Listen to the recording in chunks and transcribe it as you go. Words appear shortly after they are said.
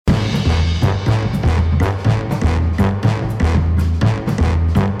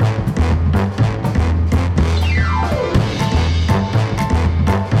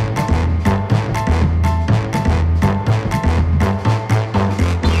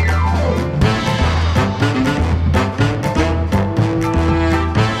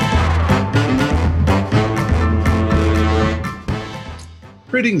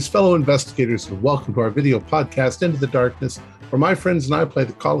Greetings, fellow investigators, and welcome to our video podcast, Into the Darkness, where my friends and I play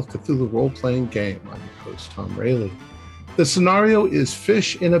the Call of Cthulhu role-playing game. I'm your host, Tom Rayleigh. The scenario is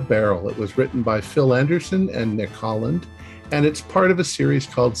Fish in a Barrel. It was written by Phil Anderson and Nick Holland, and it's part of a series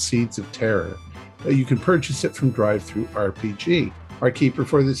called Seeds of Terror. You can purchase it from Drive-Thru RPG. Our keeper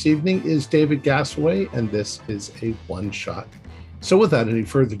for this evening is David Gassaway, and this is a one-shot. So without any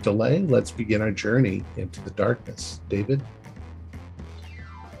further delay, let's begin our journey into the darkness. David?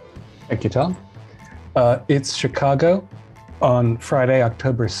 Thank you, Tom. It's Chicago on Friday,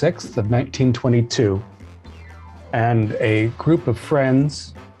 October 6th of 1922, and a group of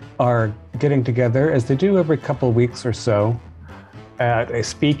friends are getting together, as they do every couple of weeks or so, at a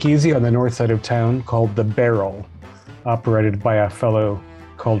speakeasy on the north side of town called The Barrel, operated by a fellow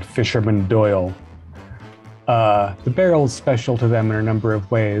called Fisherman Doyle. The Barrel is special to them in a number of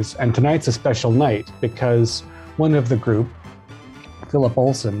ways, and tonight's a special night because one of the group, Philip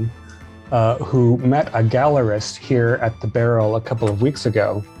Olson, who met a gallerist here at the Barrel a couple of weeks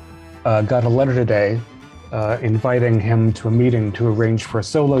ago, got a letter today inviting him to a meeting to arrange for a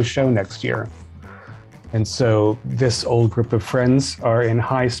solo show next year. And so this old group of friends are in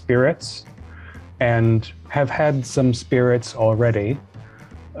high spirits and have had some spirits already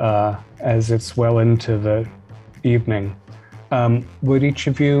as it's well into the evening. Would each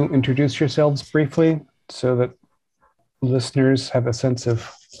of you introduce yourselves briefly so that listeners have a sense of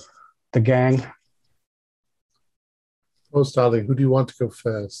the gang? Most darling, who do you want to go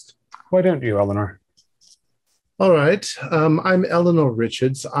first? Why don't you, Eleanor? All right. I'm Eleanor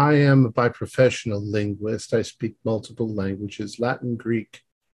Richards. I am by profession a linguist. I speak multiple languages, Latin, Greek,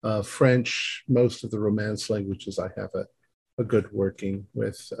 French, most of the Romance languages I have a good working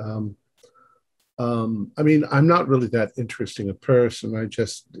with. I'm not really that interesting a person. I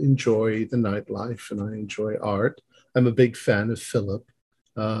just enjoy the nightlife and I enjoy art. I'm a big fan of Philip.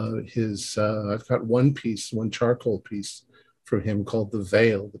 I've got one charcoal piece from him called The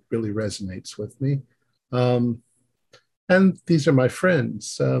Veil that really resonates with me. And these are my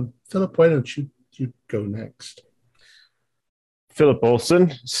friends. Philip, why don't you go next? Philip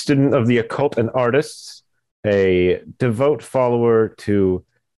Olson, student of the occult and artists, a devout follower to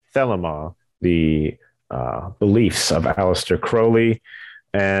Thelema, the beliefs of Aleister Crowley,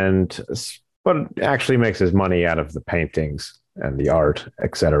 but actually makes his money out of the paintings and the art,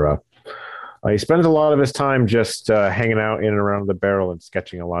 etc. He spends a lot of his time just hanging out in and around the Barrel and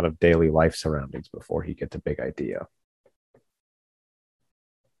sketching a lot of daily life surroundings before he gets a big idea.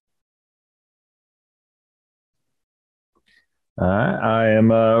 I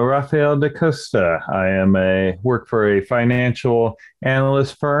am Rafael da Costa. I work for a financial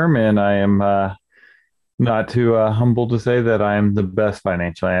analyst firm, and I am not too humble to say that I am the best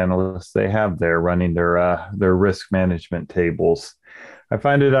financial analyst they have there, running their risk management tables. I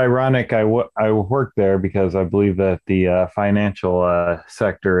find it ironic I work there because I believe that the financial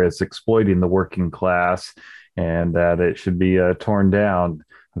sector is exploiting the working class and that it should be torn down.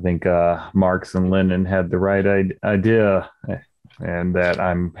 I think Marx and Lenin had the right idea, and that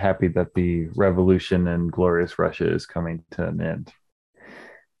I'm happy that the revolution in glorious Russia is coming to an end.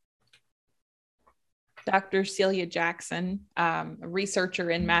 Dr. Celia Jackson, a researcher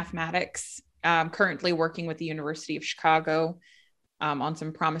in mathematics, currently working with the University of Chicago on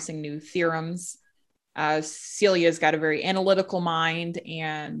some promising new theorems. Celia's got a very analytical mind,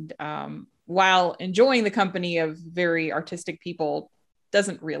 and while enjoying the company of very artistic people,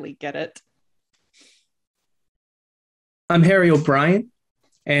 doesn't really get it. I'm Harry O'Brien,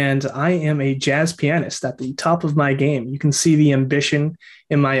 and I am a jazz pianist at the top of my game. You can see the ambition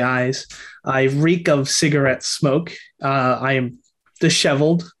in my eyes. I reek of cigarette smoke. I am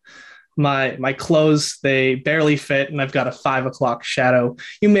disheveled. My clothes, they barely fit, and I've got a 5 o'clock shadow.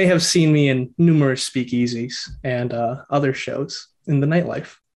 You may have seen me in numerous speakeasies and other shows in the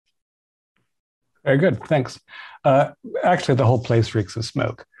nightlife. Very good, thanks. Actually, the whole place reeks of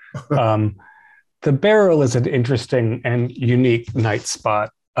smoke. The Barrel is an interesting and unique night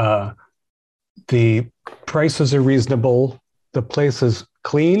spot. The prices are reasonable. The place is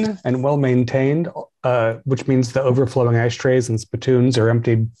clean and well maintained, which means the overflowing ashtrays and spittoons are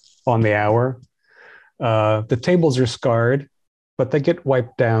emptied on the hour. The tables are scarred, but they get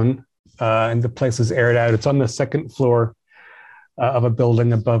wiped down, and the place is aired out. It's on the second floor of a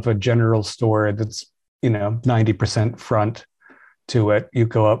building above a general store that's 90% front to it. You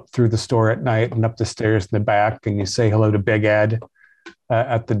go up through the store at night and up the stairs in the back, and you say hello to Big Ed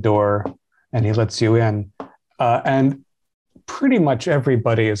at the door, and he lets you in. And pretty much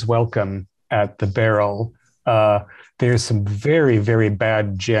everybody is welcome at the Barrel. There's some very, very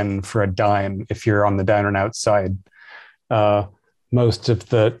bad gin for a dime if you're on the down and outside. most of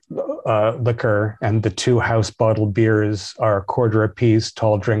the liquor, and the 2 house bottled beers are a quarter apiece,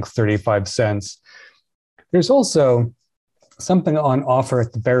 tall drinks 35 cents. There's also something on offer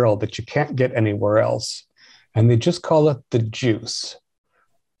at the barrel that you can't get anywhere else, and they just call it the juice.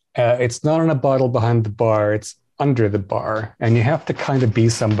 It's not in a bottle behind the bar, it's under the bar, and you have to kind of be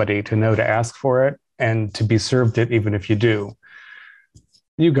somebody to know to ask for it and to be served it even if you do.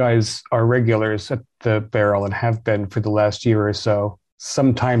 You guys are regulars at the barrel and have been for the last year or so.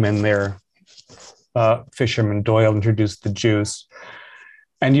 Sometime in there, Fisherman Doyle introduced the juice,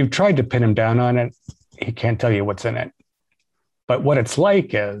 and you've tried to pin him down on it. He can't tell you what's in it. But what it's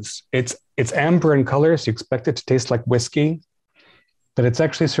like is it's amber in color, so you expect it to taste like whiskey, but it's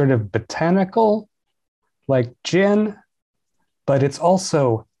actually sort of botanical, like gin, but it's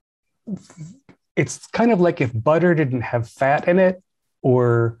also, it's kind of like if butter didn't have fat in it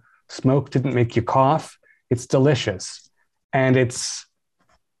or smoke didn't make you cough. It's delicious. And it's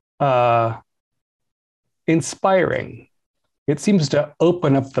inspiring. It seems to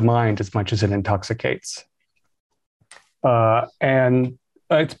open up the mind as much as it intoxicates. And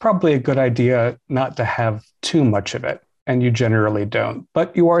it's probably a good idea not to have too much of it. And you generally don't,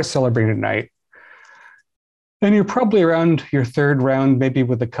 but you are celebrating tonight. And you're probably around your 3rd round, maybe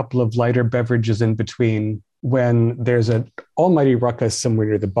with a couple of lighter beverages in between, when there's an almighty ruckus somewhere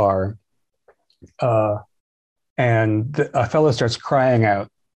near the bar. And a fellow starts crying out,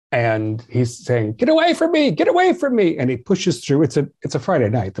 and he's saying, "Get away from me, get away from me." And he pushes through. It's a Friday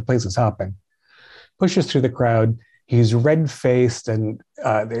night. The place is hopping. Pushes through the crowd. He's red-faced, and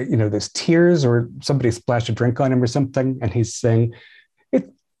there's tears, or somebody splashed a drink on him or something. And he's saying, "It's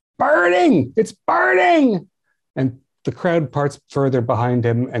burning! It's burning!" And the crowd parts further behind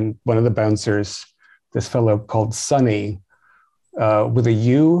him, and one of the bouncers, this fellow called Sonny, with a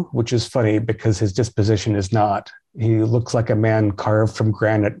U, which is funny because his disposition is not. He looks like a man carved from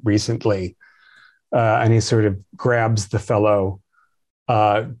granite recently. And he sort of grabs the fellow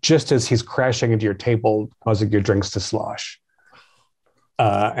just as he's crashing into your table, causing your drinks to slosh.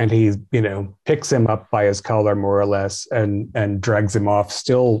 And he, picks him up by his collar, more or less, and drags him off,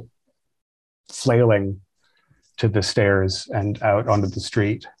 still flailing, to the stairs and out onto the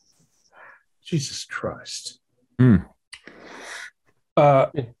street. Jesus Christ. Would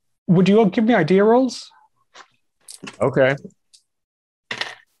you all give me idea rolls? Okay.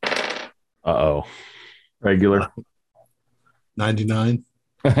 Uh-oh. Regular. 99.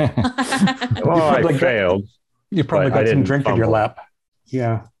 Well, I failed. You probably got some drink in your lap.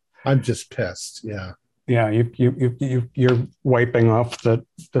 Yeah. I'm just pissed. Yeah. Yeah, you're wiping off the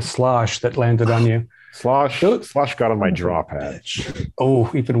slosh that landed on you. Slosh got on my draw pad. Oh,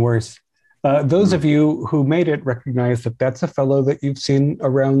 even worse. Those of you who made it recognize that that's a fellow that you've seen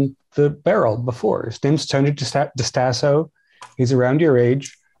around the barrel before. His name's Tony DiStasso. He's around your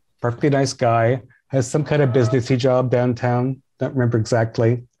age, perfectly nice guy, has some kind of businessy job downtown. Don't remember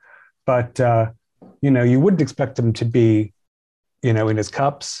exactly. But, you wouldn't expect him to be, in his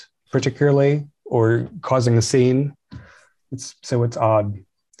cups, particularly, or causing a scene. It's odd.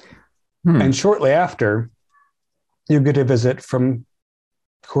 And shortly after, you get a visit from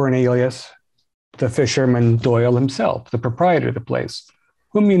Cornelius, the fisherman Doyle himself, the proprietor of the place,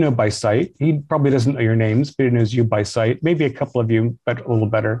 whom you know by sight. He probably doesn't know your names, but he knows you by sight. Maybe a couple of you, but a little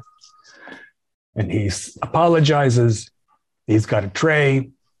better. And he apologizes. He's got a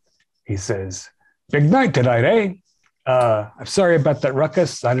tray. He says, "Big night tonight, eh? I'm sorry about that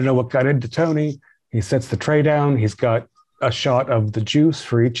ruckus. I don't know what got into Tony." He sets the tray down. He's got a shot of the juice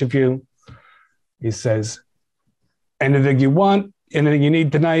for each of you. He says, "Anything you want, anything you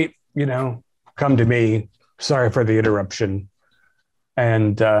need tonight, come to me. Sorry for the interruption."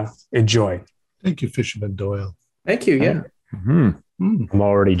 And enjoy. Thank you, Fisherman Doyle. Thank you. Yeah. I'm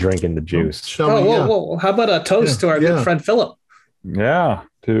already drinking the juice. Whoa. How about a toast to our good friend Philip? Yeah.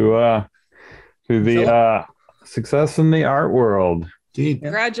 To the success in the art world. Indeed.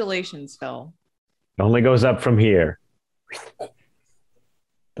 Congratulations, Phil. It only goes up from here.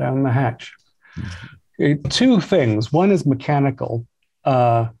 Down the hatch. Two things. One is mechanical.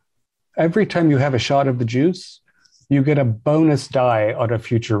 Every time you have a shot of the juice, you get a bonus die on a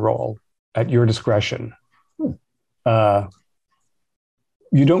future roll at your discretion.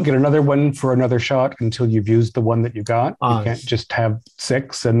 You don't get another one for another shot until you've used the one that you got. You can't just have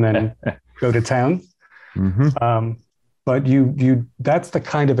 6 and then go to town. But you that's the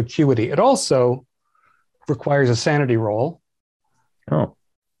kind of acuity. It also requires a sanity roll. Oh.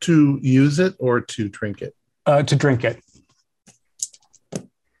 To use it or to drink it? To drink it.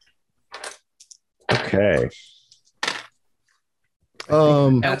 Okay.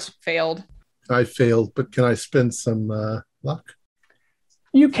 Nope, failed. I failed, but can I spend some luck?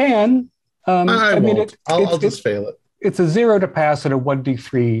 You can. I mean, won't. I'll just fail it. It's a 0 to pass and a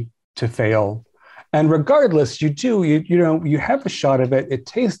 1d3 to fail. And regardless, you have a shot of it. It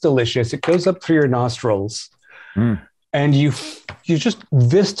tastes delicious. It goes up through your nostrils, and you just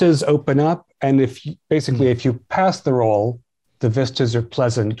vistas open up. And if you pass the roll, the vistas are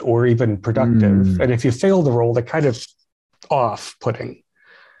pleasant or even productive. And if you fail the roll, they're kind of off-putting.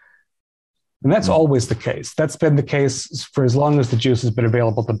 And that's always the case. That's been the case for as long as the juice has been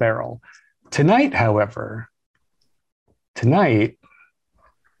available to barrel. Tonight, however, as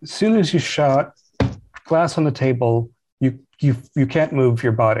soon as you shot glass on the table, you can't move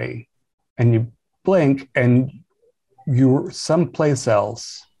your body, and you blink, and you're someplace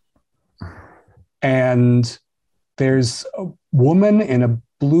else. And there's a woman in a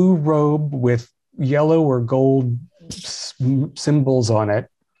blue robe with yellow or gold symbols on it,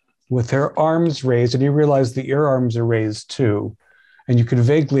 with her arms raised, and you realize that your arms are raised too. And you can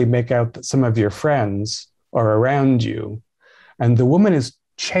vaguely make out that some of your friends are around you. And the woman is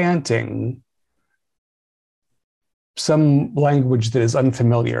chanting some language that is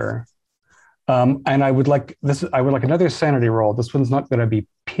unfamiliar. And I would like another sanity roll. This one's not going to be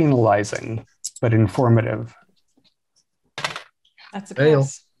penalizing, but informative. That's a Fail.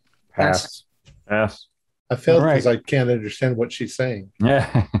 Pass. I failed because Right. I can't understand what she's saying.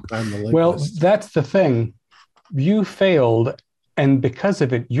 Yeah. I'm the Well, linguist. that's the thing. You failed, and because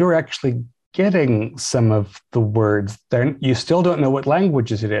of it, you're actually getting some of the words. You still don't know what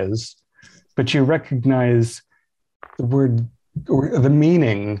languages it is, but you recognize the word, or the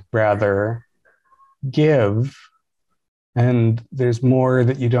meaning, rather, give, and there's more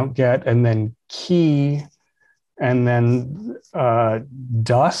that you don't get, and then key, and then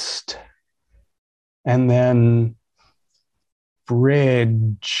dust, and then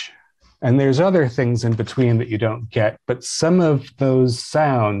bridge, and there's other things in between that you don't get, but some of those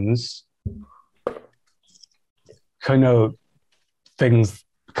sounds connote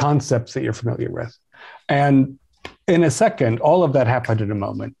concepts that you're familiar with. And in a second, all of that happened in a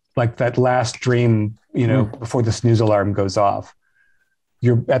moment, like that last dream, before the snooze alarm goes off.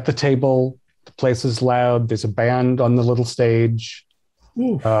 You're at the table, the place is loud, there's a band on the little stage.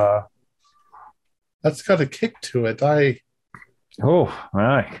 That's got a kick to it. Oh,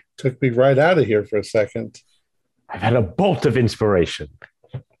 right. Took me right out of here for a second. I've had a bolt of inspiration.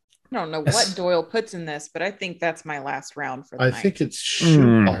 I don't know what Doyle puts in this, but I think that's my last round for the night. I think it's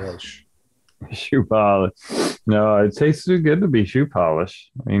shoe polish. Shoe polish. No, it tastes too good to be shoe polish.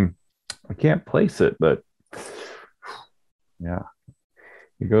 I mean, I can't place it, but yeah,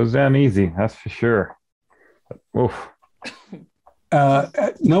 it goes down easy. That's for sure. Oof.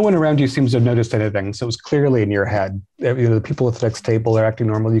 No one around you seems to have noticed anything, so it was clearly in your head. The people at the next table are acting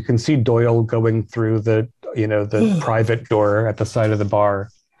normal. You can see Doyle going through the private door at the side of the bar.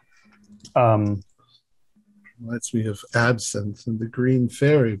 Reminds me of Absinthe and the Green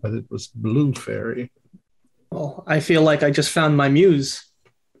Fairy, but it was Blue Fairy. Well, I feel like I just found my muse.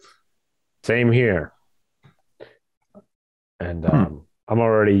 Same here. And I'm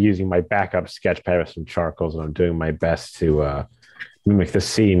already using my backup sketch pad with some charcoals, and I'm doing my best to mimic the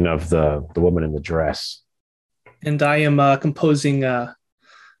scene of the woman in the dress. And I am composing a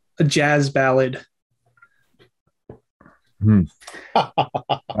jazz ballad. You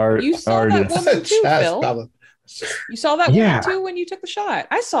saw that woman too, Phil. Ballad. You saw that woman too when you took the shot.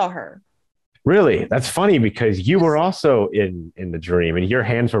 I saw her. Really? That's funny because you were also in the dream and your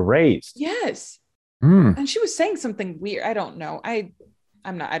hands were raised. Yes. And she was saying something weird. I don't know. I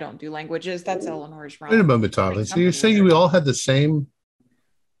don't do languages. That's Eleanor's wrong. Wait a moment, Tommy. So you're saying we all had the same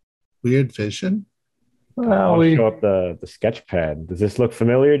weird vision? Well, I'll show up the sketch pad. Does this look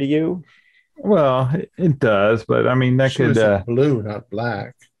familiar to you? Well, it does, but I mean, that She could was blue, not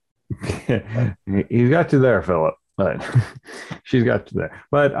black. He's got you there, Philip. But she's got you there.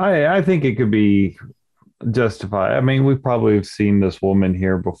 But I think it could be justified. I mean, we probably have seen this woman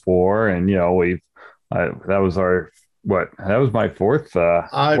here before, and that was my fourth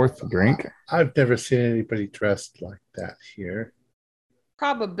drink. I've never seen anybody dressed like that here.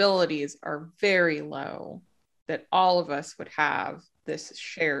 Probabilities are very low that all of us would have this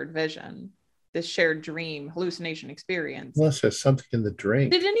shared vision, this shared dream, hallucination experience. Unless there's something in the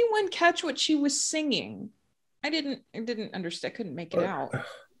drink. Did anyone catch what she was singing? I didn't understand. Couldn't make it out.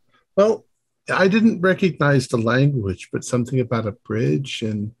 Well, I didn't recognize the language, but something about a bridge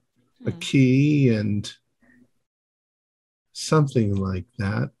and a key and something like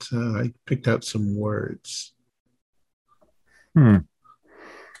that. I picked out some words.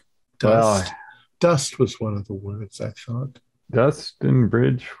 Dust was one of the words, I thought. Dust and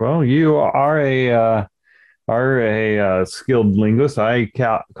bridge. Well, you are are a skilled linguist. I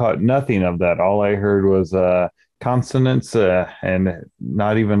caught nothing of that. All I heard was consonants and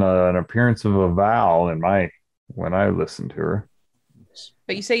not even an appearance of a vowel in when I listened to her.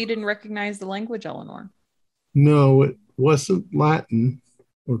 But you say you didn't recognize the language, Eleanor. No, it wasn't Latin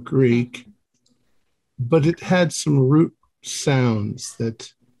or Greek, but it had some root sounds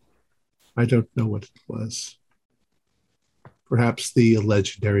that I don't know what it was. Perhaps the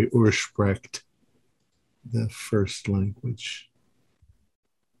legendary Ursprecht, the first language.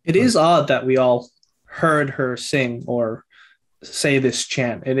 It is odd that we all heard her sing or say this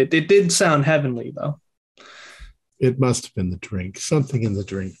chant, and it did sound heavenly, though. It must have been the drink. Something in the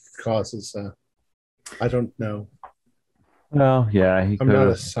drink causes I don't know. Well, yeah, I'm not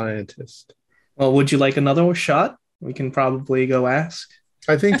a scientist. Well, would you like another shot? We can probably go ask.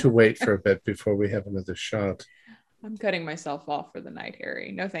 I think to wait for a bit before we have another shot. I'm cutting myself off for the night,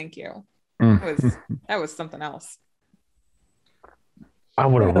 Harry. No, thank you. Mm. That was something else. I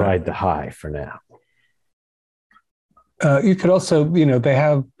want to ride the high for now. You could also,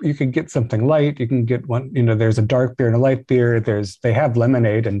 you could get something light. You can get one, there's a dark beer and a light beer. They have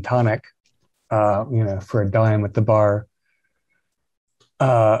lemonade and tonic, for a dime at the bar.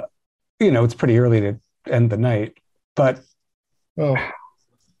 It's pretty early to end the night, but. Well,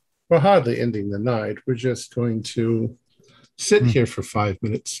 we're hardly ending the night. We're just going to sit here for 5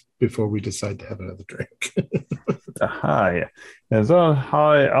 minutes before we decide to have another drink. Yeah. And so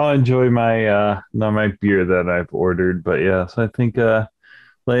I'll enjoy my beer that I've ordered, but yes, I think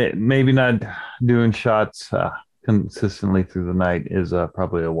maybe not doing shots consistently through the night is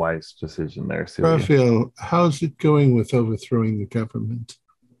probably a wise decision there, Celia. Raphael, how's it going with overthrowing the government?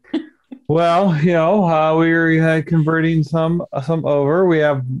 Well, we're converting some over. We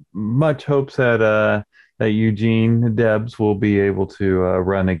have much hopes that Eugene Debs will be able to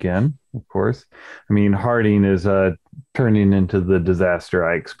run again, of course. I mean, Harding is turning into the disaster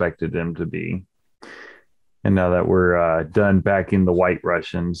I expected him to be. And now that we're done backing the White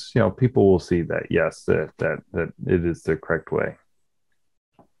Russians, people will see that, yes, that it is the correct way.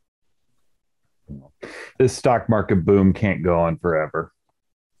 This stock market boom can't go on forever.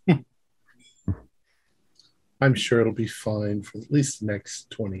 I'm sure it'll be fine for at least the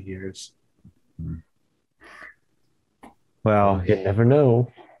next 20 years. Well, You never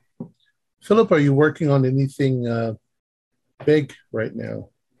know. Philip, are you working on anything big right now?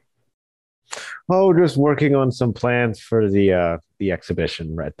 Oh, just working on some plans for the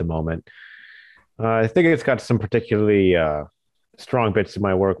exhibition at the moment. I think it's got some particularly strong bits of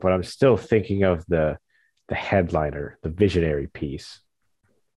my work, but I'm still thinking of the headliner, the visionary piece.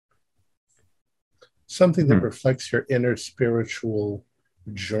 Something that reflects your inner spiritual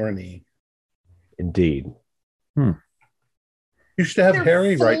journey. Indeed. You should have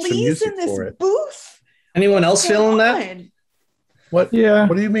Harry write some music in this for it. Booth? Anyone else feeling that? What? Yeah.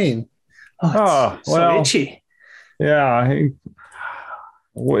 What do you mean? Oh, so itchy. Yeah.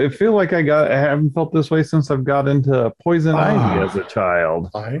 I feel like I haven't felt this way since I've got into poison ivy as a child.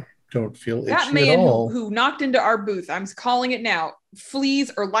 I don't feel itchy That at man all. who knocked into our booth, I'm calling it now,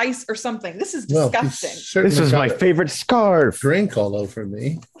 fleas or lice or something. This is disgusting. This is my favorite scarf. Drink all over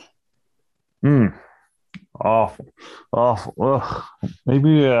me. Awful. Ugh.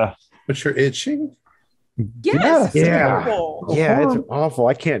 Maybe. But you're itching? Yes. Yeah. Terrible. Yeah, it's awful.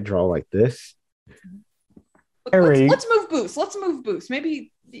 I can't draw like this. Harry. Let's move booths.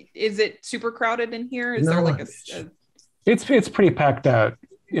 Maybe, is it super crowded in here? Is there like a It's pretty packed out.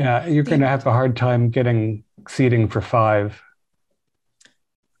 Yeah, you're going to have a hard time getting seating for 5.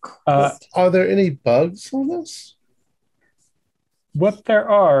 Are there any bugs on this? What there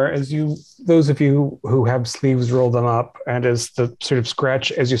are, those of you who have sleeves, roll them up, and as the sort of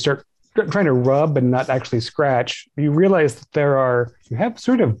scratch, as you start trying to rub and not actually scratch, you realize that you have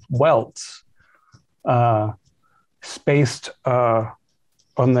sort of welts spaced on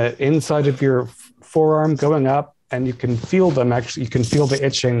the inside of your forearm going up, and you can feel them actually. You can feel the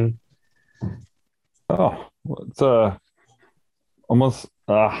itching. Oh, it's almost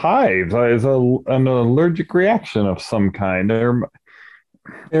a hive. It's an allergic reaction of some kind.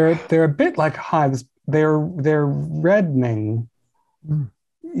 They're a bit like hives. They're reddening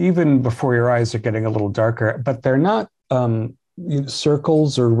even before your eyes are getting a little darker, but they're not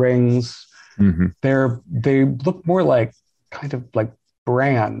circles or rings. Mm-hmm. They look more like kind of like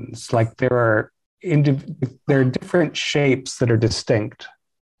brands. Like there are different shapes that are distinct.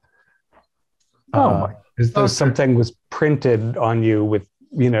 As though something was printed on you with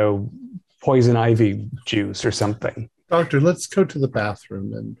poison ivy juice or something. Doctor, let's go to the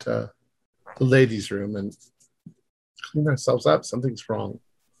bathroom and the ladies' room and clean ourselves up. Something's wrong.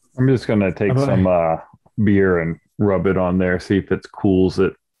 I'm just going to take some beer and rub it on there, see if it cools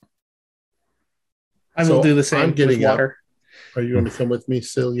it. I will do the same with water. Are you going to come with me,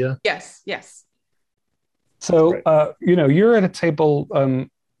 Celia? Yes. So, you're at a table,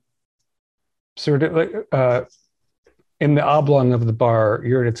 sort of like in the oblong of the bar.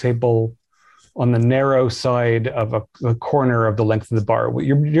 You're at a table on the narrow side of a corner of the length of the bar.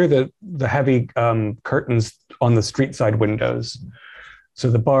 You're near the heavy curtains on the street side windows. So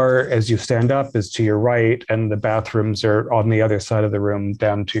the bar, as you stand up, is to your right, and the bathrooms are on the other side of the room,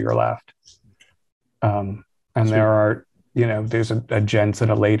 down to your left. And there are, there's a gents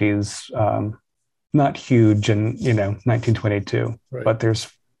and a ladies, not huge in 1922, right. But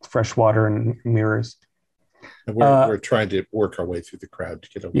there's fresh water and mirrors. And we're trying to work our way through the crowd to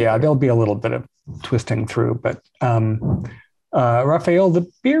get over. Yeah, there'll be a little bit of twisting through, but Raphael,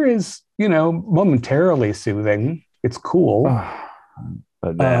 the beer is, momentarily soothing. It's cool,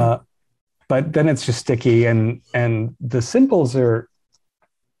 but then it's just sticky, and the symbols are,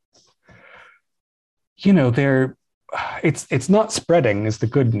 it's not spreading is the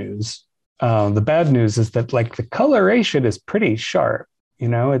good news. The bad news is that the coloration is pretty sharp.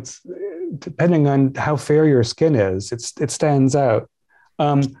 It's depending on how fair your skin is, it stands out.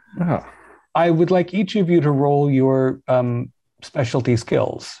 I would like each of you to roll your specialty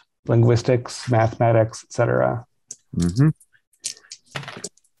skills, linguistics, mathematics, etc. Mm-hmm.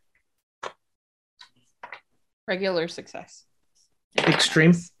 Regular success.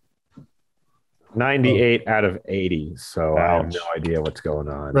 Extreme. 98 out of 80. So I have no idea what's going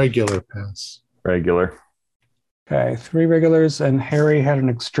on. Regular pass. Regular. Okay, 3 regulars, and Harry had an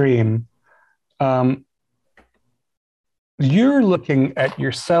extreme. You're looking at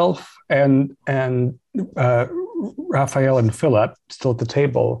yourself and Raphael and Philip still at the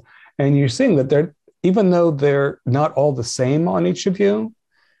table, and you're seeing that even though they're not all the same on each of you,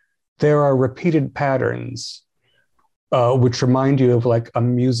 there are repeated patterns, which remind you of a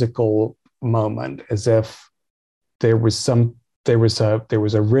musical moment, as if there was a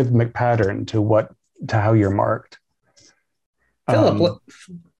rhythmic pattern to how you're marked. Philip,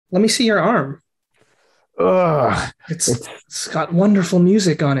 let me see your arm. It's got wonderful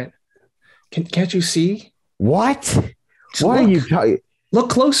music on it. Can't you see? What? What are you talking? Look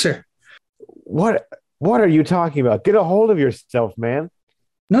closer. What are you talking about? Get a hold of yourself, man.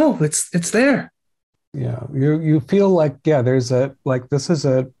 No, it's there. Yeah, you feel there's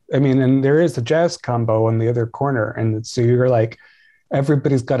and there is a jazz combo on the other corner, and so you're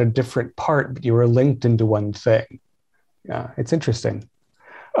everybody's got a different part, but you were linked into one thing. Yeah, it's interesting.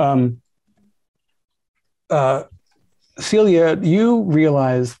 Celia, you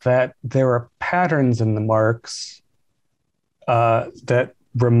realize that there are patterns in the marks that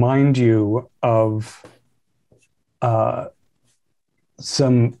remind you of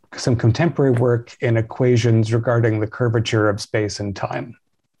some contemporary work in equations regarding the curvature of space and time.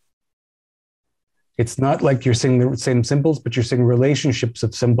 It's not like you're seeing the same symbols, but you're seeing relationships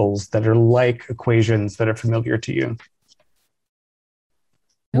of symbols that are like equations that are familiar to you.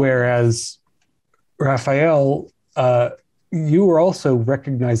 Whereas Raphael, you were also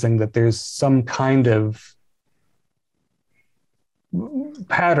recognizing that there's some kind of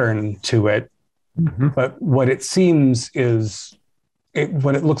pattern to it, but what it seems is,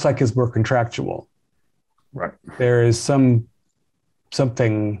 what it looks like is more contractual. Right. There is something.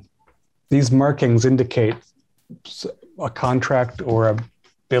 These markings indicate a contract or a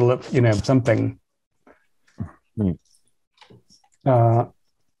bill of, something.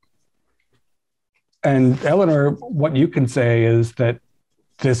 And Eleanor, what you can say is that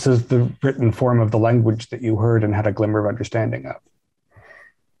this is the written form of the language that you heard and had a glimmer of understanding of.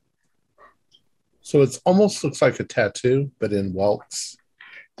 So it almost looks like a tattoo, but in waltz.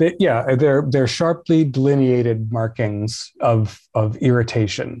 They're sharply delineated markings of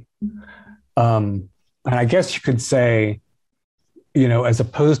irritation. And I guess you could say, as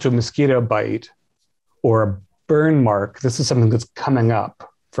opposed to a mosquito bite or a burn mark, this is something that's coming up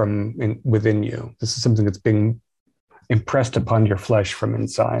from within you. This is something that's being impressed upon your flesh from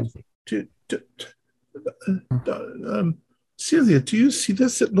inside. Celia, do you see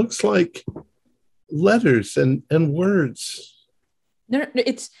this? It looks like letters and words. No,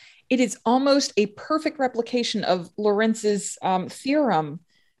 it is almost a perfect replication of Lorenz's theorem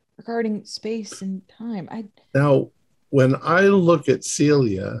regarding space and time. Now, when I look at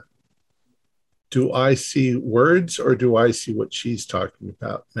Celia, do I see words or do I see what she's talking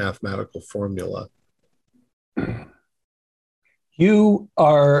about, mathematical formula? You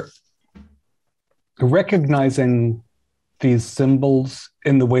are recognizing these symbols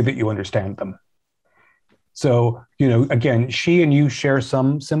in the way that you understand them. So, again, she and you share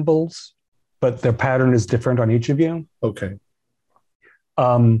some symbols, but their pattern is different on each of you. Okay.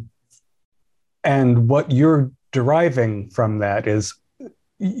 And what you're deriving from that is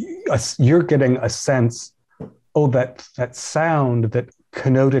you're getting a sense, that sound that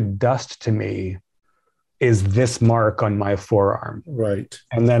connoted dust to me is this mark on my forearm. Right.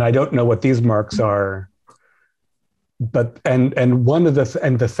 And then I don't know what these marks are. But and one of the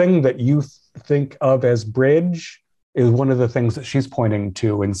thing that you think of as bridge is one of the things that she's pointing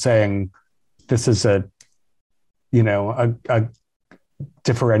to and saying, this is a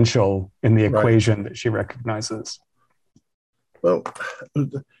differential in the equation that she recognizes. Well,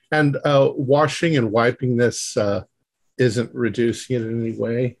 and washing and wiping this isn't reducing it in any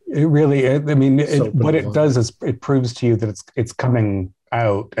way. It really, what it does is it proves to you that it's coming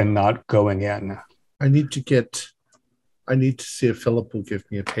out and not going in. I need to see if Philip will give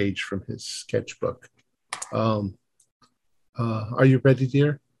me a page from his sketchbook. Are you ready,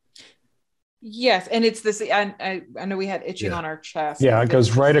 dear? Yes, and it's this. I know we had itching on our chest. Yeah, it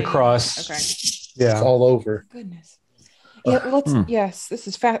goes right across. Okay. Yeah, it's all over. Goodness. Yeah, let's. Yes, this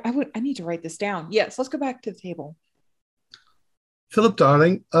is fast. I need to write this down. Yes, let's go back to the table. Philip,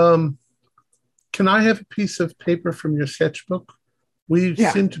 darling, can I have a piece of paper from your sketchbook? We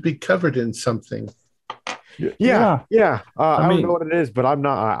seem to be covered in something. Yeah. I don't know what it is, but I'm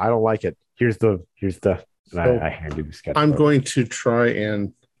not. I don't like it. Here's the. I hand you the sketchbook. I'm going to try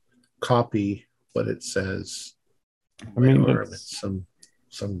and copy what it says. It's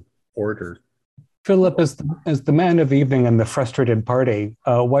some order. Philip, as the man of the evening and the frustrated party,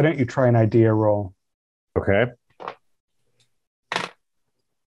 why don't you try an idea roll? Okay.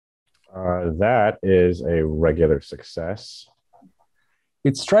 That is a regular success.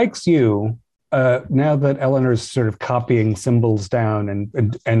 It strikes you now that Eleanor's sort of copying symbols down,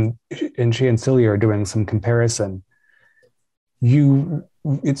 and she and Celia are doing some comparison.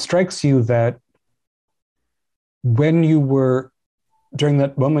 It strikes you that when you were during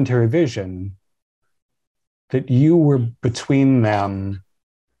that momentary vision, that you were between them,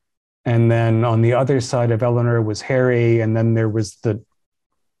 and then on the other side of Eleanor was Harry, and then there was the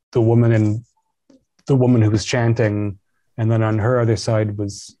woman who was chanting, and then on her other side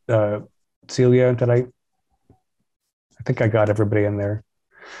was Celia. I think I got everybody in there.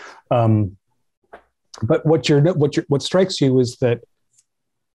 But what strikes you is that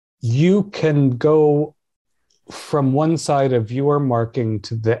you can go from one side of your marking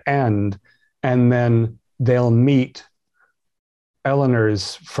to the end, and then they'll meet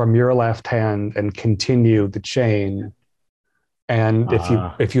Eleanor's from your left hand and continue the chain. And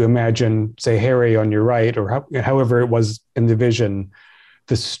if you imagine, say, Harry on your right, or however it was in the vision,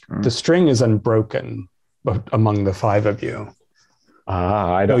 the string is unbroken among the five of you.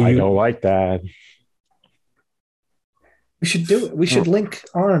 I don't like that. We should do it. We should link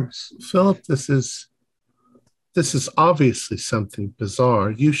arms. Philip, this is obviously something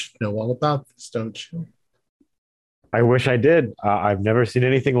bizarre. You should know all about this, don't you? I wish I did. I've never seen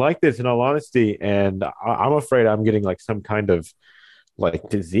anything like this, in all honesty, and I'm afraid I'm getting like some kind of like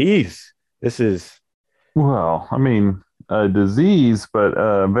disease. This is a disease, but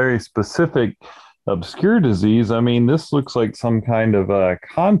a very specific, obscure disease. This looks like some kind of a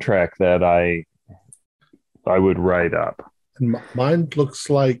contract that I would write up. And mine looks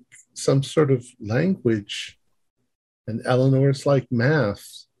like some sort of language, and Eleanor's like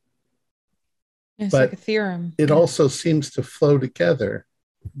math. It's like a theorem. It also seems to flow together.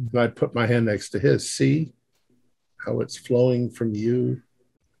 And I put my hand next to his. See how it's flowing from you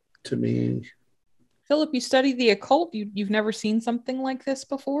to me. Philip, you study the occult. You've never seen something like this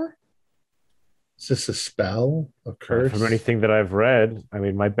before? Is this a spell, a curse? From anything that I've read,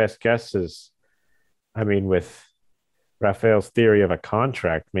 my best guess is, with Raphael's theory of a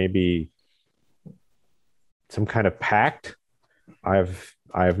contract, maybe some kind of pact. I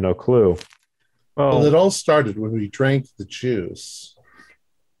have no clue. Well, it all started when we drank the juice.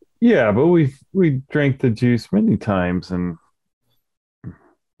 Yeah, but we drank the juice many times, and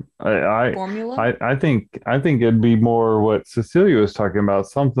formula. I think it'd be more what Cecilia was talking about.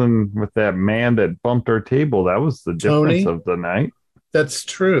 Something with that man that bumped our table. That was the difference of the night. That's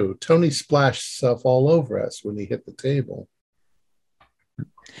true. Tony splashed stuff all over us when he hit the table.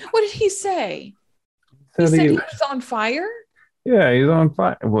 What did he say? He said he was on fire? Yeah, he's on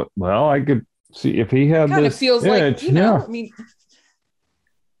fire. Well, I could see if he had kind this of feels like, Now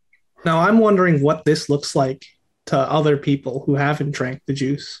I'm wondering what this looks like to other people who haven't drank the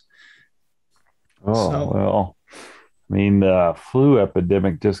juice. The flu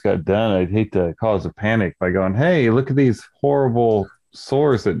epidemic just got done. I'd hate to cause a panic by going, hey, look at these horrible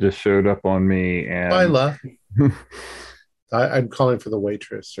sores that just showed up on me. And Lila. I'm calling for the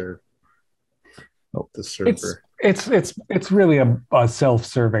waitress or the server. It's really a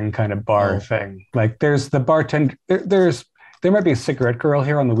self-serving kind of bar thing. Like there's the bartender. There might be a cigarette girl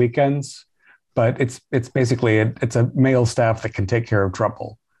here on the weekends, but it's basically it's a male staff that can take care of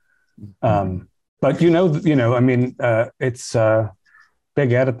trouble. But I mean, it's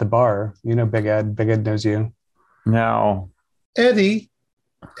Big Ed at the bar. You know, Big Ed. Big Ed knows you. Now, Eddie.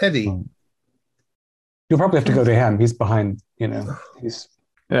 You'll probably have to go to him. He's behind. He's.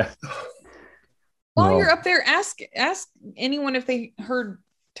 Yeah. While you're up there, ask anyone if they heard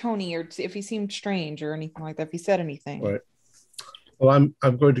Tony or if he seemed strange or anything like that. If he said anything. Right. Well,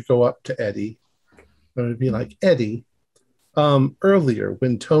 I'm going to go up to Eddie. I'm going to be like, Eddie. Earlier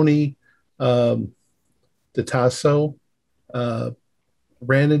when Tony DeTasso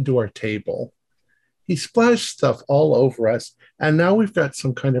ran into our table, he splashed stuff all over us, and now we've got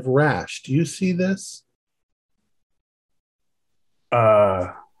some kind of rash. Do you see this?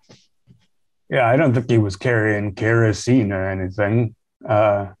 Yeah, I don't think he was carrying kerosene or anything.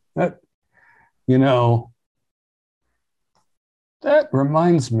 That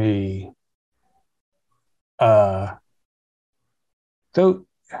reminds me. And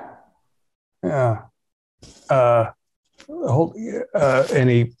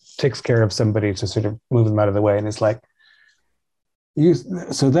he takes care of somebody to sort of move them out of the way, and it's like, you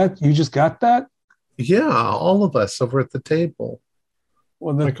just got that? Yeah, all of us over at the table.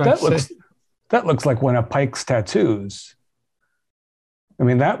 Well, that looks like one of Pike's tattoos. I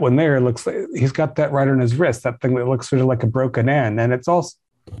mean, that one there looks like he's got that right on his wrist. That thing that looks sort of like a broken end, and it's also.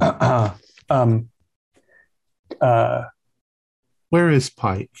 Where is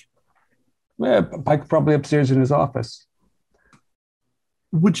Pike? Yeah, Pike's probably upstairs in his office.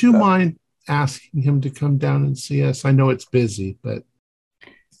 Would you mind asking him to come down and see us? I know it's busy, but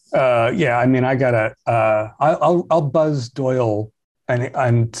yeah, I mean, I gotta. I'll buzz Doyle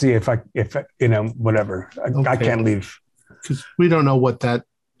and see if whatever. I can't leave because we don't know what that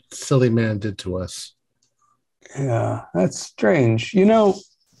silly man did to us. Yeah, that's strange. Yeah,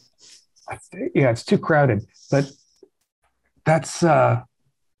 it's too crowded, but that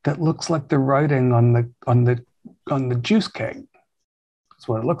looks like the writing on the juice keg. That's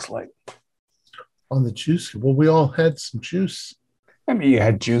what it looks like. On the juice? Well, we all had some juice. I mean, you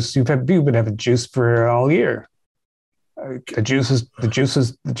had juice. You've been having juice for all year. The juice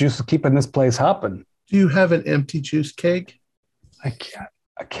is keeping this place hopping. Do you have an empty juice keg? I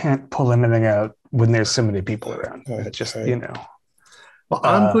can't pull anything out when there's so many people around. It's just Well,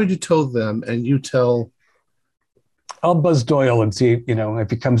 I'm going to tell them, and you tell. I'll buzz Doyle and see, if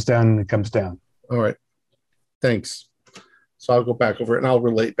he comes down, he comes down. All right. Thanks. So I'll go back over it and I'll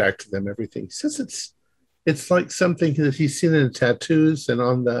relate back to them everything. He says it's like something that he's seen in the tattoos and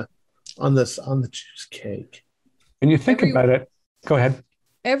on the juice cake. When you think about it, go ahead.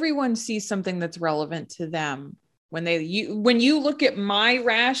 Everyone sees something that's relevant to them. When you look at my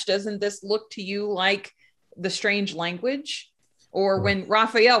rash, doesn't this look to you like the strange language? Or when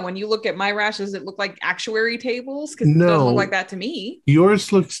Raphael, when you look at my rash, does it look like actuary tables? Because it doesn't look like that to me.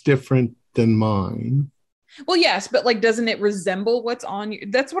 Yours looks different than mine. Well, yes, but doesn't it resemble what's on you?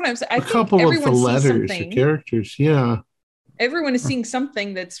 That's what I'm saying. A couple of the letters, the characters, yeah. Everyone is seeing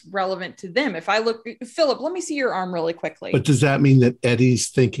something that's relevant to them. If I look, Philip, let me see your arm really quickly. But does that mean that Eddie's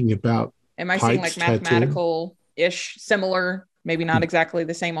thinking about? Am I seeing like mathematical-ish, similar, maybe not exactly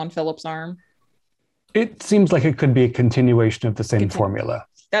the same on Philip's arm? It seems like it could be a continuation of the same formula.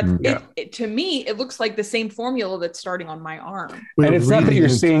 To me, it looks like the same formula that's starting on my arm. And it's not that you're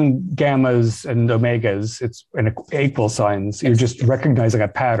seeing gammas and omegas; it's an equal signs. You're just recognizing a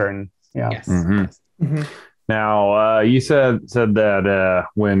pattern. Yeah. Yes. Mm-hmm. Mm-hmm. Now, you said that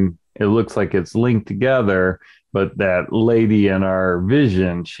when it looks like it's linked together, but that lady in our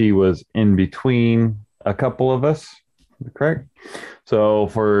vision, she was in between a couple of us. Correct. So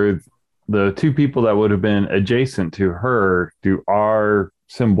for the two people that would have been adjacent to her, do our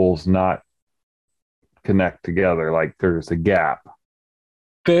symbols not connect together? Like there's a gap.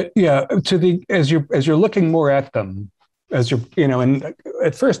 As you're looking more at them, and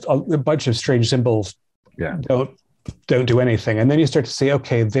at first a bunch of strange symbols don't do anything, and then you start to see,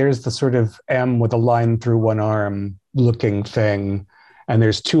 okay, there's the sort of M with a line through one arm looking thing, and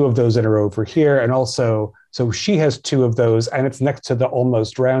there's two of those that are over here, and also so she has two of those, and it's next to the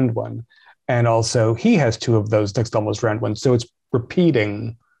almost round one. And also he has two of those next to almost round one. So it's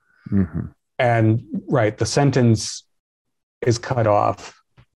repeating. Mm-hmm. And the sentence is cut off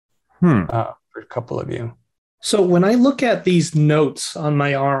for a couple of you. So when I look at these notes on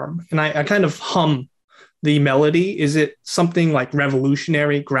my arm and I kind of hum the melody, is it something like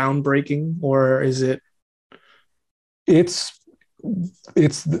revolutionary, groundbreaking, or is it? It's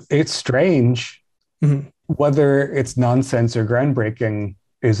strange. whether it's nonsense or groundbreaking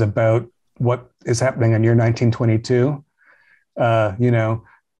is about what is happening in year 1922. The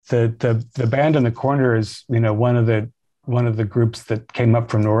band in the corner is, one of the groups that came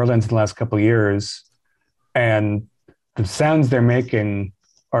up from New Orleans in the last couple of years, and the sounds they're making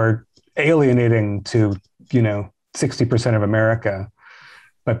are alienating to 60% of America,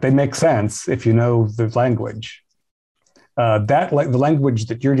 but they make sense if you know the language. The language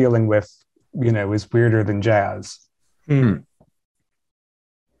that you're dealing with, is weirder than jazz.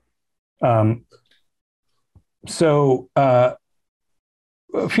 So a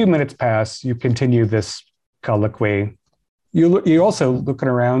few minutes pass. You continue this colloquy. You also looking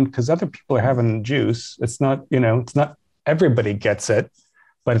around because other people are having juice. It's not everybody gets it,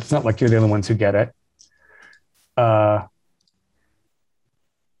 but it's not like you're the only ones who get it.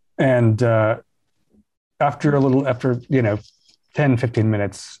 And after 10, 15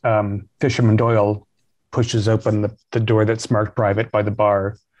 minutes, Fisherman Doyle pushes open the door that's marked private by the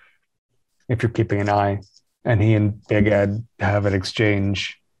bar, if you're keeping an eye, and he and Big Ed have an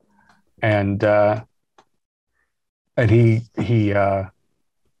exchange, and he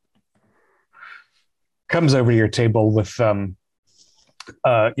comes over to your table with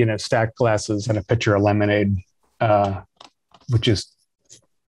stacked glasses and a pitcher of lemonade, which is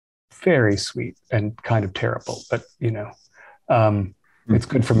very sweet and kind of terrible, but it's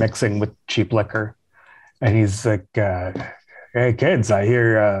good for mixing with cheap liquor. And he's like, "Hey kids, I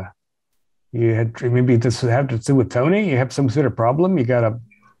hear you had maybe this have to do with Tony. You have some sort of problem. You got a."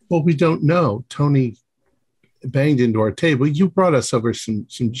 Well, we don't know. Tony banged into our table. You brought us over some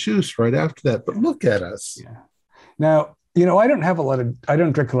juice right after that, but look at us. Yeah. Now, I don't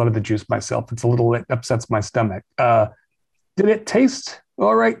drink a lot of the juice myself. It upsets my stomach. Did it taste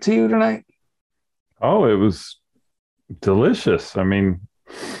all right to you tonight? Oh, it was delicious. I mean,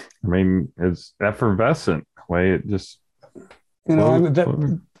 it's effervescent. Way it just,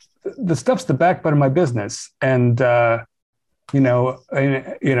 the stuff's the backbone of my business, and Pike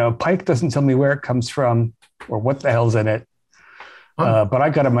doesn't tell me where it comes from or what the hell's in it, but I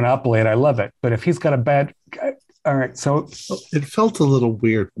got a monopoly and I love it. But if he's got a bad, all right. So it felt a little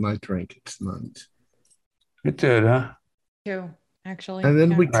weird when I drank it tonight. It did, huh? Too, actually. And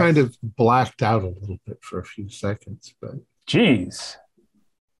then we kind of blacked out a little bit for a few seconds, but geez.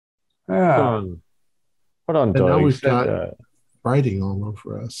 Hold on, Doyle. And now we've got writing all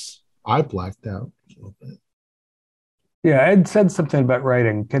over us. I blacked out a little bit. Yeah, Ed said something about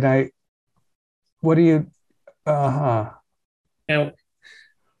writing. What do you, And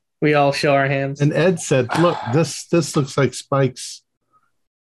we all show our hands. And Ed said, "Look, this looks like Spike's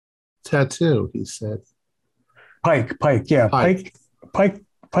tattoo," he said. Pike, yeah. Pike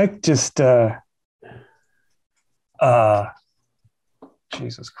just,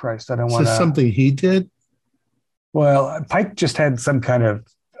 Jesus Christ, I don't want to. Is this something he did? Well, Pike just had some kind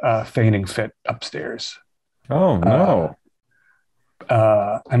of fainting fit upstairs. Oh, no.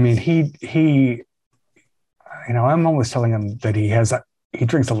 I mean, he I'm always telling him that he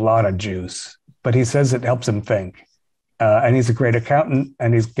drinks a lot of juice, but he says it helps him think. And he's a great accountant,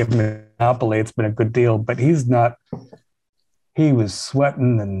 and he's given me a monopoly. It's been a good deal, but he was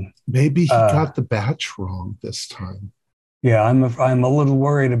sweating, and maybe he got the batch wrong this time. Yeah, I'm a little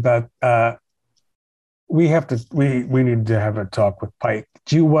worried about. We need to have a talk with Pike.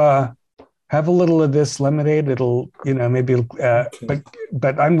 Do you have a little of this lemonade? It'll maybe. Okay.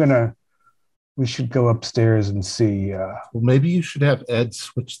 But we should go upstairs and see. Well, maybe you should have Ed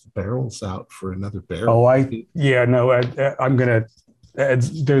switch the barrels out for another barrel. I'm gonna.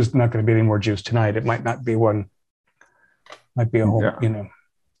 There's not going to be any more juice tonight. It might not be one. Might be a whole,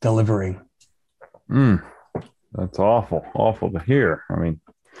 delivery. That's awful to hear. I mean,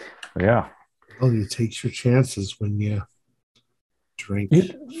 yeah. Well, you take your chances when you drink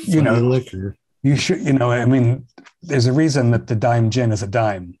liquor. You should, there's a reason that the dime gin is a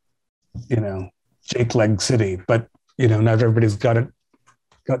dime. Jake Leg City, but not everybody's got to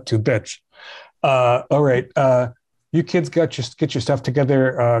bitch. All right, you kids get your stuff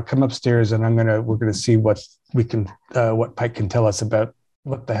together. Come upstairs, and we're gonna see what Pike can tell us about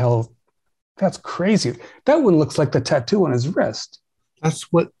what the hell. That's crazy. That one looks like the tattoo on his wrist.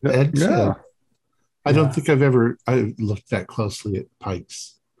 That's what Ed said. I don't think I looked that closely at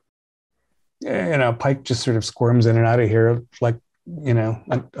Pike's. Yeah, Pike just sort of squirms in and out of here like he's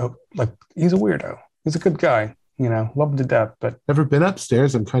a weirdo. He's a good guy, love him to death. But never been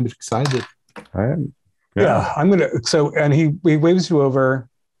upstairs. I'm kind of excited. I am. Yeah, I'm gonna. So, and he waves you over,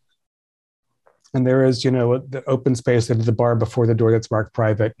 and there is, the open space into the bar before the door that's marked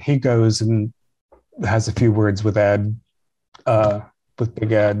private. He goes and has a few words with Ed, with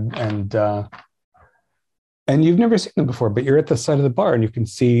Big Ed, and And you've never seen them before, but you're at the side of the bar and you can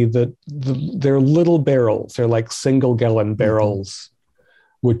see that they're little barrels. They're like single gallon barrels,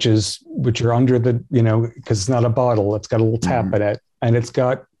 which are under the, because it's not a bottle. It's got a little tap in it, and it's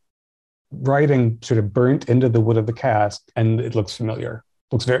got writing sort of burnt into the wood of the cask, and it looks familiar.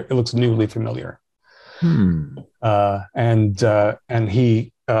 It looks newly familiar. And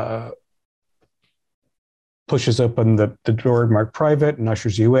he pushes open the door marked private and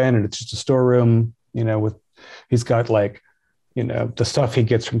ushers you in, and it's just a storeroom, he's got the stuff he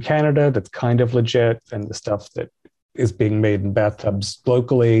gets from Canada that's kind of legit, and the stuff that is being made in bathtubs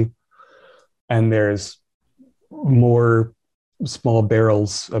locally. And there's more small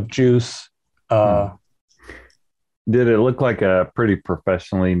barrels of juice. Did it look like a pretty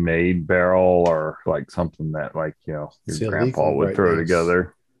professionally made barrel, or like something that your grandpa would throw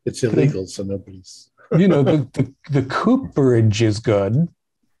together? It's illegal, so nobody's. The cooperage is good.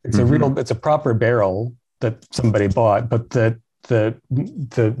 It's it's a proper barrel that somebody bought, but the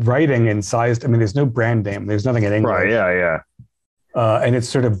writing and size, there's no brand name. There's nothing in English. Right, yeah. And it's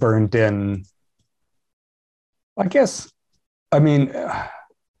sort of burned in. I guess, in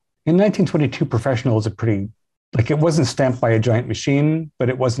 1922, professional is a pretty, it wasn't stamped by a giant machine, but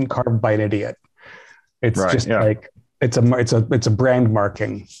it wasn't carved by an idiot. It's it's a brand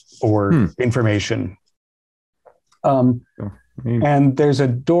marking or information. And there's a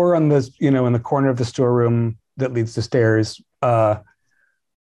door on this, in the corner of the storeroom that leads to stairs. But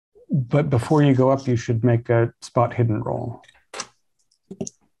before you go up, you should make a spot hidden roll.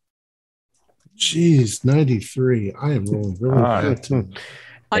 Jeez, 93. I am rolling really good.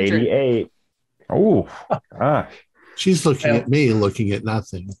 88. Oh, gosh. She's looking at me, looking at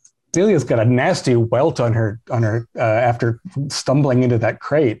nothing. Celia's got a nasty welt on her after stumbling into that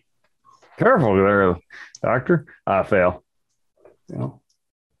crate. Careful there, Doctor. Fail.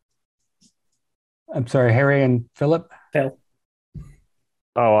 I'm sorry, Harry and Philip? Fail.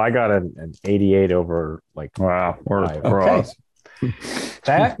 Oh, I got an 88 over wow. We're okay.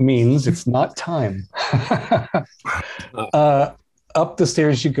 That means it's not time. Up the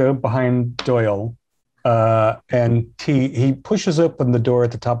stairs you go behind Doyle, and he pushes open the door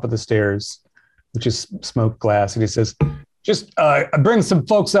at the top of the stairs, which is smoked glass, and he says, "Just bring some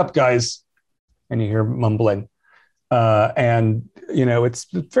folks up, guys." And you hear mumbling. And it's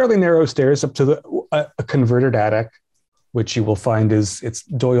fairly narrow stairs up to a converted attic, which you will find it's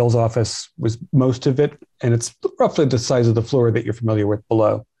Doyle's office was most of it, and it's roughly the size of the floor that you're familiar with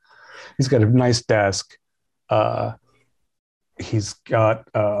below. He's got a nice desk. He's got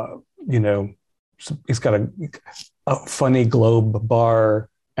he's got a funny globe bar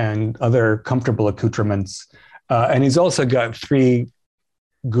and other comfortable accoutrements, and he's also got 3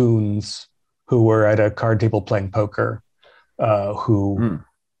 goons who were at a card table playing poker, who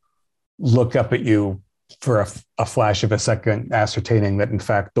look up at you for a flash of a second, ascertaining that in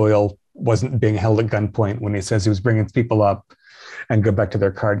fact Doyle wasn't being held at gunpoint when he says he was bringing people up, and go back to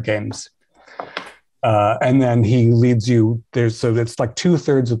their card games. And then he leads you so it's like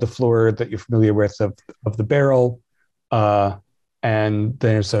 2/3 of the floor that you're familiar with of the barrel, and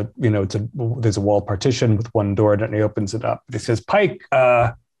there's there's a wall partition with one door, and he opens it up. He says, "Pike,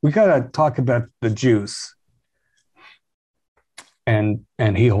 we gotta talk about the juice." And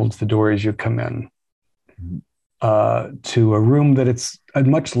he holds the door as you come in to a room that it's a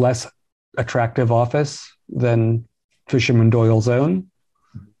much less attractive office than Fisherman Doyle's own.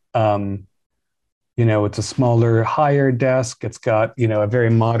 It's a smaller, higher desk. It's got, a very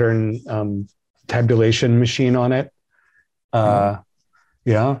modern tabulation machine on it.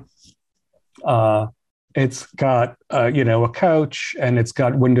 It's got, a couch, and it's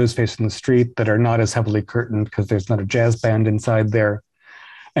got windows facing the street that are not as heavily curtained because there's not a jazz band inside there.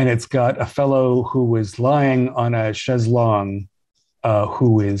 And it's got a fellow who is lying on a chaise-longue,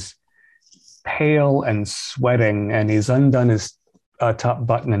 who is pale and sweating, and he's undone his top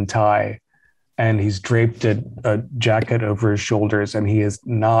button and tie, and he's draped a jacket over his shoulders, and he is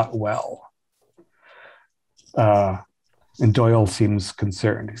not well. And Doyle seems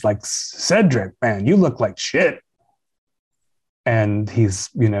concerned. He's like, "Cedric, man, you look like shit." And he's,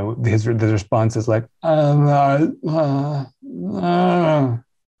 the response is like,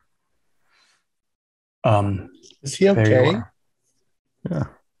 Is he okay? Yeah.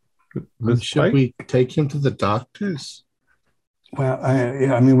 Should we take him to the doctors? Well,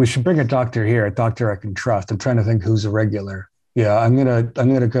 we should bring a doctor here, a doctor I can trust. I'm trying to think who's a regular. Yeah, I'm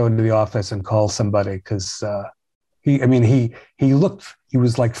gonna go into the office and call somebody, because he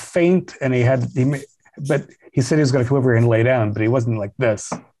was like faint, and but he said he was going to come over and lay down, but he wasn't like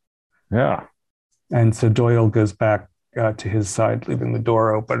this. Yeah. And so Doyle goes back to his side, leaving the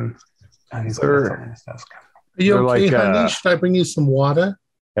door open, and he's on his desk. Are you okay, like, honey? Should I bring you some water?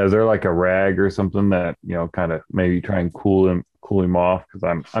 is there like a rag or something that, kind of maybe try and cool him off?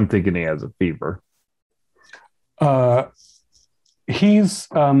 Because I'm thinking he has a fever. He's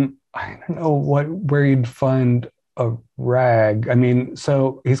I don't know where you'd find a rag. I mean,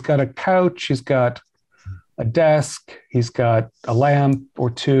 so he's got a couch, he's got a desk, he's got a lamp or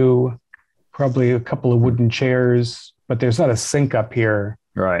two, probably a couple of wooden chairs, but there's not a sink up here.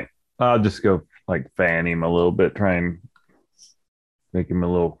 Right. I'll just go like fan him a little bit, try and make him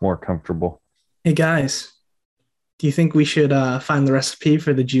a little more comfortable. Hey guys, do you think we should find the recipe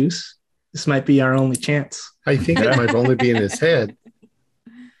for the juice? This might be our only chance. I think it might only be in his head.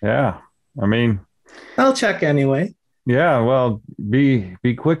 Yeah. I mean, I'll check anyway. yeah, well, be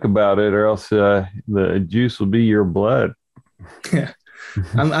quick about it, or else the juice will be your blood. Yeah.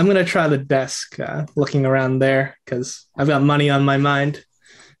 I'm gonna try the desk, looking around there because I've got money on my mind.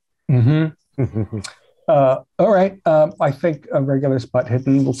 Mm-hmm. All right. I think a regular spot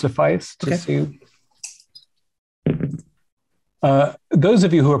hidden will suffice to see. Those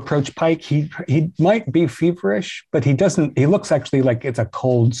of you who approach Pike, he might be feverish, but he doesn't. He looks actually like it's a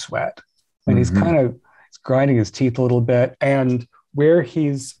cold sweat, and he's kind of grinding his teeth a little bit. And where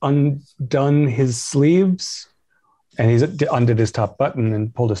he's undone his sleeves, and he's undid his top button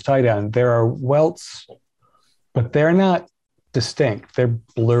and pulled his tie down, there are welts, but they're not distinct. They're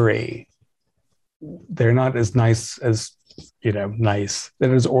blurry. They're not as nice as nice.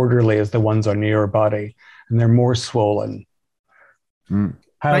 They're as orderly as the ones on your body, and they're more swollen.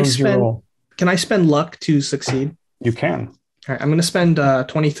 How's your roll? Can I spend luck to succeed? You can. All right, I'm going to spend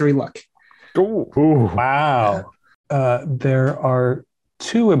 23 luck. Ooh. Wow. There are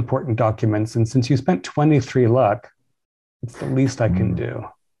two important documents, and since you spent 23 luck, it's the least I can do.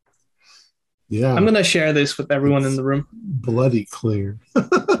 Yeah. I'm going to share this with everyone in the room. Bloody clear.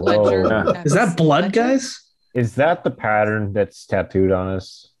 Whoa. Is that blood, guys? Is that the pattern that's tattooed on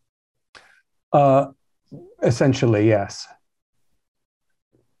us? Essentially, yes.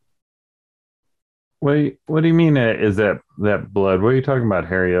 Wait, what do you mean? Is that blood? What are you talking about,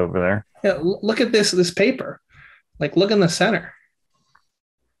 Harry, over there? Yeah, look at this paper. Like, look in the center.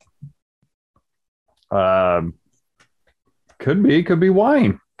 Could be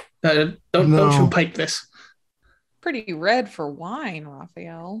wine. Don't you pipe this. Pretty red for wine,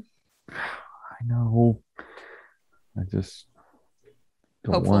 Raphael. I know. I just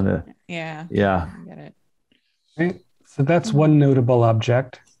don't want to. Yeah. Yeah. I get it. Okay. So that's one notable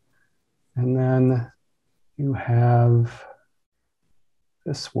object. And then you have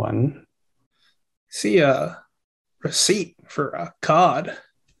this one. See a receipt for a cod.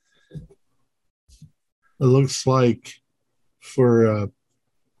 It looks like for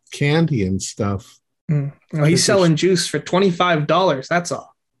candy and stuff. Well, he's selling juice for $25. That's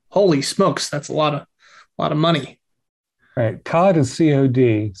holy smokes. That's a lot of money. Right. COD is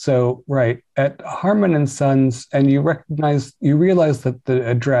COD. So, right, at Harmon and Sons, and you realize that the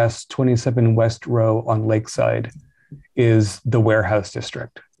address 27 West Row on Lakeside is the warehouse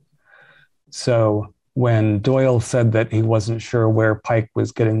district. So when Doyle said that he wasn't sure where Pike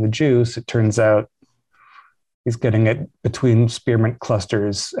was getting the juice, it turns out he's getting it between spearmint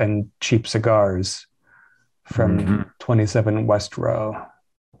clusters and cheap cigars from 27 West Row.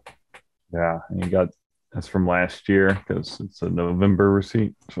 Yeah, and that's from last year because it's a November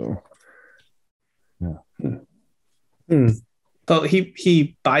receipt. So, yeah. So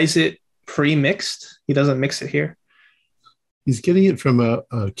he buys it pre-mixed. He doesn't mix it here. He's getting it from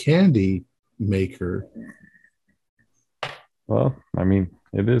a candy maker. Well, I mean,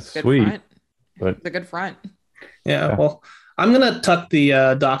 it is Good sweet, front. but It's a good front. Yeah. Well, I'm gonna tuck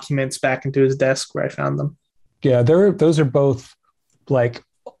the documents back into his desk where I found them. Yeah, those are both like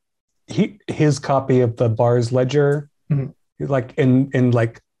his copy of the bar's ledger, like in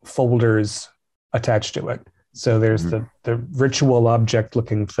like folders attached to it. So there's the ritual object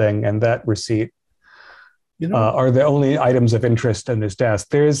looking thing and that receipt are the only items of interest in his desk.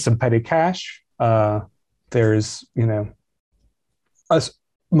 There's some petty cash. There's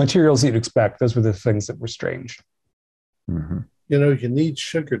materials you'd expect. Those were the things that were strange. You need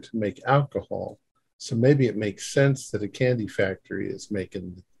sugar to make alcohol. So maybe it makes sense that a candy factory is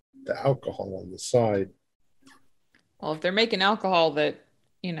making the alcohol on the side. Well, if they're making alcohol that,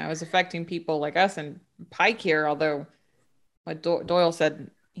 is affecting people like us and Pike here, although what Doyle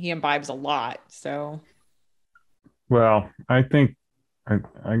said, he imbibes a lot. So, well, I think I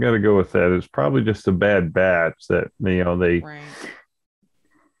got to go with that. It's probably just a bad batch that, they right.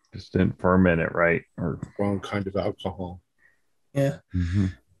 just didn't ferment it right. Or wrong kind of alcohol. Yeah.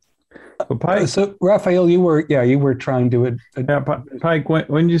 But Pike, So Raphael, you were trying to. Pike,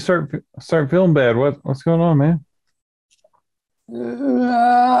 when you start feeling bad, what's going on, man?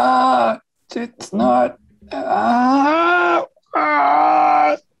 It's not.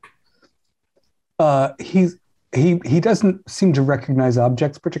 He doesn't seem to recognize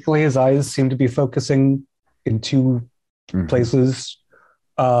objects particularly. His eyes seem to be focusing in two places,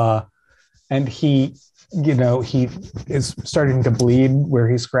 and he is starting to bleed where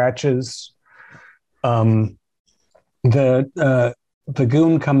he scratches. The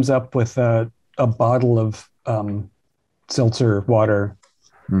goon comes up with a bottle of seltzer water,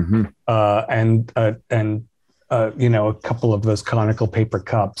 and a couple of those conical paper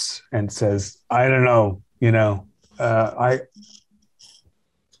cups, and says, "I don't know, he's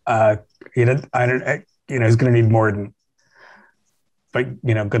going to need more than, but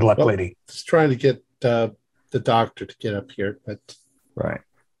good luck, lady." Just trying to get the doctor to get up here, but Right.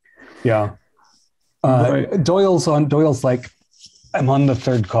 Yeah. Right. Doyle's like, I'm on the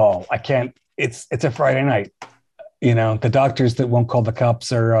third call. I can't. It's a Friday night. The doctors that won't call the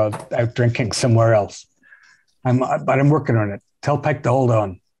cops are out drinking somewhere else. But I'm working on it. Tell Pike to hold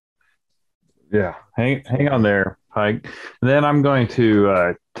on. Yeah, hang on there, Pike. Then I'm going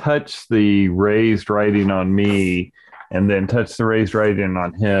to touch the raised writing on me, and then touch the raised writing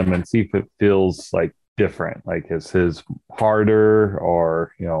on him, and see if it feels like different. Like, is his harder,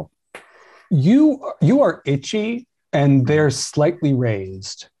 or You are itchy, and they're slightly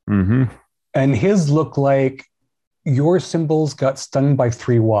raised, Mm-hmm. and his look like your symbols got stung by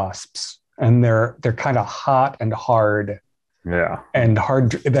 3 wasps, and they're kind of hot and hard. Yeah. And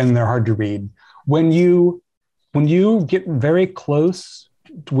then they're hard to read. When you get very close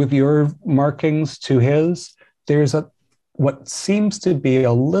with your markings to his, there's what seems to be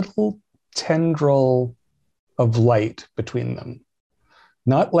a little tendril of light between them.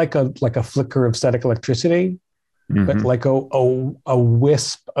 Not like a flicker of static electricity, but like a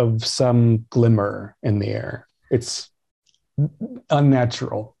wisp of some glimmer in the air. It's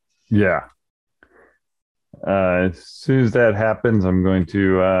unnatural. Yeah. As soon as that happens, I'm going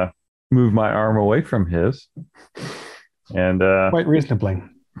to move my arm away from his, and Quite reasonably.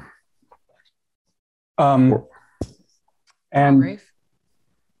 Rafe?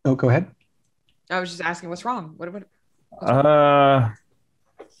 Oh, go ahead. I was just asking, what's wrong? What?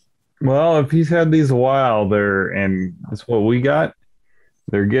 Well, if he's had these a while, and that's what we got,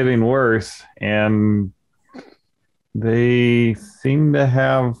 they're getting worse, and they seem to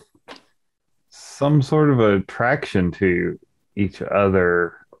have some sort of attraction to each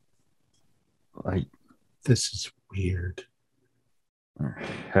other. Like, this is weird.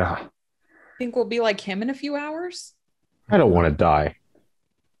 Yeah. Think we'll be like him in a few hours? I don't want to die.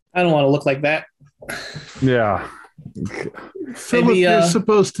 I don't want to look like that. Yeah. Philip, Maybe, you're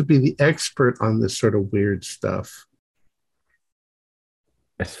supposed to be the expert on this sort of weird stuff.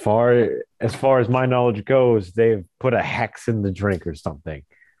 As far as my knowledge goes, they've put a hex in the drink or something.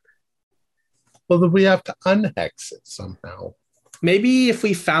 Well, then we have to unhex it somehow. Maybe if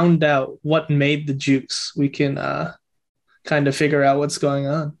we found out what made the juice, we can kind of figure out what's going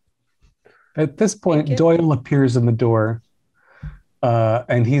on. At this point, Doyle appears in the door,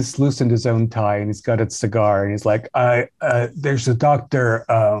 and he's loosened his own tie, and he's got a cigar, and he's like, there's a doctor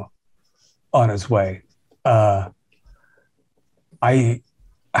on his way. How's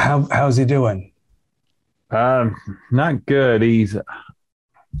he doing? Not good.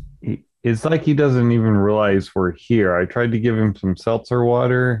 It's like he doesn't even realize we're here. I tried to give him some seltzer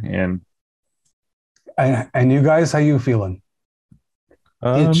water, and you guys, how you feeling?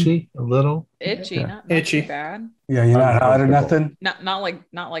 Itchy, a little. Itchy, Yeah. not Itchy. too bad. Yeah, you're not hot or nothing. Not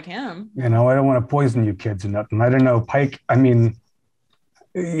like him. I don't want to poison you kids or nothing. I don't know, Pike. I mean,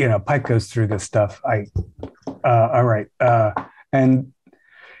 Pike goes through this stuff. All right. And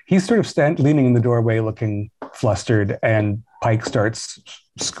he's sort of leaning in the doorway, looking flustered, and Pike starts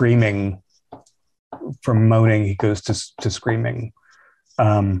screaming. From moaning, he goes to screaming,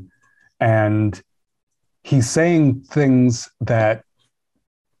 and he's saying things that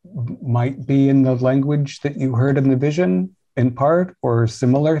might be in the language that you heard in the vision, in part, or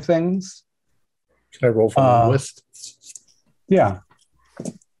similar things. Can I roll for linguist? Yeah.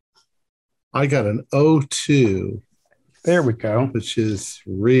 I got an 02. There we go. Which is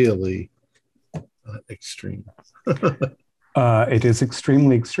really extreme. It is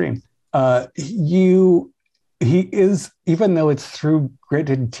extremely extreme. He is, even though it's through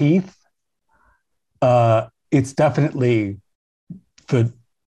gritted teeth, it's definitely the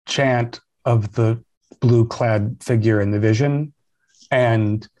chant of the blue-clad figure in the vision,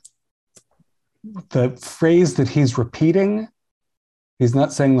 and the phrase that he's repeating He's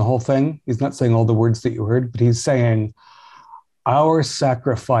not saying the whole thing. He's not saying all the words that you heard, but he's saying, our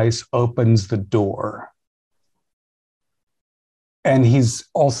sacrifice opens the door. And he's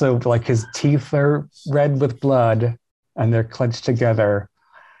also like, his teeth are red with blood and they're clenched together.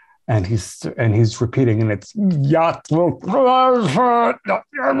 And he's repeating, and it's but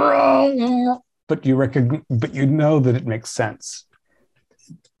you know that it makes sense.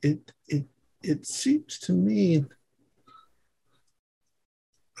 It seems to me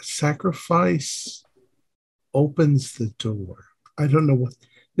a sacrifice opens the door. I don't know what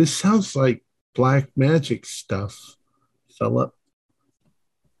this sounds like. Black magic stuff, Philip.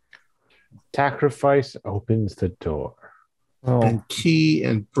 Sacrifice opens the door. Oh. And key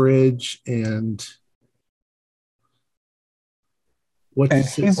and bridge and what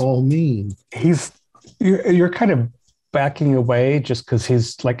does it all mean? You're kind of backing away just because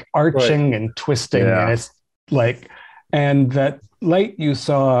he's like arching and twisting, and it's like, and that light you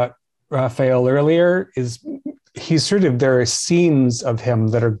saw Raphael earlier he's sort of, there are scenes of him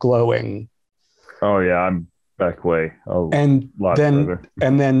that are glowing. Oh yeah, I'm back way and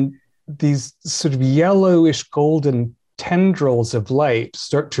then these sort of yellowish golden tendrils of light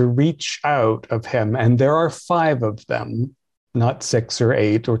start to reach out of him, and there are 5 of them, not 6 or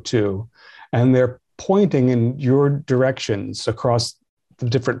 8 or 2, and they're pointing in your directions across the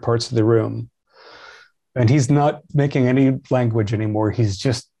different parts of the room. And he's not making any language anymore. He's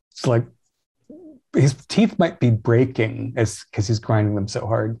just like, his teeth might be breaking because he's grinding them so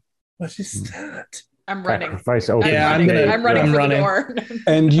hard. What is that? I'm running. I'm running for the door.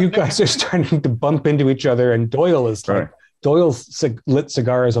 And you guys are starting to bump into each other, and Doyle is like, Doyle's lit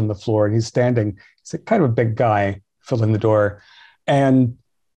cigars on the floor, and he's standing. He's kind of a big guy filling the door. And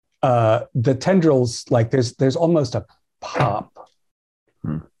the tendrils, like there's almost a pop.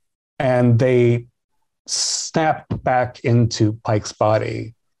 And they snap back into Pike's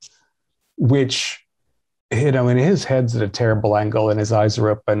body, which, you know, and his head's at a terrible angle and his eyes are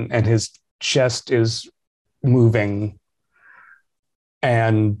open and his chest is moving.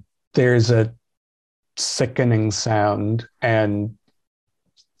 And there's a sickening sound and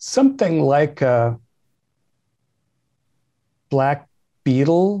something like a black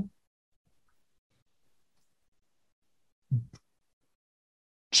beetle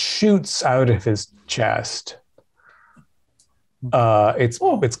shoots out of his chest. It's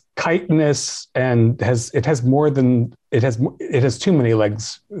chitinous and it has too many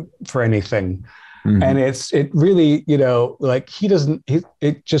legs for anything. And it really, you know, like there's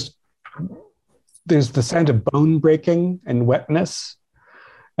the sound of bone breaking and wetness,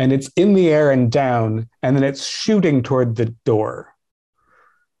 and it's in the air and down, and then it's shooting toward the door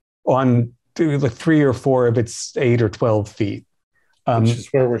on like 3 or 4 of its 8 or 12 feet. Which is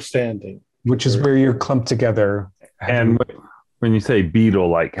where we're standing. Which is where you're clumped together. And when you say beetle,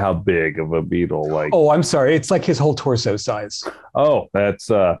 like how big of a beetle? Like, oh, I'm sorry. It's like his whole torso size. Oh, that's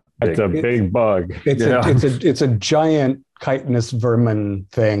a big bug. It's a giant chitinous vermin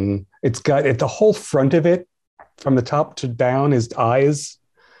thing. It's got the whole front of it, from the top to down, is eyes,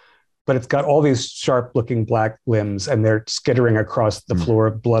 but it's got all these sharp looking black limbs, and they're skittering across the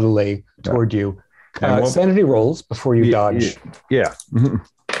floor bloodily toward you. Sanity rolls before you dodge. Yeah.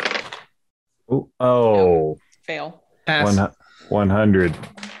 Oh. Fail. Pass. 100.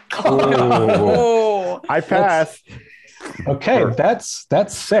 Oh. I passed. Okay, that's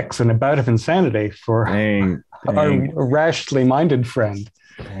 6 and a bout of insanity for our rashly minded friend.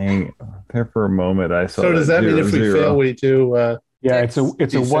 Dang. There for a moment I saw. So does that mean if we fail, we do? Yeah, it's a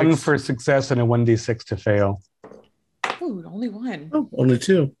D6. 1 for success and a 1d6 to fail. Ooh, only 1. Oh, only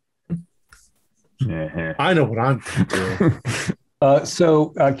 2. Yeah. I know what I'm doing.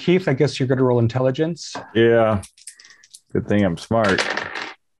 So Keith, I guess you're going to roll intelligence. Yeah. Good thing I'm smart.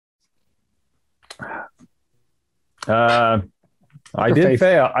 I did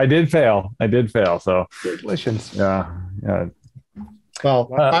fail. So congratulations. Yeah.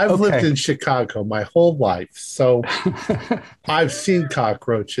 Well, I've lived in Chicago my whole life, so I've seen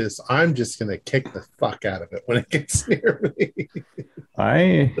cockroaches. I'm just going to kick the fuck out of it when it gets near me.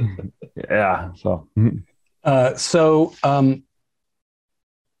 So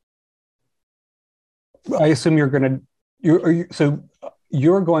I assume you're going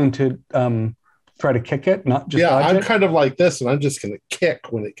to try to kick it, not just dodge I'm it? kind of like this, and I'm just going to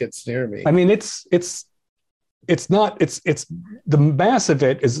kick when it gets near me. I mean, it's the mass of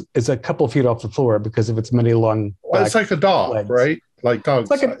it is a couple of feet off the floor because of its many long. Well, it's like a dog, legs. Right? Like dog. It's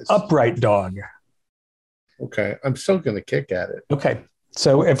like size. An upright dog. Okay, I'm still going to kick at it. Okay,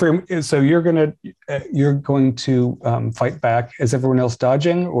 So you're going to fight back. Is everyone else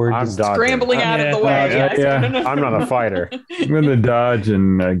dodging or I'm just dodging. Scrambling out of the way. Yeah, yeah. I'm not a fighter. I'm going to dodge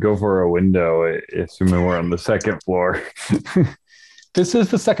and go for a window, assuming we're on the second floor. This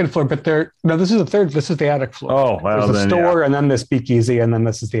is the second floor, but this is the third. This is the attic floor. Oh, well, there's the store, and then the speakeasy, and then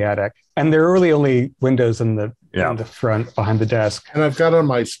this is the attic. And there are really only windows in the front behind the desk. And I've got on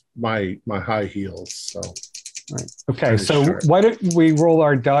my high heels, so. Right. Okay, so why don't we roll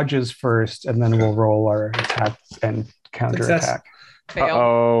our dodges first, and then we'll roll our attack and counterattack.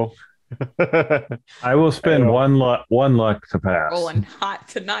 Oh. I will spend one luck to pass. Rolling hot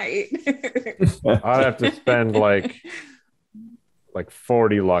tonight. I'd have to spend like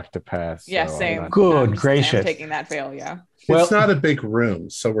 40 luck to pass. Yeah, so same. Good gracious. I'm taking that fail, yeah. Well, it's not a big room,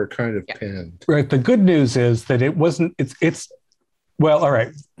 so we're kind of pinned. Right. The good news is that it wasn't. It's. Well, all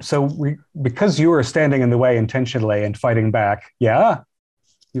right. So because you were standing in the way intentionally and fighting back, you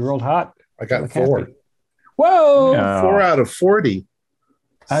rolled hot. I got 4. Whoa! Yeah. 4 out of 40.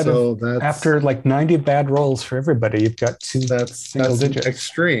 That's after like 90 bad rolls for everybody, you've got that's single digits.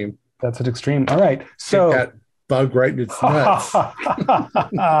 Extreme. That's an extreme. All right. So that bug right in its nuts.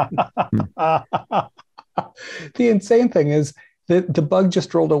 The insane thing is that the bug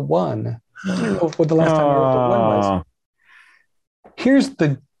just rolled a 1. I don't know what the last time I rolled a 1 was. Here's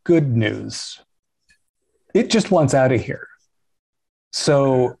the good news. It just wants out of here.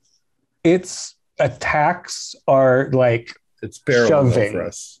 So its attacks are like it's barreling shoving over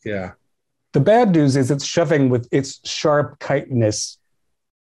us. Yeah. The bad news is it's shoving with its sharp chitinous,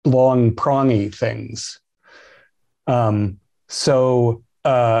 long prongy things. Hold on. So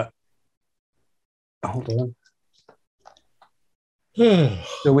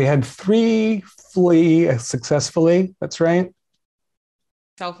we had 3 flee successfully. That's right.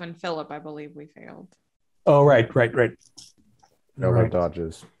 Self and Philip, I believe we failed. Oh, right. No right.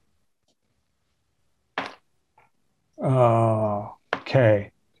 Dodges.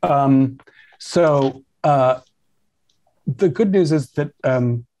 Okay. So the good news is that,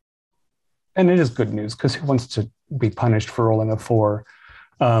 and it is good news because who wants to be punished for rolling a 4?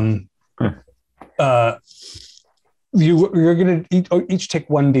 You're going to each take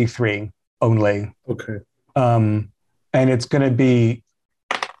 1d3 only. Okay. And it's going to be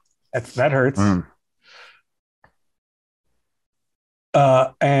that hurts.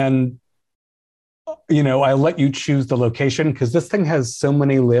 And I let you choose the location because this thing has so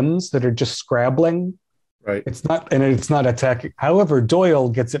many limbs that are just scrabbling. Right. It's not attacking. However, Doyle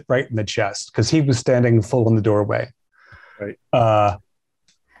gets it right in the chest because he was standing full in the doorway. Right.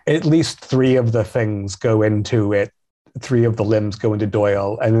 At least 3 of the things go into it. 3 of the limbs go into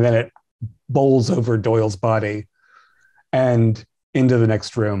Doyle, and then it bowls over Doyle's body and into the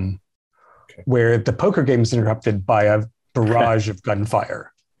next room, where the poker game is interrupted by a barrage of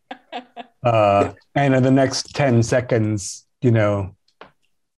gunfire. And in the next 10 seconds, 12,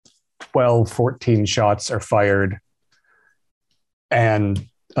 14 shots are fired. And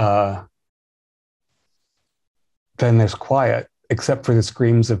then there's quiet, except for the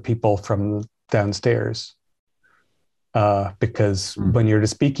screams of people from downstairs. Because when you're at a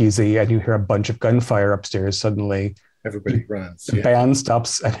speakeasy and you hear a bunch of gunfire upstairs, suddenly everybody runs. The band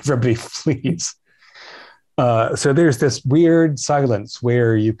stops and everybody flees. So there's this weird silence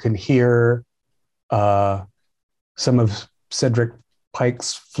where you can hear some of Cedric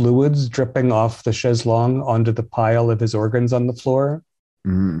Pike's fluids dripping off the chaise-longue onto the pile of his organs on the floor.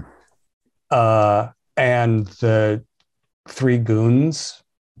 And the 3 goons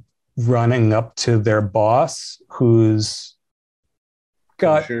running up to their boss, who's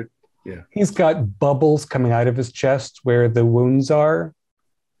got he's got bubbles coming out of his chest where the wounds are,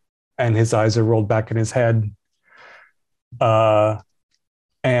 and his eyes are rolled back in his head. And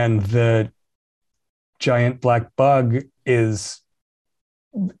the giant black bug is,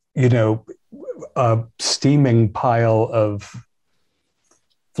 a steaming pile of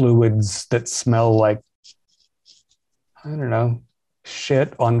fluids that smell like, I don't know,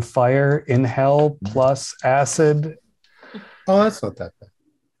 shit on fire in hell plus acid. Oh, that's not that bad.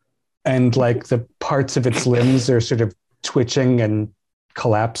 And like the parts of its limbs are sort of twitching and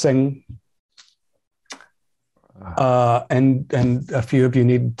collapsing. And a few of you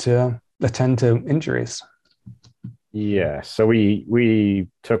need to attend to injuries. Yeah, so we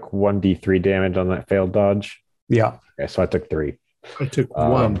took 1d3 damage on that failed dodge. Yeah. Okay, so I took 3. I took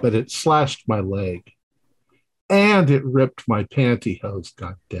 1, but it slashed my leg. And it ripped my pantyhose,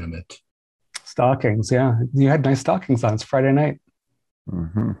 god damn it. Stockings, yeah. You had nice stockings on. It's Friday night.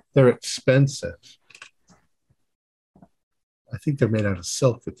 Mm-hmm. They're expensive. I think they're made out of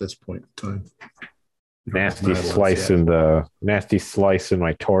silk at this point in time. Nasty slice in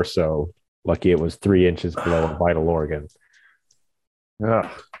my torso. Lucky it was 3 inches below a vital organ. Ugh.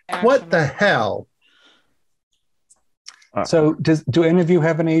 What the hell? So do any of you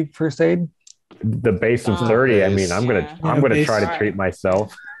have any first aid? The base of 30. I mean, I'm gonna try to treat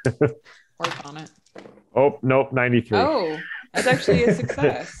myself. Work on it. Oh nope, 93. Oh, that's actually a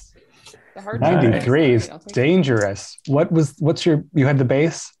success. The hard 93 is dangerous. What's you had the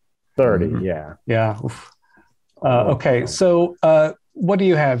base? 30, yeah. Yeah. Okay, so what do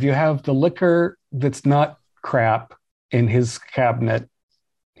you have? You have the liquor that's not crap in his cabinet.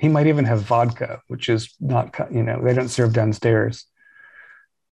 He might even have vodka, which is not, they don't serve downstairs.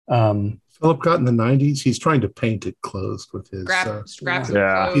 Philip got in the 90s. He's trying to paint it closed with his. Grab some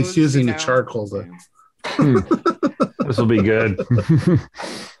clothes, he's using the charcoal to. This will be good.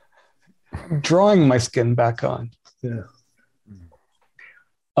 Drawing my skin back on. Yeah.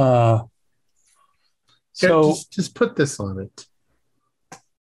 So just put this on it.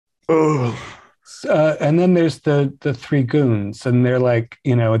 And then there's the 3 goons, and they're like,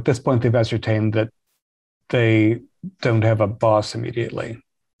 at this point they've ascertained that they don't have a boss immediately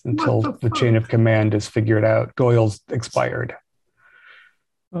until the chain of command is figured out. Doyle's expired.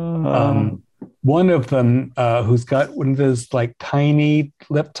 One of them, who's got one of those like tiny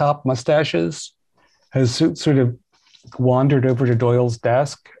lip top mustaches, has sort of wandered over to Doyle's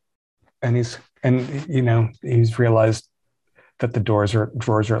desk, and he's realized that the drawers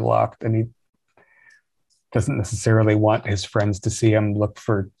are locked, and he doesn't necessarily want his friends to see him look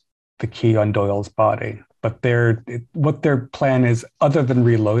for the key on Doyle's body. But what their plan is, other than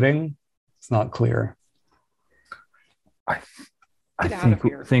reloading, it's not clear. I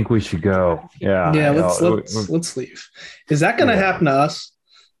think we should go. Yeah. Let's leave. Is that going to happen to us?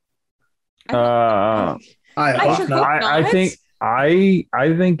 I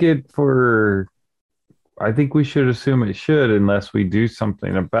think we should assume it should, unless we do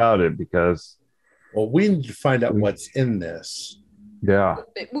something about it, because. Well, we need to find out what's in this. Yeah.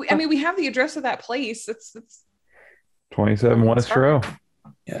 I mean, we have the address of that place. It's 27 West Row.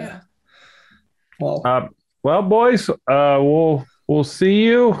 Yeah. Well, boys, we'll see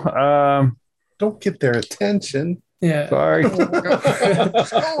you. Don't get their attention. Yeah. Sorry. Go,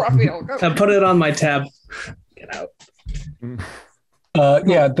 Raphael, go. I put it on my tab. Get out.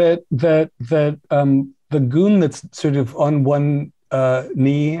 The goon that's sort of on one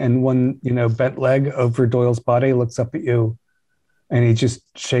knee and one bent leg over Doyle's body looks up at you, and he just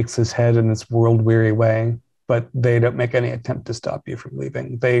shakes his head in this world-weary way, but they don't make any attempt to stop you from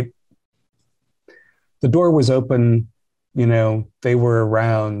leaving. The door was open, they were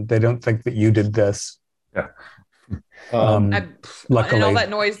around. They don't think that you did this. Yeah. Luckily. And all that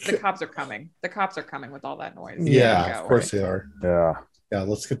noise, the cops are coming. The cops are coming with all that noise. Yeah, of course they are. Yeah. Yeah,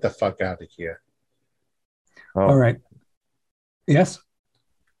 let's get the fuck out of here. Oh. All right. Yes?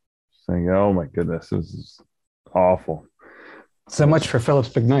 Saying, oh my goodness, this is awful. So much for Philip's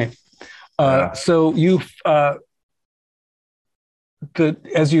big night. So you,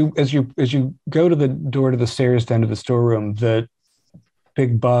 as you go to the door to the stairs down to the storeroom, the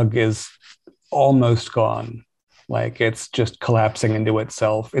big bug is almost gone. Like it's just collapsing into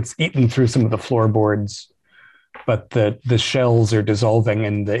itself. It's eaten through some of the floorboards, but the shells are dissolving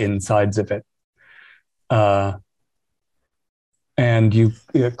in the insides of it. And you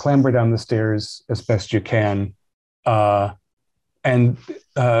clamber down the stairs as best you can. And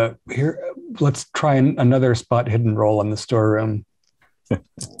here, let's try another spot hidden roll in the storeroom.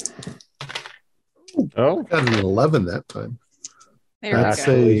 Oh, got an 11 that time. There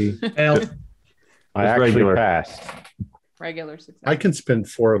we go. I actually passed. Regular success. I can spend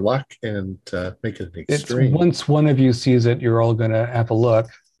 4 luck and make it an extreme. Once one of you sees it, you're all going to have a look.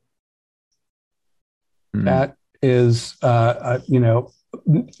 That is,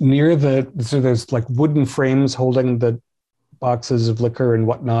 near so there's like wooden frames holding the boxes of liquor and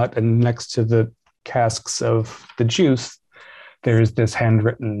whatnot, and next to the casks of the juice, there's this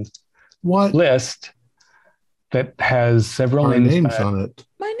handwritten list that has several names on it.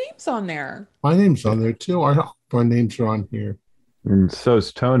 My name's on there. My name's on there too. Our names are on here. And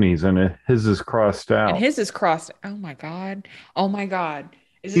so's Tony's, and his is crossed out. And his is crossed. Oh my god.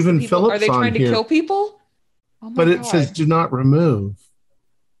 Is this even Philip's are they trying to kill people? Oh my but it god. says do not remove.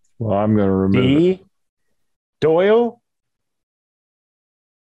 Well, I'm going to remove it. Doyle?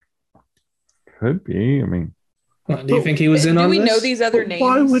 Could be. I mean, do you think he was in on this? Do we know these other names?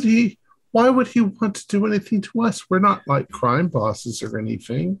 Why would he want to do anything to us? We're not like crime bosses or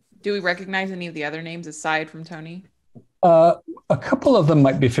anything. Do we recognize any of the other names aside from Tony? A couple of them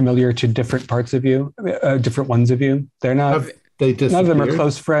might be familiar to different parts of you, different ones of you. They're not. They none of them are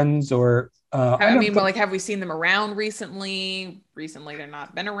close friends, or I mean, like, have we seen them around recently? Recently, they're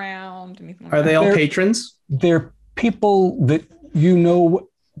not been around. Anything like Are they that? all patrons? They're people that you know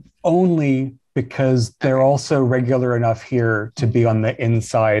only because they're also regular enough here to be on the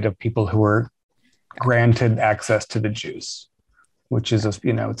inside of people who are granted access to the juice, which is,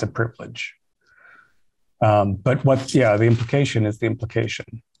 it's a privilege. But the implication is the implication.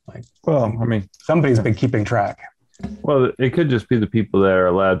 Like, Well, I mean, somebody's been keeping track. well, it could just be the people that are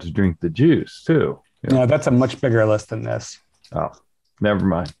allowed to drink the juice too. No, that's a much bigger list than this. Oh, never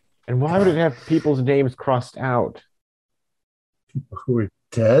mind. And why would it have people's names crossed out? Who are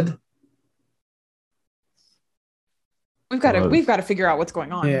dead? We've got to figure out what's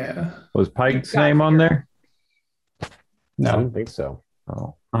going on. Yeah. Was Pike's name on there? I No. don't think so.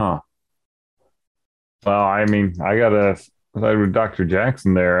 Oh, huh. Well, I mean, I gotta side with Dr.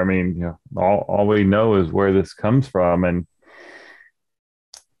 Jackson there. I mean, all we know is where this comes from, and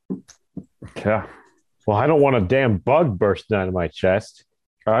yeah, Well, I don't want a damn bug bursting out of my chest.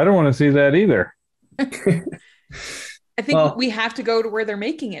 I don't want to see that either. I think we have to go to where they're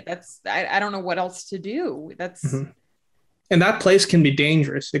making it. I don't know what else to do. And that place can be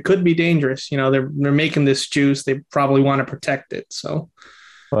dangerous. It could be dangerous. They're making this juice. They probably want to protect it. So,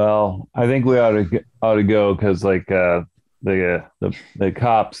 Well, I think we ought to go because like the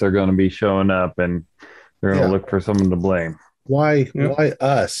cops are going to be showing up and they're going to look for someone to blame. Why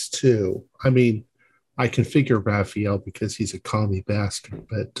us too? I mean, I can figure Raphael because he's a commie bastard,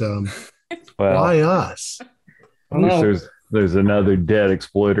 but why us? I wish there's another dead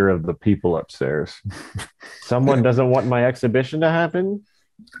exploiter of the people upstairs. Someone doesn't want my exhibition to happen?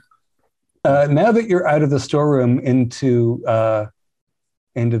 Now that you're out of the storeroom into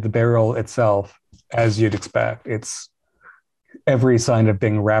the barrel itself, as you'd expect, it's every sign of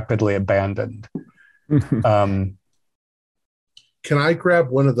being rapidly abandoned. Can I grab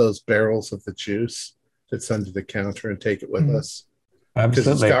one of those barrels of the juice that's under the counter and take it with us? Because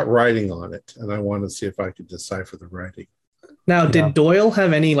it's got writing on it, and I want to see if I could decipher the writing. now, did Doyle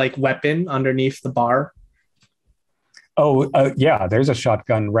have any weapon underneath the bar? Oh, yeah, there's a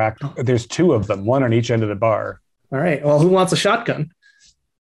shotgun rack. There's two of them, one on each end of the bar. All right. Well, who wants a shotgun?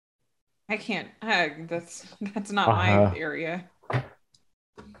 I can't. That's not my area.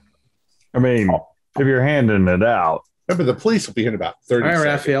 I mean, if you're handing it out. Remember, the police will be in about 30 seconds. All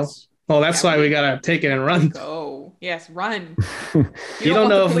right, Raphael. Well, that's why we got to take it and run. Go. Yes, run. You don't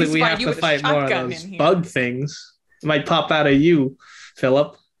know if we have to fight more of those bug things. It might pop out of you,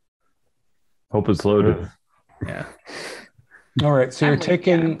 Philip. Hope it's loaded. Yeah. All right. So you're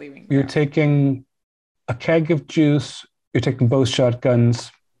taking a keg of juice. You're taking both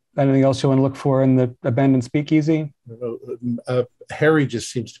shotguns. Anything else you want to look for in the abandoned speakeasy? Harry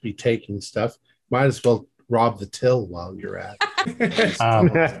just seems to be taking stuff. Might as well rob the till while you're at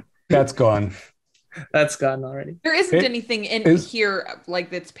it. That's gone. That's gone already. There isn't anything in here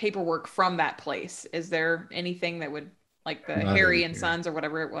that's paperwork from that place. Is there anything that would the Harry and Sons or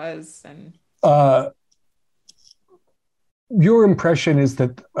whatever it was? And your impression is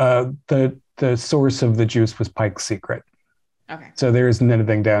that the source of the juice was Pike's secret. Okay. So there isn't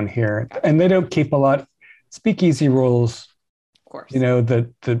anything down here, and they don't keep a lot. Speakeasy rules. Of course.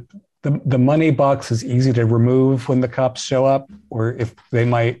 The money box is easy to remove when the cops show up, or if they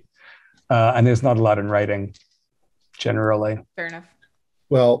might. And there's not a lot in writing, generally. Fair enough.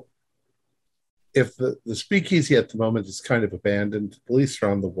 Well, if the speakeasy at the moment is kind of abandoned, the police are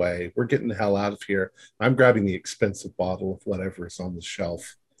on the way. We're getting the hell out of here. I'm grabbing the expensive bottle of whatever is on the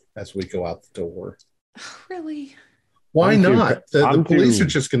shelf as we go out the door. Really? Why not? The police are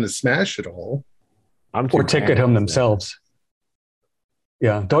just going to smash it all. Or take it home themselves.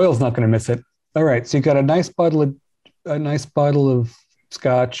 Yeah, Doyle's not going to miss it. All right, so you got a nice bottle of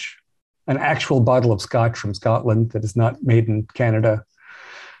scotch, an actual bottle of scotch from Scotland that is not made in Canada.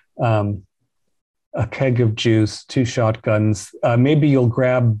 A keg of juice, 2 shotguns. Maybe you'll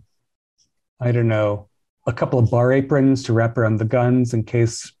grab, I don't know, a couple of bar aprons to wrap around the guns in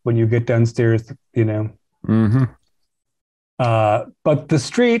case when you get downstairs, Mm-hmm. But the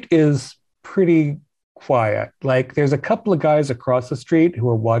street is pretty quiet. There's a couple of guys across the street who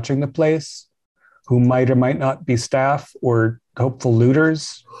are watching the place who might or might not be staff or hopeful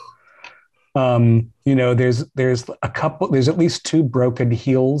looters. There's at least 2 broken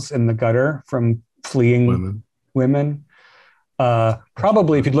heels in the gutter from fleeing women.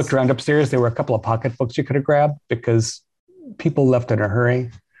 Probably if you'd looked around upstairs, there were a couple of pocketbooks you could have grabbed because people left in a hurry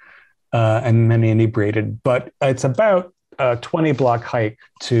and many inebriated. But it's about a 20-block hike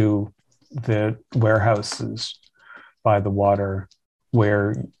to the warehouses by the water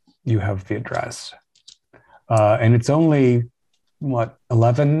where you have the address. And it's only,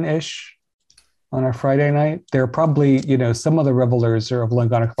 11-ish on a Friday night. There are probably, some of the revelers are only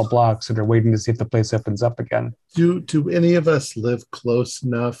gone a couple blocks and are waiting to see if the place opens up again. Do any of us live close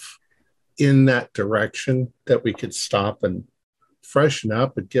enough in that direction that we could stop and freshen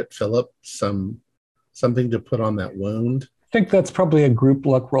up and get Philip something to put on that wound? I think that's probably a group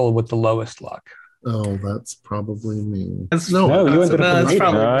luck roll with the lowest luck. Oh, that's probably me. No, you ended up with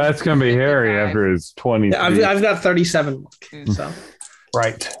probably that's going to be Harry after his 20. Yeah, I've got 37 luck. So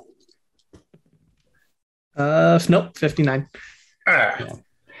right. Nope, 59. Yeah.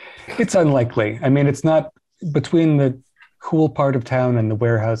 It's unlikely. I mean, it's not between the cool part of town and the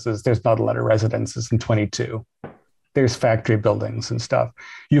warehouses. There's not a lot of residences in 22. There's factory buildings and stuff.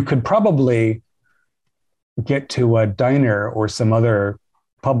 You could probably get to a diner or some other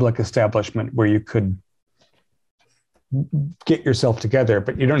public establishment where you could get yourself together,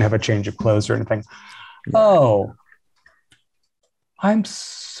 but you don't have a change of clothes or anything. Oh, I'm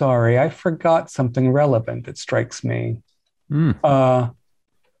sorry. I forgot something relevant. It strikes me. Let's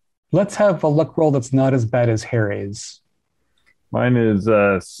have a luck roll that's not as bad as Harry's. Mine is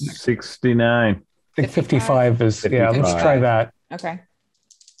 69. I think 55 is, 55. Yeah, let's try that. Okay.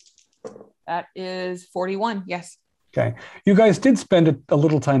 That is 41, yes. Okay. You guys did spend a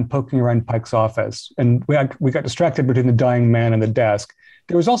little time poking around Pike's office, and we got distracted between the dying man and the desk.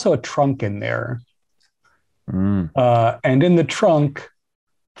 There was also a trunk in there. And in the trunk,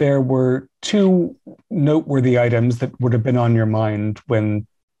 there were two noteworthy items that would have been on your mind in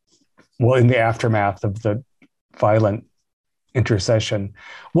the aftermath of the violent intercession.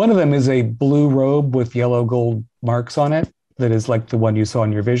 One of them is a blue robe with yellow gold marks on it that is like the one you saw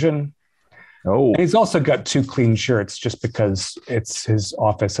in your vision. Oh, and he's also got two clean shirts just because it's his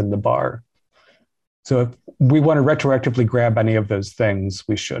office in the bar. So if we want to retroactively grab any of those things,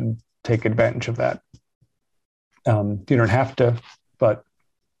 we should take advantage of that. You don't have to, but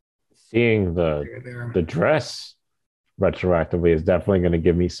seeing the dress retroactively is definitely going to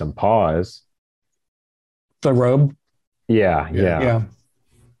give me some pause. The robe? Yeah.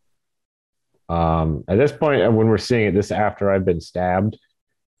 At this point, when we're seeing it, this after I've been stabbed,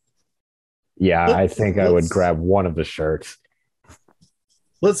 I think I would grab one of the shirts.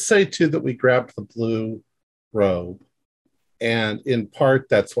 Let's say, too, that we grabbed the blue robe, and in part,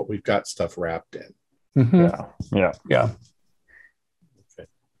 that's what we've got stuff wrapped in. Mm-hmm. Yeah. Okay.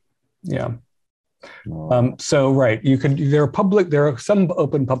 Yeah. So right, there are some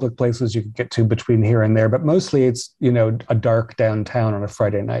open public places you could get to between here and there, but mostly it's a dark downtown on a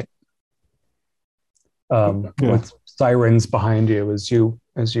Friday night, with sirens behind you as you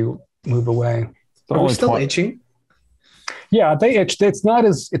move away. Are we still itching? Yeah, they itched. It's not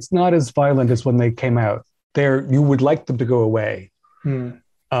as violent as when they came out. You would like them to go away.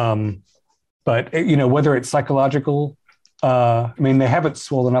 But whether it's psychological, they haven't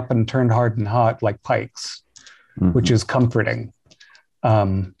swollen up and turned hard and hot like Pike's, which is comforting.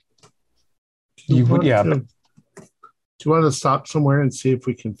 Do you want to stop somewhere and see if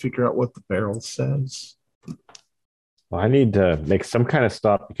we can figure out what the barrel says? Well, I need to make some kind of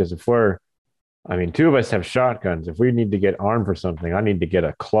stop because two of us have shotguns. If we need to get armed for something, I need to get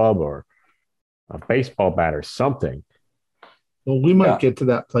a club or a baseball bat or something. Well, we might get to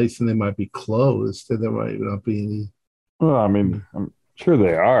that place and they might be closed. So there might not be any. Well, I'm sure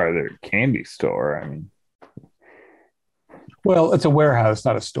they are. They're a candy store. Well, it's a warehouse,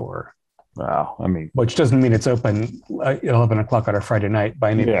 not a store. Wow. Which doesn't mean it's open 11 o'clock on a Friday night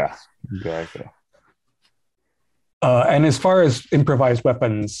by any means. Yeah, exactly. And as far as improvised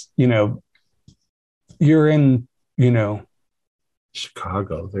weapons, you're in,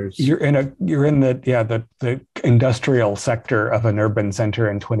 Chicago. You're in the industrial sector of an urban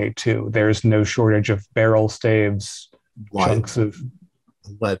center in 22. There's no shortage of barrel staves, chunks of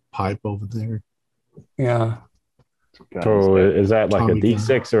lead pipe over there. Yeah. So is that like a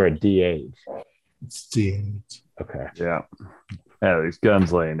D6 or a D8? It's D8. Okay. Yeah. There's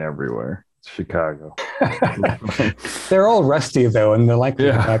guns laying everywhere. It's Chicago. They're all rusty though, and they're likely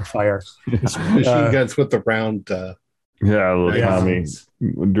to backfire. It's machine guns with the round. Little Tommy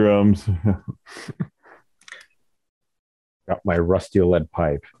drums. Got my rusty lead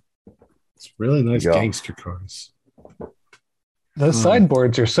pipe. It's really nice gangster cars. Those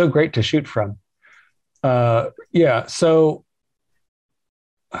sideboards are so great to shoot from. So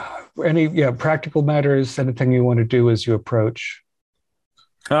any practical matters, anything you want to do as you approach?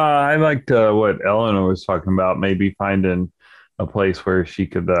 I liked what Eleanor was talking about, maybe finding a place where she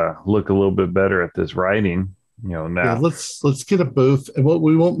could look a little bit better at this writing. Now. Yeah, let's get a booth, and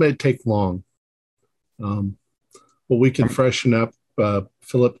we won't take long. But we can freshen up.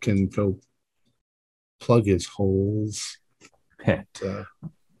 Philip can go plug his holes.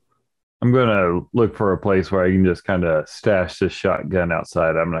 I'm gonna look for a place where I can just kind of stash this shotgun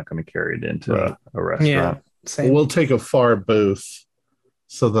outside. I'm not going to carry it into Right. a restaurant. Same. We'll take a far booth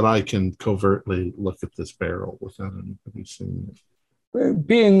so that I can covertly look at this barrel without anybody seeing it.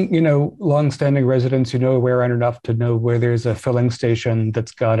 Being, long-standing residents, aware enough to know where there's a filling station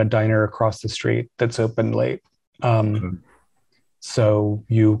that's got a diner across the street that's open late. Okay. So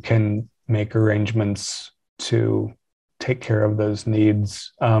you can make arrangements to take care of those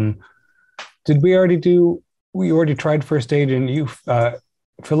needs. Did we already tried first aid and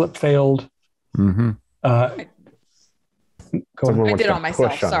Philip failed. Mm-hmm. I did on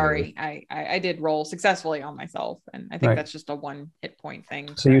myself. Sorry. I did roll successfully on myself. And I think that's just a 1 hit point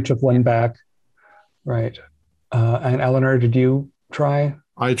thing. So you took one back. Right. And Eleanor, did you try?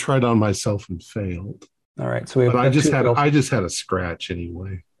 I tried on myself and failed. All right. So we have I just had a scratch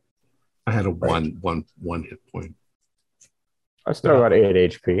anyway. I had a one hit point. I still got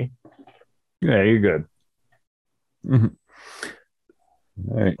 8 HP. Yeah, you're good. Mm-hmm.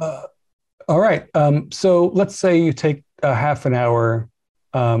 All right. All right. So let's say you take a half an hour.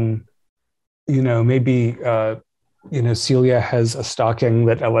 Maybe Celia has a stocking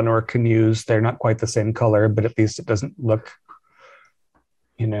that Eleanor can use. They're not quite the same color, but at least it doesn't look,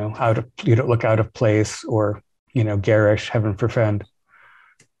 you don't look out of place or, garish, heaven forfend.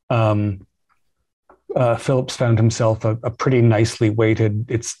 Phillips found himself a pretty nicely weighted,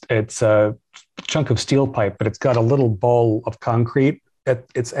 it's a chunk of steel pipe, but it's got a little ball of concrete at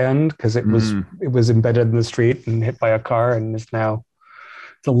its end because it was embedded in the street and hit by a car, and it's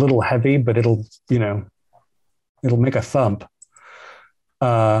a little heavy, but it'll make a thump.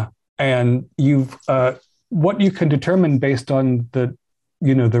 And you've what you can determine based on the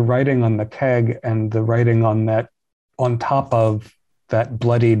writing on the keg and the writing on top of that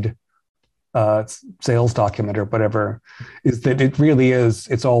bloodied sales document or whatever, is that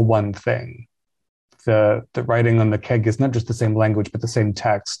it's all one thing. The writing on the keg is not just the same language, but the same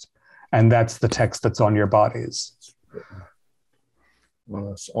text. And that's the text that's on your bodies.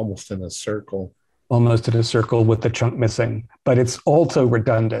 Well, it's almost in a circle. Almost in a circle with the chunk missing. But it's also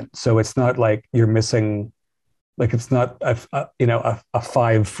redundant. So it's not like you're missing, like it's not a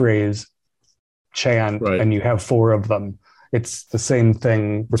 5-phrase chant and you have 4 of them. It's the same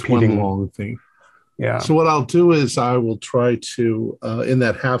thing repeating. It's one long thing. Yeah. So what I'll do is I will try to, in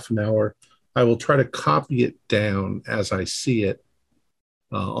that half an hour, I will try to copy it down as I see it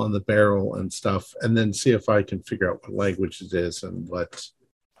on the barrel and stuff, and then see if I can figure out what language it is and what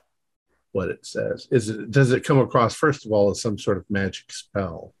it says. Does it come across, first of all, as some sort of magic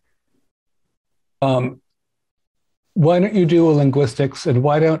spell? Why don't you do a linguistics, and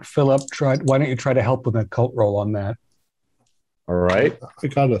why don't you try to help with an occult roll on that? All right. I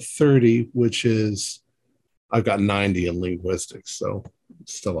got a 30, which is, I've got 90 in linguistics, so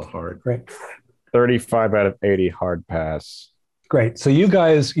it's still a hard. Great. 35 out of 80 hard pass. Great. So you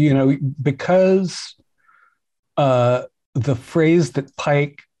guys, because the phrase that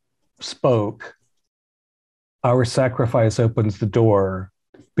Pike spoke, our sacrifice opens the door,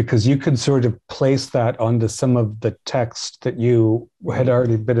 because you could sort of place that onto some of the text that you had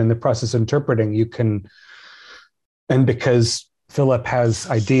already been in the process of interpreting. You can, and because Philip has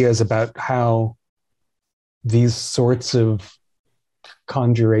ideas about how these sorts of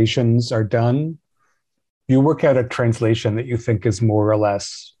conjurations are done, you work out a translation that you think is more or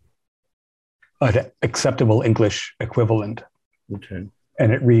less an acceptable English equivalent. Okay.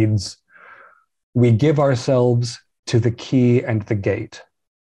 And it reads, "We give ourselves to the key and the gate.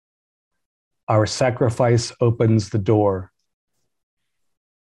 Our sacrifice opens the door.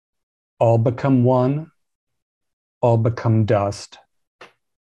 All become one, all become dust.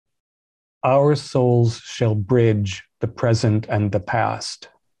 Our souls shall bridge the present and the past."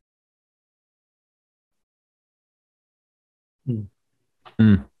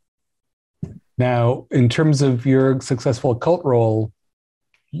 Now, in terms of your successful occult roll,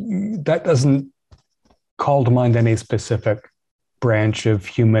 that doesn't call to mind any specific branch of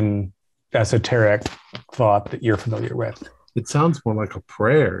human esoteric thought that you're familiar with. It sounds more like a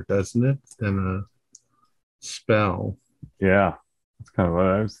prayer, doesn't it, than a spell? Yeah, that's kind of what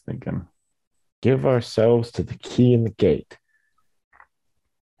I was thinking. Give ourselves to the key and the gate.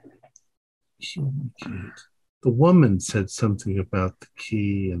 The woman said something about the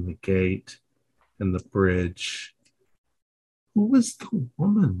key and the gate and the bridge. Who was the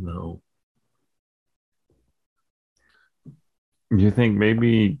woman, though? Do you think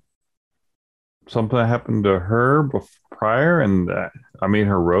maybe something happened to her prior, and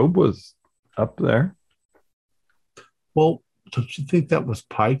her robe was up there? Well, don't you think that was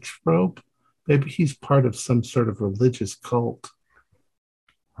Pike's robe? Maybe he's part of some sort of religious cult.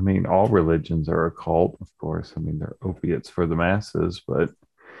 I mean, all religions are a cult, of course. I mean, they're opiates for the masses, but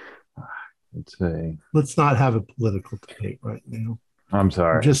let's not have a political debate right now. I'm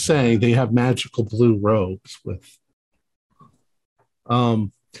sorry. I'm just saying they have magical blue robes with.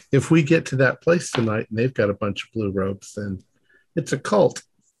 If we get to that place tonight and they've got a bunch of blue robes, then it's a cult.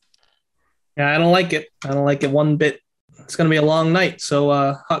 Yeah, I don't like it. I don't like it one bit. It's going to be a long night. So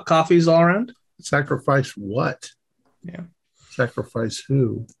hot coffees all around. Sacrifice what? Yeah. Sacrifice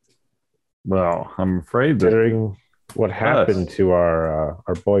who? Well, I'm afraid that Considering what happened to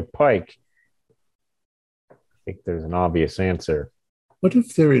our boy Pike, I think there's an obvious answer. What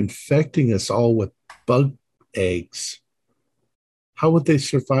if they're infecting us all with bug eggs? How would they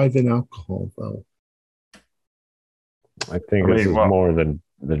survive in alcohol, though? I think this is more than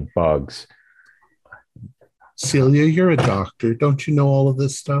bugs. Celia, you're a doctor. Don't you know all of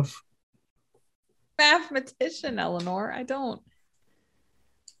this stuff? Mathematician, Eleanor. I don't.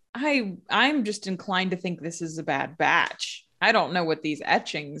 I'm just inclined to think this is a bad batch. I don't know what these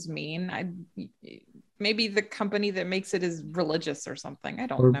etchings mean. Maybe the company that makes it is religious or something. I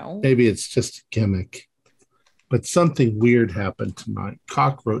don't know. Maybe it's just a gimmick. But something weird happened tonight.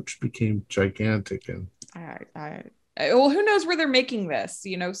 Cockroach became gigantic, and well, who knows where they're making this?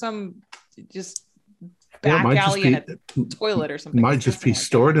 You know, some just back alley in a toilet or something. Might just be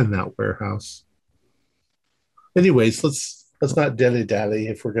stored in that warehouse. Anyways, let's not dilly-dally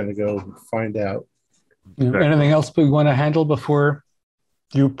if we're going to go find out. Anything else we want to handle before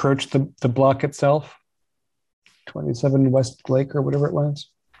you approach the block itself? 27 West Lake or whatever it was.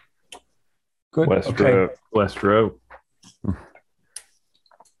 Good. West Row.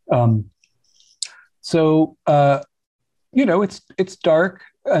 So it's dark,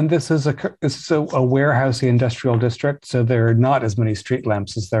 and this is a warehousey industrial district. So there are not as many street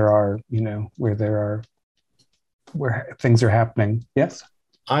lamps as there are, where things are happening. Yes.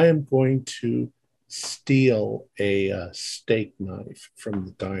 I am going to steal a steak knife from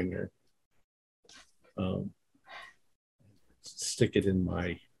the diner. Stick it in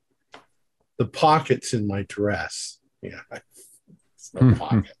the pockets in my dress. Yeah, it's no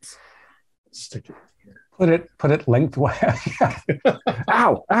pockets. Stick it here. Put it lengthwise.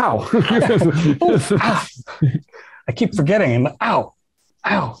 Ow! Ow! I keep forgetting. Ow!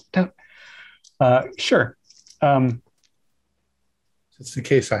 Don't. Sure. Just in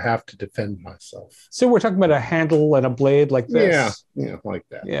case I have to defend myself. So we're talking about a handle and a blade like this. Yeah, like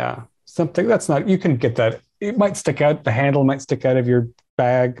that. Yeah, something that's not. You can get that. It might stick out. The handle might stick out of your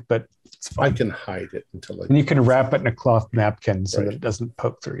bag, but it's fine. I can hide it until. And you can wrap it in a cloth napkin so that it doesn't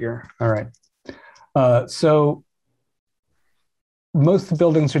poke through your. All right. So most of the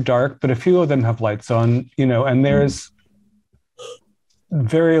buildings are dark, but a few of them have lights on. And there's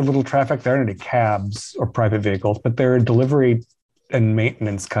very little traffic. There aren't any cabs or private vehicles, but there are delivery and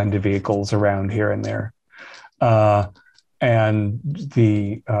maintenance kind of vehicles around here and there. And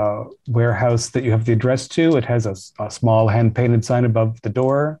the warehouse that you have the address to, it has a small hand-painted sign above the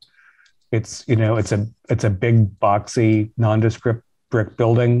door. It's a big boxy nondescript brick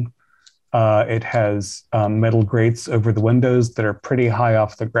building. It has metal grates over the windows that are pretty high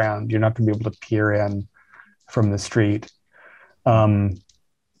off the ground. You're not going to be able to peer in from the street.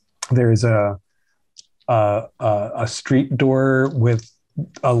 There's a street door with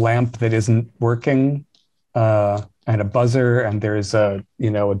a lamp that isn't working, and a buzzer, and there's a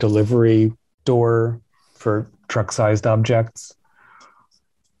delivery door for truck-sized objects,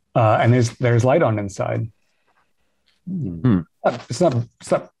 and there's light on inside. It's not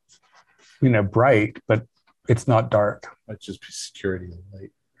bright, but it's not dark. Might just be security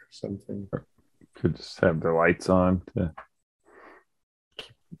light or something. Could just have the lights on to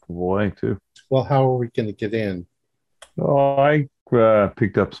keep people away too. Well, how are we going to get in? Oh, I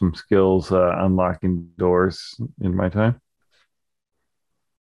picked up some skills unlocking doors in my time.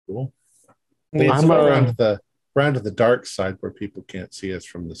 Cool. I'm around to the dark side where people can't see us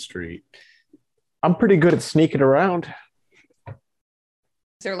from the street. I'm pretty good at sneaking around.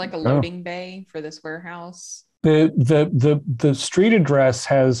 Is there like a loading bay for this warehouse? The street address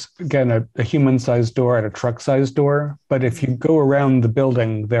has, again, a human-sized door and a truck-sized door. But if you go around the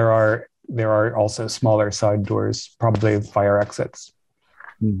building, there are also smaller side doors, probably fire exits.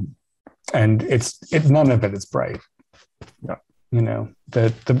 And none of it is bright. Yeah.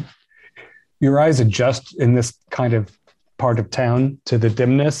 Your eyes adjust in this kind of part of town to the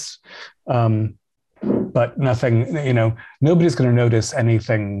dimness. But nothing, nobody's going to notice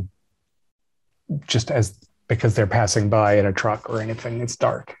anything just because they're passing by in a truck or anything. It's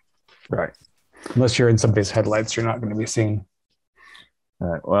dark. Right. Unless you're in somebody's headlights, you're not going to be seen. All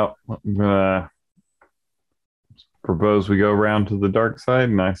right. Well, I'm going to propose we go around to the dark side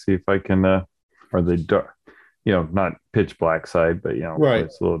and I see if I can, or the dark, not pitch black side, but Right.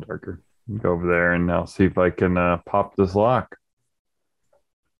 it's a little darker. Go over there and I'll see if I can pop this lock.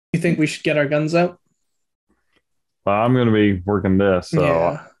 You think we should get our guns out? Well, I'm going to be working this, so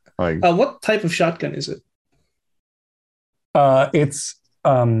Yeah. What type of shotgun is it? It's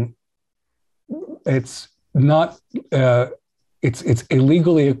not. It's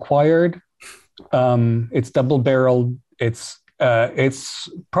illegally acquired. It's double-barreled. It's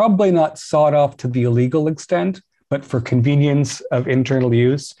probably not sawed off to the illegal extent, but for convenience of internal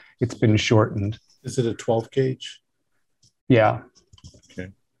use, it's been shortened. Is it a 12 gauge? Yeah. Okay.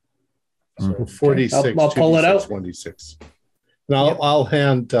 So 46. I'll pull it out. 1d6. And I'll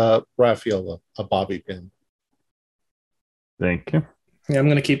hand Raphael a bobby pin. Thank you. Yeah, I'm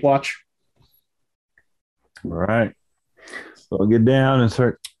going to keep watch. All right. So I'll get down and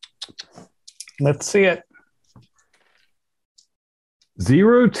start. Let's see it.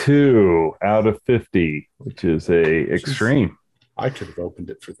 0-2 out of 50, which is a extreme. I could have opened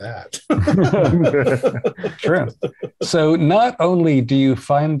it for that. True. So not only do you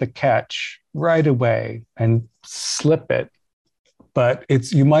find the catch right away and slip it, but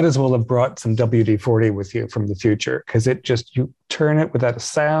you might as well have brought some WD-40 with you from the future, because you turn it without a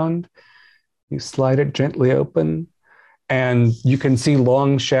sound, you slide it gently open, and you can see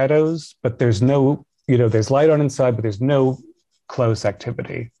long shadows, but there's no, there's light on inside, but there's no close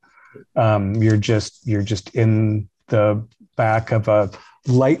activity. You're just in the back of a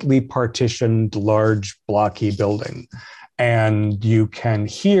lightly partitioned, large, blocky building. And you can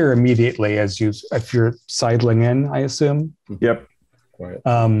hear immediately if you're sidling in, I assume. Yep.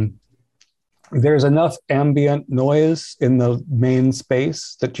 There's enough ambient noise in the main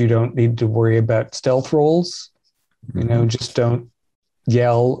space that you don't need to worry about stealth rolls. Just don't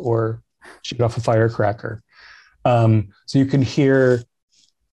yell or shoot off a firecracker. So you can hear,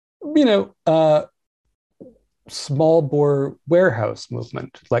 small bore warehouse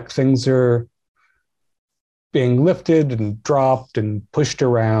movement, like things are being lifted and dropped and pushed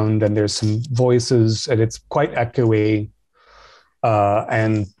around, and there's some voices, and it's quite echoey.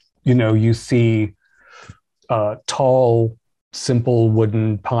 And you see tall, simple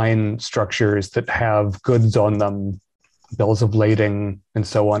wooden pine structures that have goods on them, bills of lading, and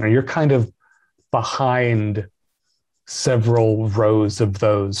so on. And you're kind of behind several rows of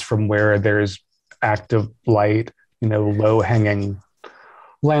those from where there's active light, low-hanging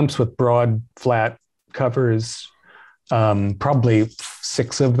lamps with broad, flat covers. Probably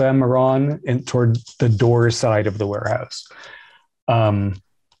 6 of them are on toward the door side of the warehouse.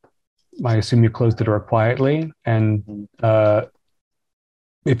 I assume you closed the door quietly, and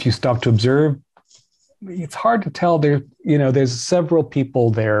if you stop to observe, it's hard to tell. There's several people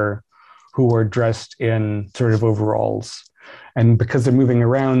there who are dressed in sort of overalls, and because they're moving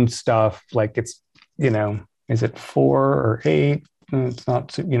around stuff, like it's, is it 4 or 8? It's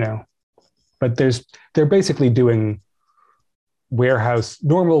not, but they're basically doing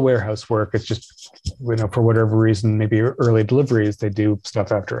normal warehouse work. It's just, for whatever reason, maybe early deliveries, they do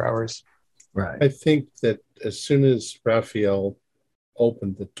stuff after hours. Right. I think that as soon as Raphael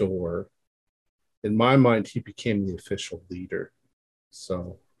opened the door, in my mind, he became the official leader.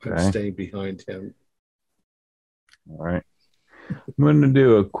 So I'm staying behind him. All right. I'm going to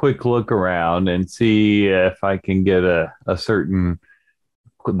do a quick look around and see if I can get the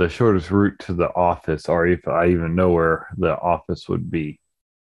shortest route to the office, or if I even know where the office would be.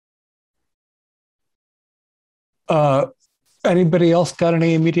 Anybody else got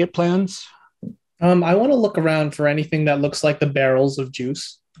any immediate plans? I want to look around for anything that looks like the barrels of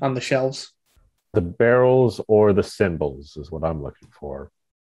juice on the shelves. The barrels or the symbols is what I'm looking for.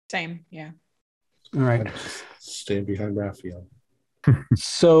 Same, yeah. All right. Staying behind Raphael.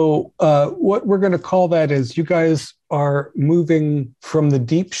 So what we're going to call that is you guys are moving from the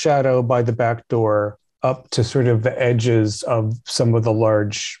deep shadow by the back door up to sort of the edges of some of the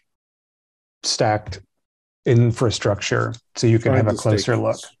large stacked infrastructure, so you can have a closer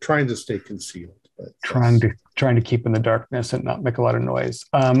look. Trying to stay concealed. But trying to keep in the darkness and not make a lot of noise.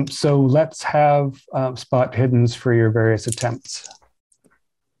 So let's have spot hiddens for your various attempts.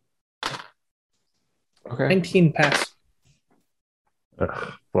 Okay. 19 pass.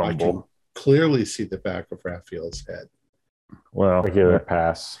 I can clearly see the back of Raphael's head. Well, Regular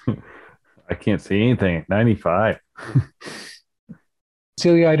pass. I can't see anything. 95.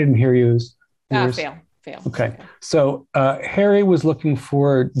 Celia, I didn't hear you. Fail. Okay. So Harry was looking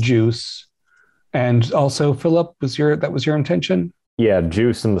for juice, and also Philip, that was your intention? Yeah,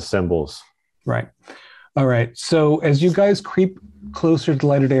 juice and the symbols. Right. All right. So as you guys creep closer to the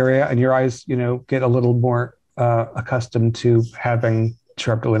lighted area and your eyes, get a little more accustomed to having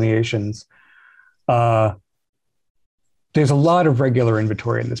sharp delineations, there's a lot of regular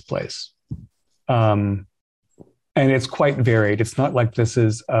inventory in this place. And it's quite varied. It's not like this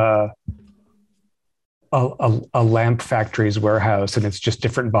is a lamp factory's warehouse and it's just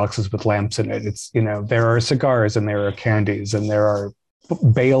different boxes with lamps in it. It's, there are cigars and there are candies and there are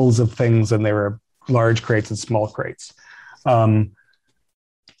bales of things and there are large crates and small crates.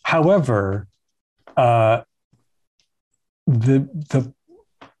 However, the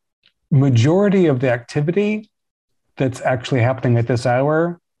majority of the activity that's actually happening at this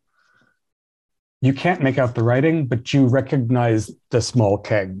hour, you can't make out the writing, but you recognize the small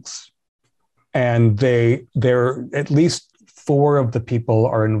kegs. And they're at least 4 of the people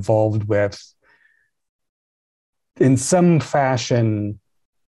are involved with, in some fashion,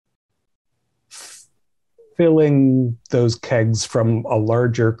 filling those kegs from a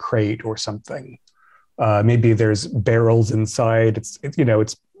larger crate or something. Maybe there's barrels inside.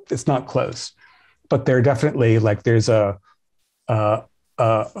 It's not close, but they're definitely like there's a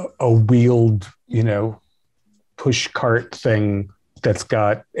wheeled, push cart thing that's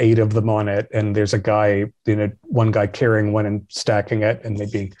got 8 of them on it, and there's a guy, one guy carrying one and stacking it, and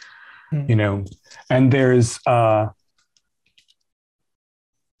maybe, and there's a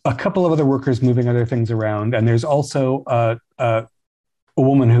couple of other workers moving other things around, and there's also a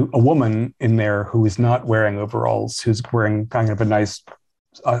woman in there who is not wearing overalls, who's wearing kind of a nice,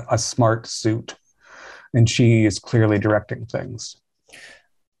 a smart suit, and she is clearly directing things.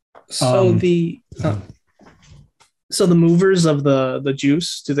 So the movers of the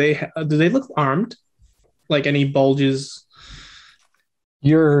juice, do they look armed? Like any bulges?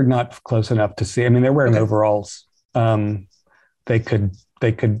 You're not close enough to see. I mean, they're wearing overalls. They could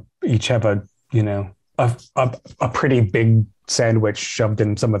each have a pretty big sandwich shoved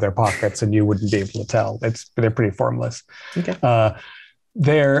in some of their pockets, and you wouldn't be able to tell. They're pretty formless. Okay.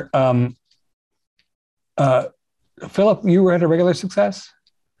 Philip, you were at a regular success?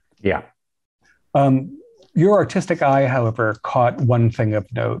 Yeah. Your artistic eye, however, caught one thing of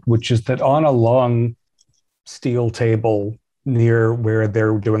note, which is that on a long steel table near where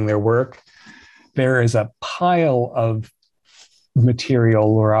they're doing their work, there is a pile of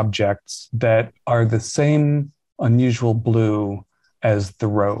material or objects that are the same unusual blue as the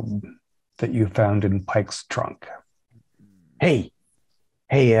robe that you found in Pike's trunk. Hey,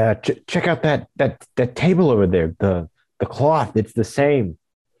 check out that table over there. The cloth, it's the same.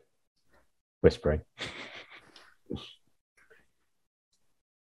 Whispering.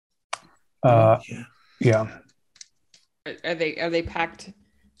 Yeah. Are they packed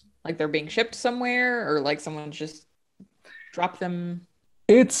like they're being shipped somewhere, or like someone just dropped them?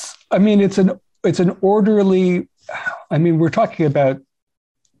 It's an orderly. I mean, we're talking about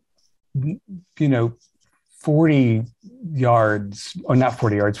 40 yards, or not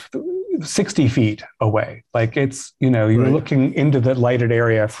 40 yards, 60 feet away. Like it's, you're looking into the lighted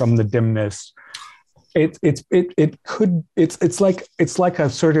area from the dimness. It's like a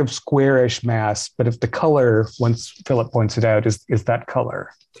sort of squarish mass, but if the color, once Philip points it out, is that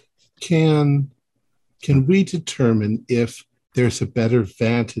color. Can we determine if there's a better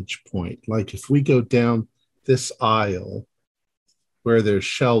vantage point? Like if we go down this aisle where there's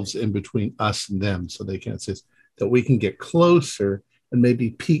shelves in between us and them so they can't see us, that we can get closer and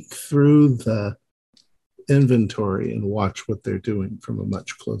maybe peek through the inventory and watch what they're doing from a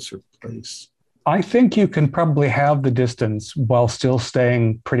much closer place. I think you can probably have the distance while still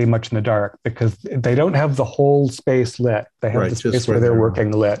staying pretty much in the dark, because they don't have the whole space lit. They have the space where they're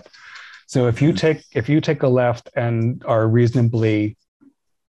working lit. So if you take a left and are reasonably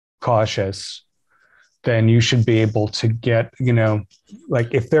cautious, then you should be able to get,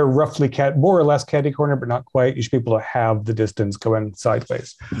 like if they're roughly more or less catty corner, but not quite, you should be able to have the distance going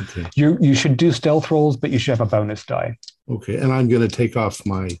sideways. Okay. You should do stealth rolls, but you should have a bonus die. Okay, and I'm going to take off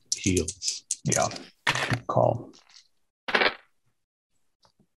my heels. Yeah, good call.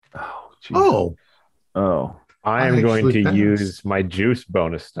 Oh. I am going to use my juice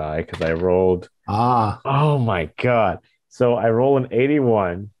bonus die because I rolled. Oh my God. So I roll an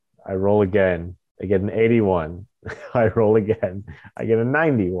 81. I roll again. I get an 81. I roll again. I get a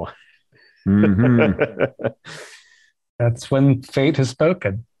 91. Mm-hmm. That's when fate has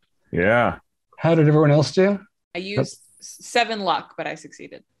spoken. Yeah. How did everyone else do? I used 7 luck, but I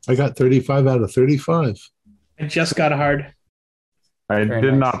succeeded. I got 35 out of 35. I just got hard. I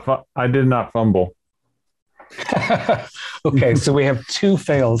did not fumble. Okay, so we have 2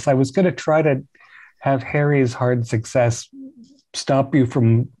 fails. I was going to try to have Harry's hard success stop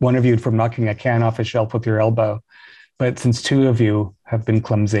one of you from knocking a can off a shelf with your elbow, but since 2 of you have been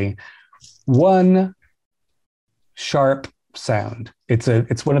clumsy, one sharp sound.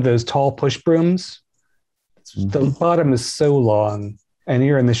 It's one of those tall push brooms. The bottom is so long, and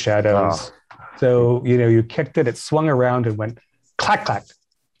you're in the shadows. So you kicked it. It swung around and went clack clack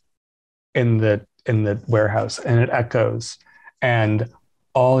in the warehouse, and it echoes, and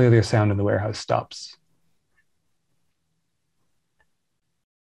all the other sound in the warehouse stops.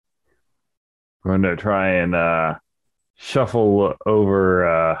 I'm going to try and shuffle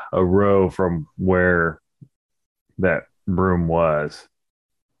over a row from where that broom was.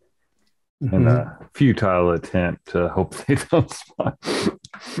 In a futile attempt to hope they don't spot.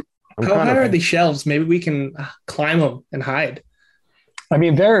 How high are these shelves? Maybe we can climb them and hide. I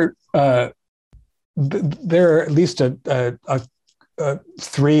mean, there are at least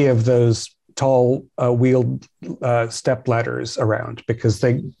three of those tall wheeled step ladders around, because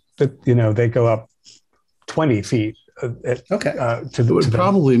they go up 20 feet. It would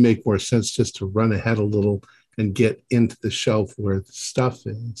probably make more sense just to run ahead a little and get into the shelf where the stuff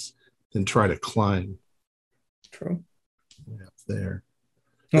is than try to climb. True. Up there.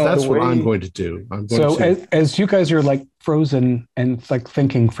 That's what I'm going to do. As you guys are like frozen and like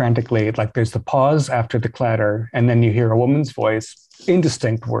thinking frantically, like there's the pause after the clatter, and then you hear a woman's voice,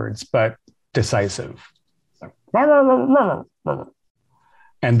 indistinct words, but decisive.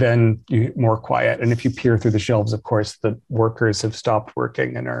 And then you more quiet. And if you peer through the shelves, of course, the workers have stopped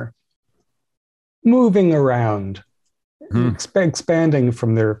working and are moving around, expanding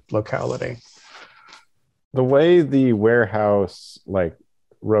from their locality. The way the warehouse like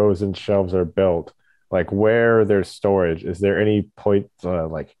rows and shelves are built, like where there's storage, is there any point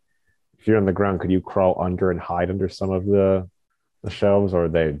like if you're on the ground, could you crawl under and hide under some of the shelves, or are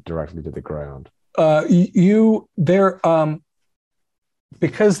they directly to the ground?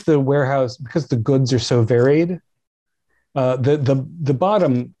 Because the goods are so varied, the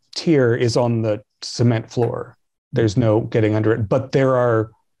bottom tier is on the cement floor. There's no getting under it, but there are,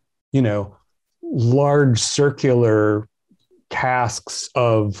 large circular casks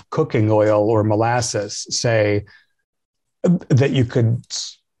of cooking oil or molasses, say, that you could,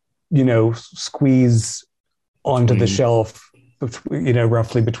 squeeze onto the shelf,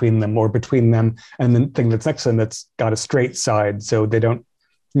 roughly between them and the thing that's next to them that's got a straight side, so they don't,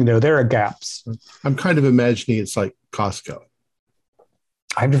 there are gaps. I'm kind of imagining it's like Costco.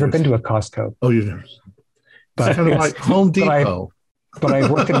 I've never been to a Costco. Oh, you've never? But it's kind of like Home Depot. But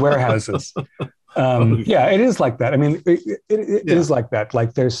I work in warehouses. Yeah, it is like that. I mean, it is like that.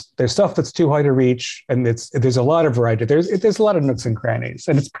 Like there's stuff that's too high to reach, and there's a lot of variety. There's a lot of nooks and crannies,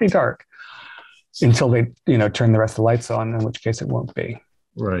 and it's pretty dark until they turn the rest of the lights on, in which case it won't be.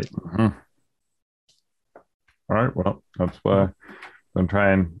 Right. Mm-hmm. All right. Well, that's why I'm gonna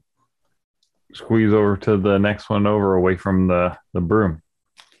try and squeeze over to the next one over, away from the broom.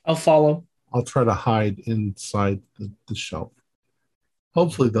 I'll follow. I'll try to hide inside the shelf.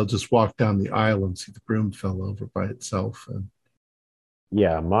 Hopefully they'll just walk down the aisle and see the broom fell over by itself.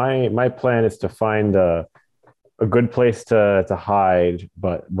 Yeah, my plan is to find a good place to hide,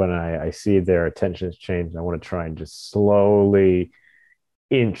 but when I see their attentions change, I want to try and just slowly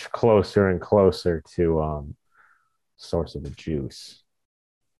inch closer and closer to source of the juice.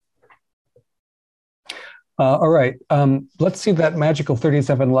 All right, let's see that magical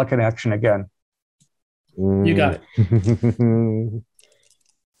 37 luck in action again. You got it.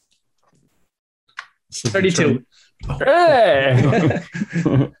 32. Hey!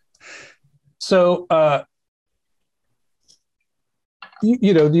 So,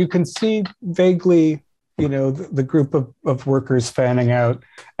 you can see vaguely, the group of workers fanning out.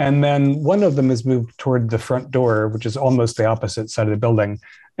 And then one of them is moved toward the front door, which is almost the opposite side of the building.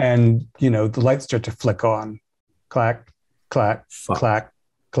 And, the lights start to flick on. Clack, clack, clack,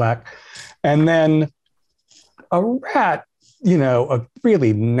 clack. And then a rat, a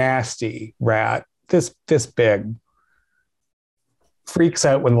really nasty rat, this big, freaks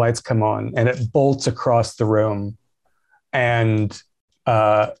out when the lights come on, and it bolts across the room, and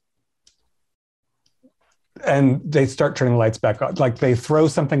they start turning the lights back on. Like they throw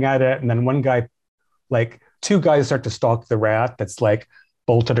something at it, and then two guys start to stalk the rat that's like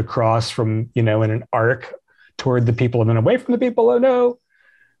bolted across from, in an arc toward the people and then away from the people. Oh no.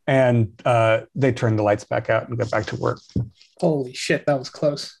 And they turn the lights back out and go back to work. Holy shit, that was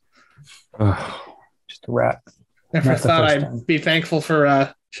close. Just a rat. Never thought I'd be thankful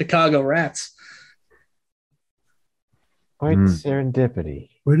for Chicago rats. Quite serendipity.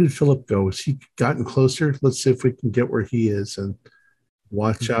 Where did Philip go? Has he gotten closer? Let's see if we can get where he is and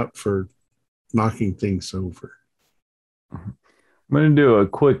watch out for knocking things over. I'm going to do a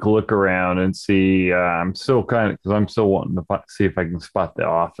quick look around and see. I'm still wanting to see if I can spot the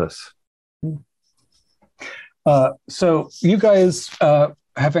office. So you guys,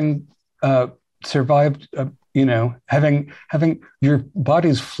 having survived, having your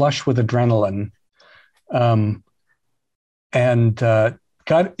body's flush with adrenaline, and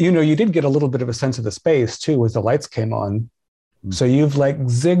you did get a little bit of a sense of the space too as the lights came on. So you've like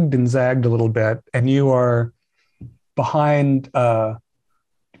zigged and zagged a little bit, and you are behind a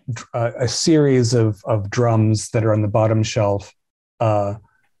series of drums that are on the bottom shelf.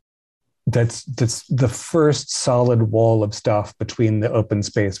 That's the first solid wall of stuff between the open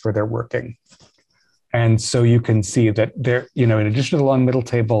space where they're working. And so you can see that there, in addition to the long middle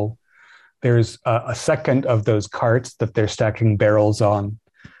table, there's a second of those carts that they're stacking barrels on.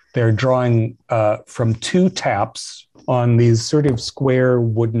 They're drawing from 2 taps on these sort of square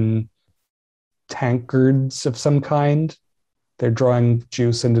wooden tankards of some kind. They're drawing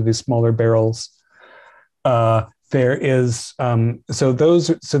juice into these smaller barrels. There is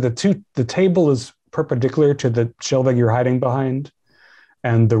the table is perpendicular to the shelving you're hiding behind,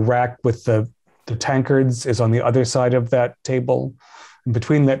 and the rack with the tankards is on the other side of that table. And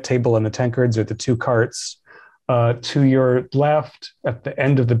between that table and the tankards are the 2 carts. To your left, at the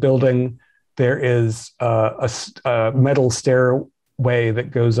end of the building, there is a metal stairway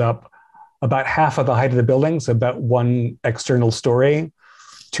that goes up about half of the height of the building, so about 1 external story,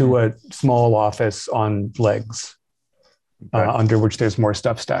 to a small office on legs, under which there's more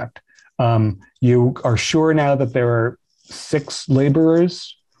stuff stacked. You are sure now that there are 6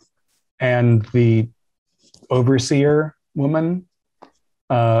 laborers and the overseer woman,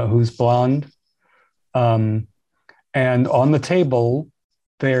 who's blonde. And on the table,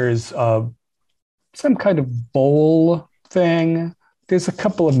 there's some kind of bowl thing. There's a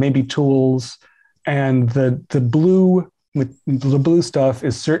couple of maybe tools, and the blue stuff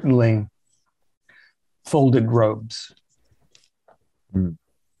is certainly folded robes.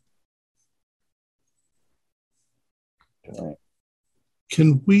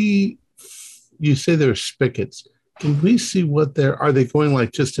 Can we? You say there's spigots. Can we see what are they going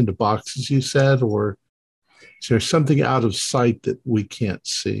like just into boxes? You said, or is there something out of sight that we can't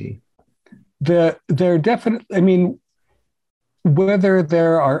see? They're definitely. I mean, whether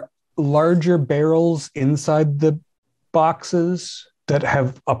there are larger barrels inside the boxes that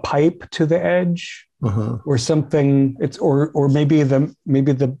have a pipe to the edge, or something. Or maybe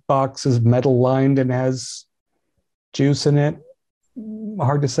the box is metal lined and has juice in it.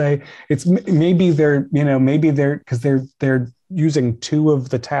 Hard to say. It's maybe they're because they're using 2 of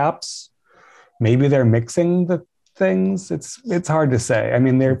the taps. Maybe they're mixing the things. It's hard to say. I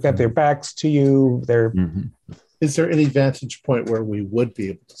mean, they've got their backs to you. Is there any vantage point where we would be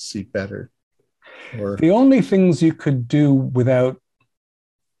able to see better? Or the only things you could do without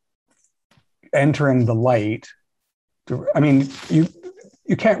entering the light, I mean, you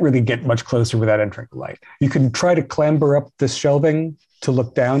can't really get much closer without entering the light. You can try to clamber up this shelving to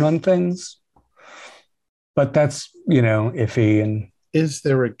look down on things, but that's, iffy. And is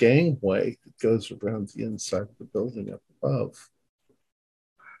there a gangway that goes around the inside of the building up above?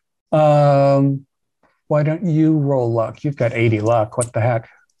 Why don't you roll luck? You've got 80 luck. What the heck?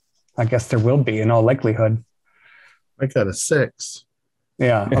 I guess there will be in all likelihood. I got a 6.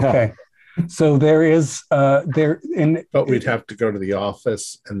 Yeah. Okay. So there is but we'd have to go to the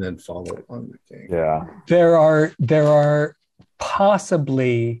office and then follow on the gang. Yeah. There are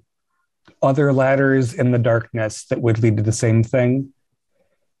possibly other ladders in the darkness that would lead to the same thing.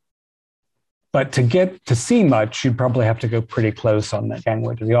 But to get to see much, you'd probably have to go pretty close on that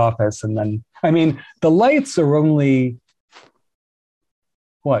gangway to the office. And then, I mean, the lights are only,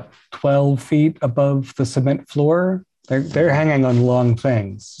 12 feet above the cement floor? They're hanging on long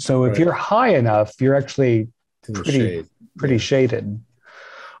things. So if you're high enough, you're actually pretty shaded.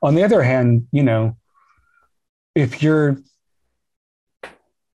 On the other hand, if you're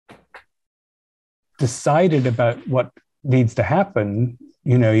decided about what needs to happen,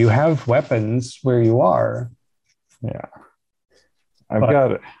 you have weapons where you are. Yeah. I've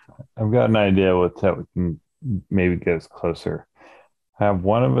got an idea with that we can maybe get us closer. Have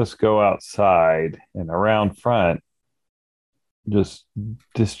one of us go outside and around front, just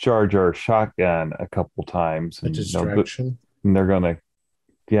discharge our shotgun a couple times. A distraction. And they're going to,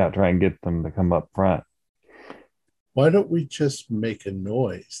 try and get them to come up front. Why don't we just make a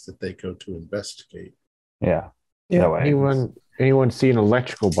noise that they go to investigate? Yeah. No way. Anyone see an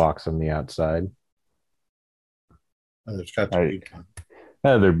electrical box on the outside? There's got to be one.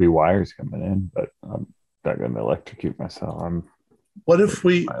 There'd be wires coming in, but I'm not going to electrocute myself. What if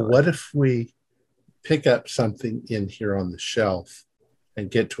we pick up something in here on the shelf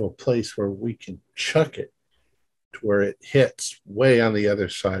and get to a place where we can chuck it to where it hits way on the other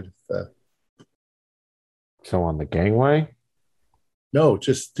side of So on the gangway? No,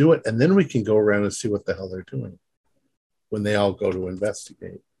 just do it, and then we can go around and see what the hell they're doing when they all go to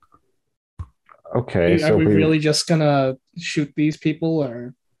investigate. Okay, Are we really just gonna shoot these people,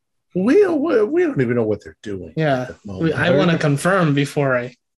 or we don't even know what they're doing. yeah? I want to confirm before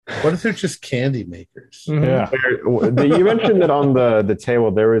I. What if they're just candy makers? Mhm. Yeah. You mentioned that on the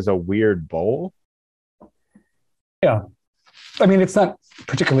table there is a weird bowl. Yeah. I mean, it's not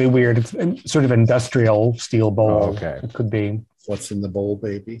particularly weird. It's sort of industrial steel bowl. Oh, okay. It could be. What's in the bowl,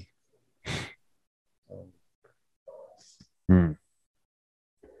 baby? I'm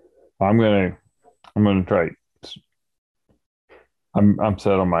gonna try. I'm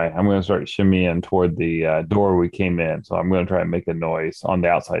set on my. I'm gonna start shimmying toward the door we came in. So I'm gonna try and make a noise on the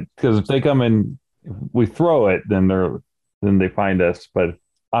outside, because if they come in, if we throw it, then they find us. But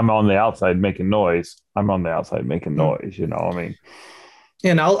I'm on the outside making noise. I'm on the outside making noise. You know, I mean.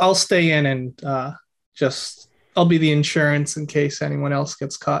 And I'll stay in and I'll be the insurance in case anyone else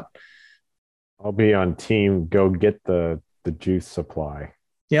gets caught. I'll be on team. Go get the juice supply.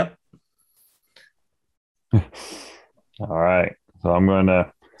 Yep. All right. So I'm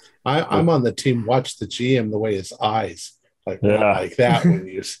gonna. I'm on the team. Watch the GM the way his eyes like that when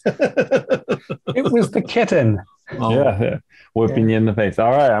you. It was the kitten. Yeah. Whipping you in the face.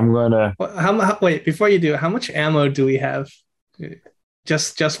 All right. I'm gonna. Wait, before you do it, how much ammo do we have?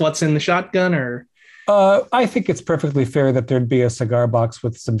 Just what's in the shotgun, or? I think it's perfectly fair that there'd be a cigar box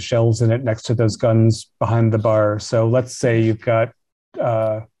with some shells in it next to those guns behind the bar. So let's say you've got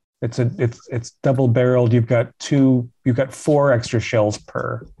it's double barreled. You've got 4 extra shells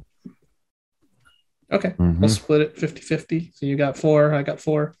per. Okay, Mm-hmm. We'll split it 50-50. So you got 4, I got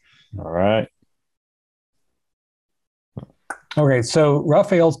 4. All right. Okay, so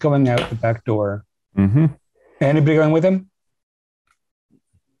Raphael's going out the back door. Mm-hmm. Anybody going with him?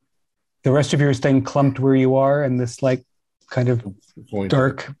 The rest of you are staying clumped where you are in this like kind of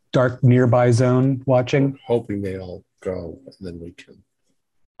dark nearby zone watching. Hoping they all go, and then we can.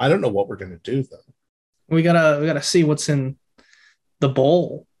 I don't know what we're going to do though. We gotta see what's in the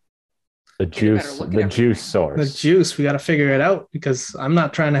bowl. The juice source. The juice. We gotta figure it out, because I'm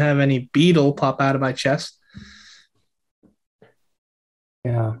not trying to have any beetle pop out of my chest.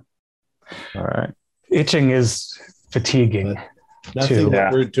 Yeah. All right. Itching is fatiguing. Nothing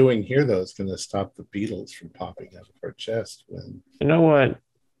that we're doing here though is going to stop the beetles from popping out of our chest when. You know what?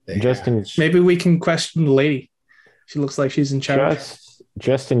 Maybe we can question the lady. She looks like she's in charge.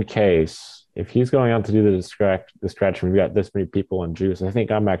 Just in case, if he's going out to do the distraction, we've got this many people and juice. I think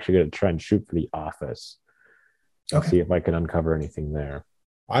I'm actually going to try and shoot for the office. And see if I can uncover anything there.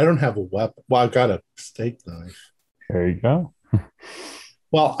 I don't have a weapon. Well, I've got a steak knife. There you go.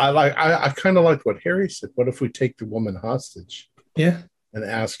 Well, I kind of like what Harry said. What if we take the woman hostage? Yeah. And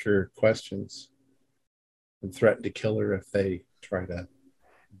ask her questions and threaten to kill her if they try to.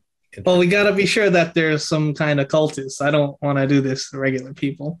 Well, we got to be sure that there's some kind of cultist. I don't want to do this to regular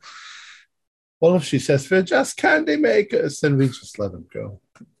people. Well, if she says, "We're just candy makers," then we just let them go.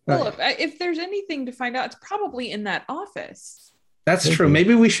 Well, if there's anything to find out, it's probably in that office. That's true.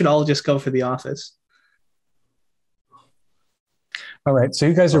 Maybe we should all just go for the office. All right. So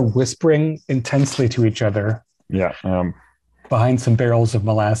you guys are whispering intensely to each other. Yeah. Behind some barrels of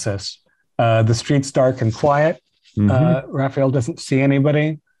molasses. The street's dark and quiet. Mm-hmm. Raphael doesn't see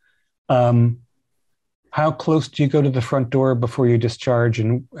anybody. How close do you go to the front door before you discharge,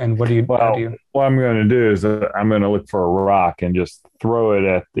 and what do you? What I'm going to do is I'm going to look for a rock and just throw it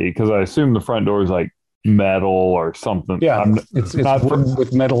at because I assume the front door is like metal or something. Yeah, it's not wood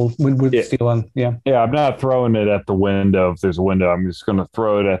with metal wood steel on. Yeah, I'm not throwing it at the window. If there's a window, I'm just going to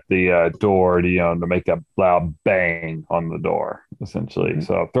throw it at the door to make a loud bang on the door, essentially. Mm-hmm.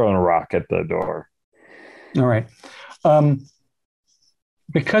 So I'm throwing a rock at the door. All right.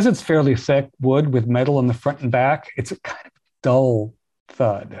 Because it's fairly thick wood with metal in the front and back, it's a kind of dull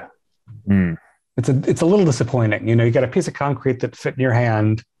thud. Mm. It's a little disappointing. You got a piece of concrete that fit in your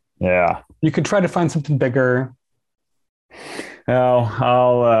hand. Yeah. You could try to find something bigger.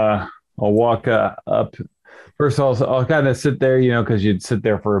 I'll walk up. First of all, I'll kind of sit there, because you'd sit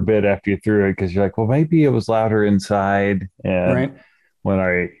there for a bit after you threw it, because you're like, well, maybe it was louder inside. And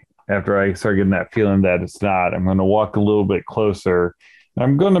after I start getting that feeling that it's not, I'm going to walk a little bit closer.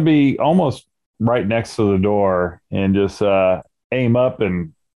 I'm going to be almost right next to the door and just aim up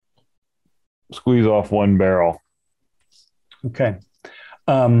and squeeze off one barrel. Okay.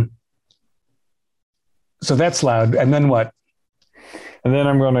 So that's loud. And then what? And then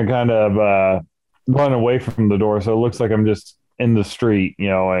I'm going to kind of run away from the door. So it looks like I'm just in the street,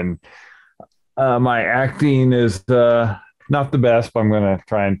 and my acting is not the best, but I'm going to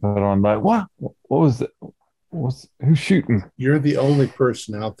try and put on what was it? Who's shooting? You're the only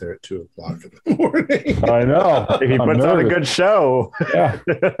person out there at 2:00 in the morning. I know. If he puts on a good show. Yeah.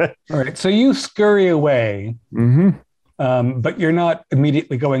 All right. So you scurry away, but you're not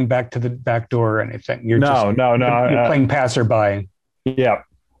immediately going back to the back door or anything. You're You're playing passerby. Yeah.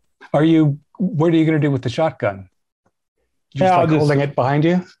 What are you going to do with the shotgun? Holding it behind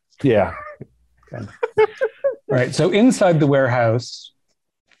you? Yeah. Okay. All right. So inside the warehouse,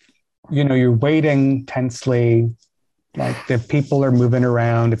 you're waiting tensely. Like the people are moving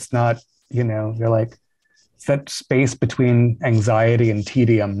around. It's not, they're like, it's that space between anxiety and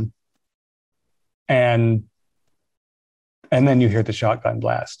tedium. And then you hear the shotgun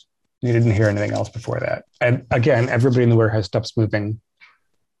blast. You didn't hear anything else before that. And again, everybody in the warehouse stops moving.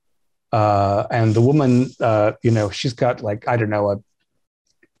 And the woman, she's got like, I don't know,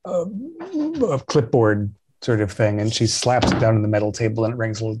 a clipboard sort of thing. And she slaps it down on the metal table and it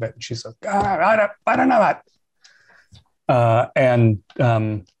rings a little bit. And she's like, I don't know that. And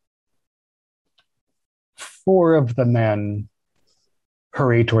four of the men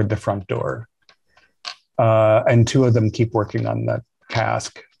hurry toward the front door. And two of them keep working on the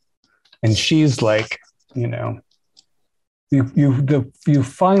cask. And she's like, you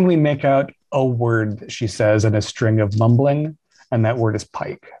finally make out a word that she says in a string of mumbling, and that word is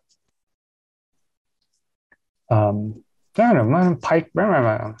pike. Pike. And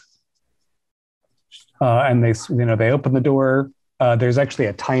they open the door. There's actually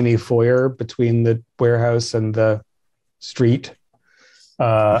a tiny foyer between the warehouse and the street.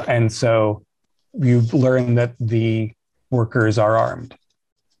 And so you learn that the workers are armed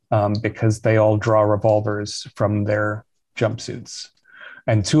because they all draw revolvers from their jumpsuits.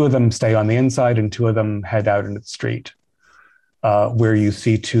 And two of them stay on the inside and two of them head out into the street where you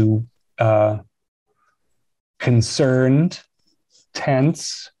see two concerned,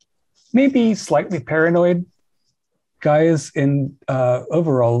 tense, maybe slightly paranoid guys in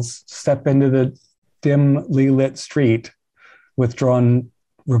overalls step into the dimly lit street with drawn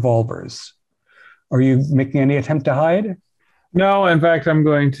revolvers. Are you making any attempt to hide? No, in fact, I'm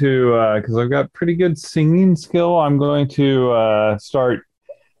going to, because I've got pretty good singing skill, I'm going to start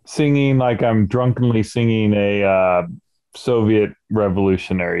singing like I'm drunkenly singing a Soviet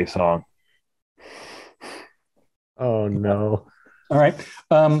revolutionary song. Oh, no. All right.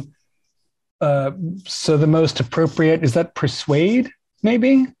 So the most appropriate, is that persuade,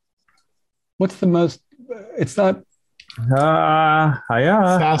 maybe? What's the most, it's not... Yeah.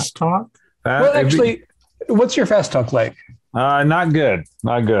 Fast talk? Well, actually, what's your fast talk like? Not good.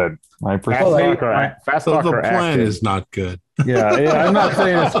 My Fast talk The or plan acting? is not good. Yeah, I'm not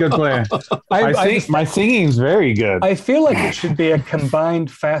saying it's a good plan. My singing's very good. I feel like it should be a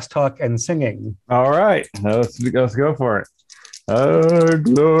combined fast talk and singing. All right, let's go for it.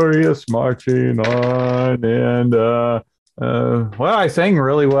 Glorious marching on, and well, I sang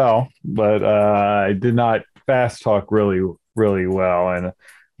really well, but I did not fast talk really well, and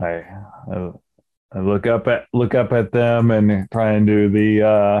I look up at them and try and do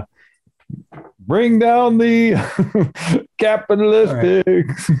the bring down the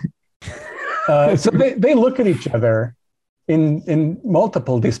capitalistics. Right. So they look at each other in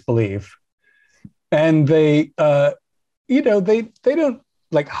multiple disbelief, and they don't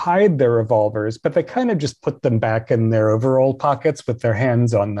like hide their revolvers, but they kind of just put them back in their overall pockets with their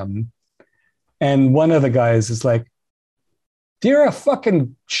hands on them. And one of the guys is like, "Do you have a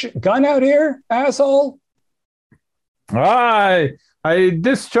fucking gun out here, asshole?" I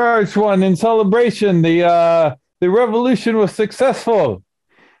discharged one in celebration. The revolution was successful.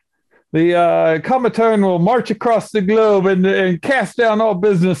 The Comintern will march across the globe and cast down all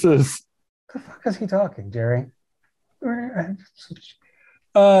businesses. What the fuck is he talking, Jerry?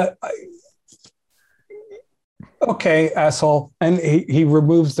 Okay, asshole. And he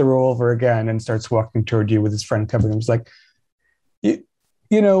removes the revolver again and starts walking toward you with his friend covering him. He's like,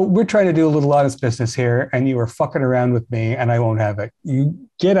 we're trying to do a little honest business here, and you are fucking around with me, and I won't have it. You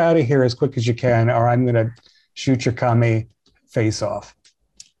get out of here as quick as you can, or I'm going to shoot your commie face off.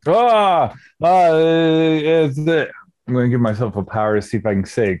 I'm going to give myself a power to see if I can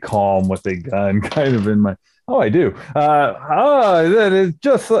say calm with a gun, kind of in my. Oh, I do. That is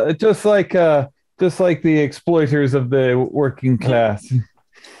just like the exploiters of the working class.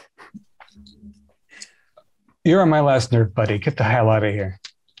 You're on my last nerve, buddy. Get the hell out of here.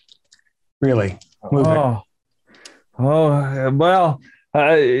 Really. Move it. Well,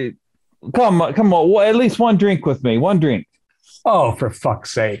 come on. Well, at least one drink with me. One drink. Oh, for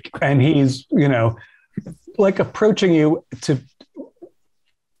fuck's sake. And he's, like approaching you to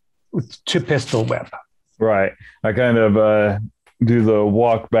pistol whip. Right. I kind of do the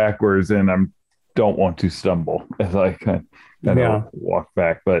walk backwards, and I'm don't want to stumble as I kind of walk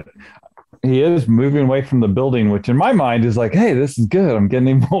back. But he is moving away from the building, which in my mind is like, hey, this is good. I'm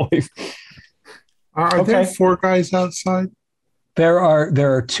getting him away. Are there 4 guys outside? There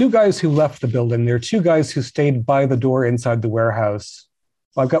are 2 guys who left the building. There are 2 guys who stayed by the door inside the warehouse.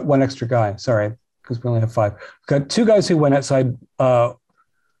 Well, I've got 1 extra guy. Sorry, because we only have 5. I've got 2 guys who went outside.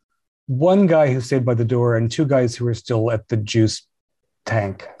 1 guy who stayed by the door, and 2 guys who are still at the juice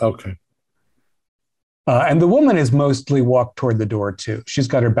tank. Okay. And the woman has mostly walked toward the door too. She's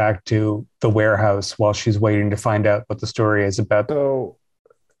got her back to the warehouse while she's waiting to find out what the story is about. So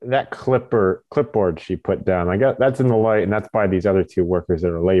that clipboard she put down, I guess that's in the light, and that's by these other 2 workers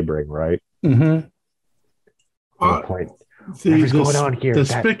that are laboring, right? Mm-hmm. Point. Whatever's going on here. The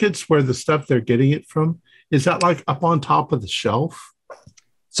spigots where the stuff they're getting it from, is that like up on top of the shelf?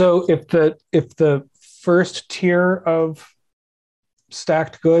 So if the first tier of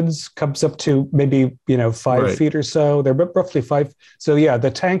stacked goods comes up to maybe 5 feet or so, they're roughly 5. So yeah,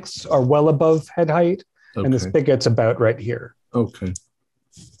 the tanks are well above head height, and the spigot's about right here. Okay.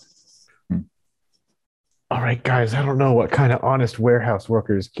 All right, guys, I don't know what kind of honest warehouse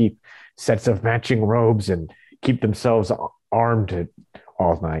workers keep sets of matching robes and keep themselves armed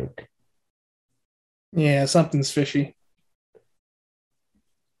all night. Yeah, something's fishy.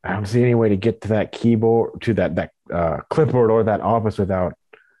 I don't see any way to get to that keyboard, to that clipboard or that office without,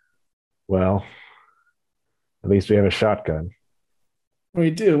 well, at least we have a shotgun. We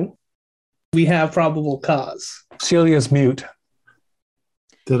do. We have probable cause. Celia's mute.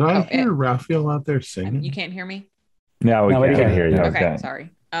 Did I hear Raphael out there singing? You can't hear me? No, we can't hear you. Okay, sorry.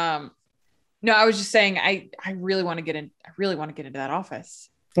 No, I was just saying I really want to get in. I really want to get into that office.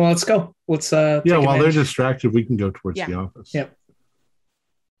 Well, let's go. Let's while they're distracted, we can go towards the office. Yep.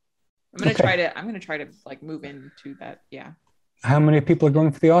 I'm gonna try to like move into that. Yeah. How many people are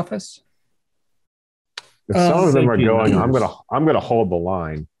going for the office? If some of them are going, I'm gonna hold the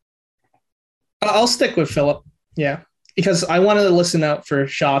line. I'll stick with Philip. Yeah, because I want to listen out for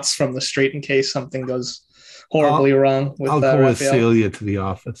shots from the street in case something goes horribly wrong. I'll go with Celia to the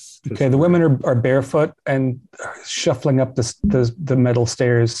office. Okay, the women are barefoot and shuffling up the metal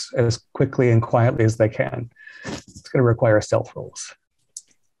stairs as quickly and quietly as they can. It's going to require stealth rolls.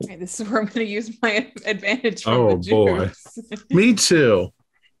 Okay, this is where I'm going to use my advantage from Oh the boy, juice. Me too.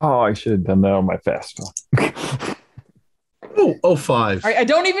 Oh, I should have done that on my fast one. Oh, 5. All right, I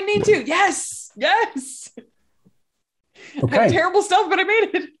don't even need to. Yes. Okay. I have terrible stuff, but I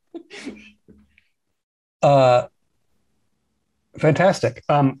made it. Fantastic.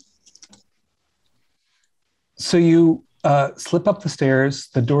 So you slip up the stairs.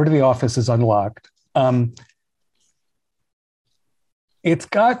 The door to the office is unlocked. It's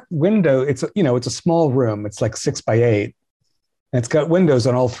got window. It's a small room. It's like 6 by 8, and it's got windows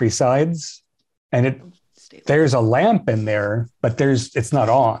on all 3 sides. And there's a lamp in there, but it's not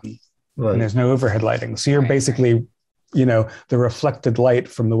on. Right. And there's no overhead lighting. So you're basically, the reflected light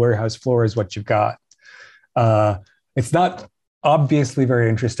from the warehouse floor is what you've got. It's not obviously very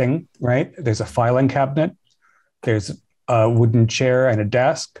interesting, right? There's a filing cabinet. There's a wooden chair and a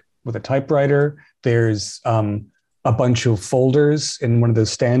desk with a typewriter. There's a bunch of folders in one of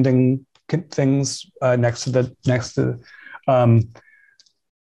those standing things next to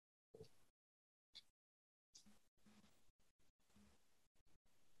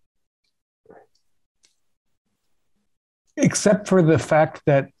except for the fact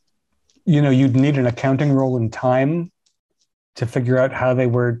that you'd need an accounting roll in time to figure out how they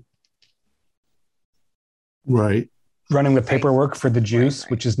were running the paperwork for the juice,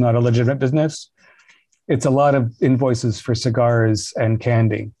 which is not a legitimate business. It's a lot of invoices for cigars and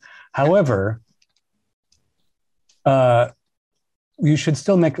candy. However, you should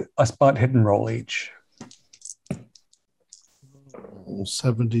still make a spot hidden roll each.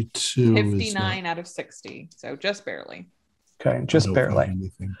 72. 59 out of 60. So just barely. Okay, just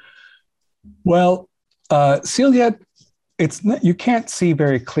barely. Well, Celia, you can't see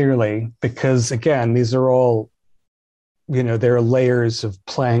very clearly because, again, these are all, there are layers of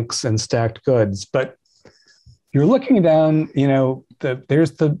planks and stacked goods. But you're looking down,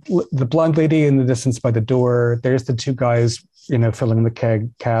 there's the blonde lady in the distance by the door. There's the 2 guys, filling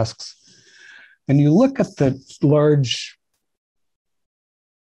the casks. And you look at the large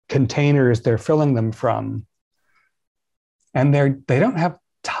containers they're filling them from, and they don't have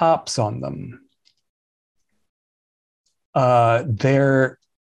tops on them. The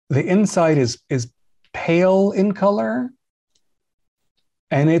inside is pale in color,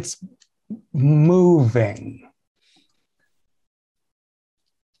 and it's moving.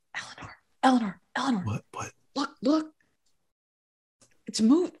 Eleanor. What? Look. It's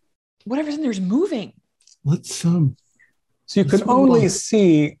moving. whatever's in there's moving. Let's So you can only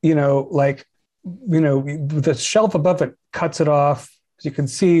see, the shelf above it cuts it off. You can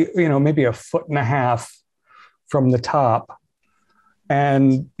see, maybe 1.5 feet from the top.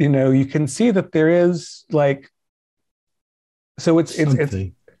 And, you can see that there is so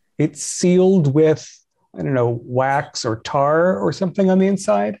it's sealed with, I don't know, wax or tar or something on the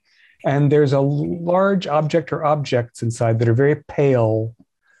inside. And there's a large object or objects inside that are very pale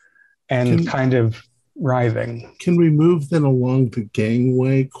and kind of writhing. Can we move then along the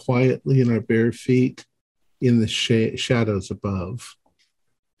gangway quietly in our bare feet in the shadows above?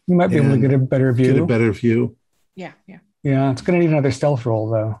 You might be able to get a better view. Yeah. Yeah, it's going to need another stealth roll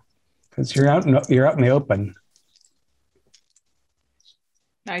though, because you're out in the open.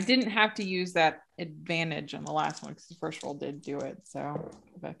 Now, I didn't have to use that advantage on the last one because the first roll did do it. So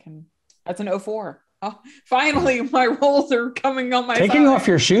that's an 04. Oh, finally, my rolls are coming on my Taking side. off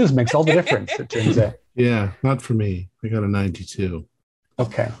your shoes makes all the difference, it turns out. Yeah, not for me. I got a 92.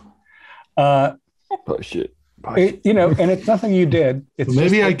 Okay. Push it. And it's nothing you did. It's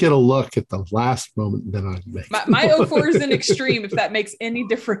maybe I get a look at the last moment, and then I make my 04 is an extreme, if that makes any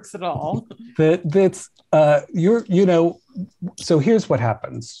difference at all. That's so here's what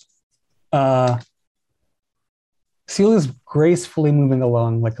happens. Celia's gracefully moving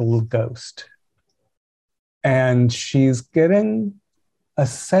along like a little ghost. And she's getting a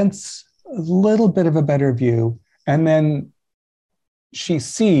little bit of a better view. And then she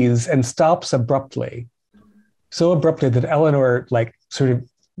sees and stops abruptly. So abruptly that Eleanor sort of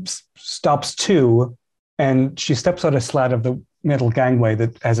stops too. And she steps on a slat of the metal gangway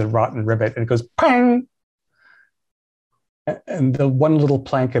that has a rotten rivet and it goes pang. And the one little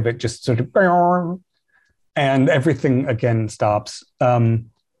plank of it just sort of, and everything again stops.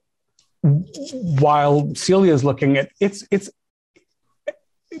 While Celia's looking at it's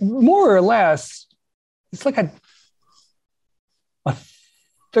more or less, it's like a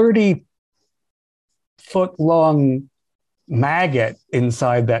 30-foot long maggot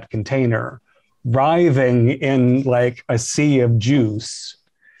inside that container, writhing in like a sea of juice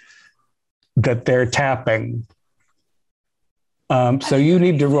that they're tapping. So you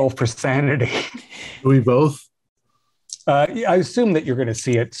need to roll for sanity. We both? I assume that you're going to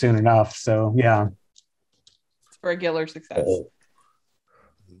see it soon enough. So yeah. Regular success. Oh.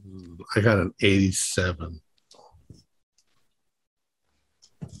 I got an 87.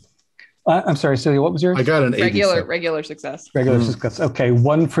 I'm sorry, Celia, what was yours? I got an 87. Regular success. Regular success. Okay,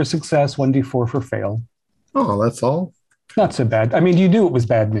 1 for success, 1d4 for fail. Oh, that's all? Not so bad. I mean, you knew it was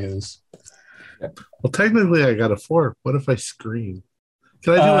bad news. Well, technically, I got a 4. What if I scream?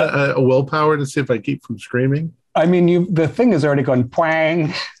 Can I do a willpower to see if I keep from screaming? I mean, the thing has already gone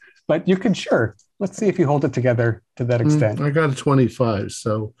twang, but you can sure. Let's see if you hold it together to that extent. I got a 25,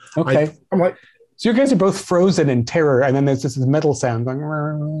 so okay. I'm like, so you guys are both frozen in terror, and then there's this metal sound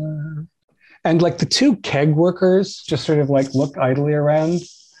going, and like the two keg workers just sort of like look idly around,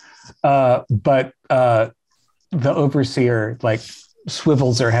 but the overseer like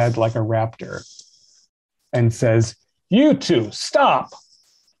swivels her head like a raptor and says, "You two, stop!"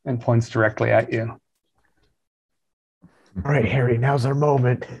 and points directly at you. All right, Harry, now's our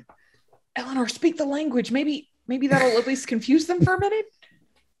moment. Eleanor, speak the language. Maybe that'll at least confuse them for a minute.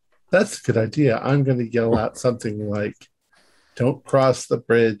 That's a good idea. I'm going to yell out something like, "Don't cross the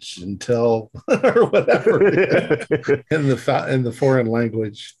bridge until," or whatever, in the foreign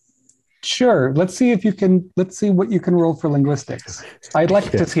language. Sure. Let's see what you can roll for linguistics. I'd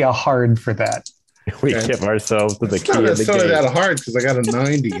like to see a hard for that. We give ourselves to the it's key not of the necessarily game. that hard because I got a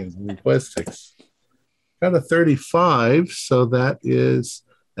 90 in linguistics. Got a 35, so that is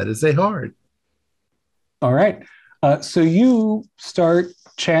a hard. All right. So you start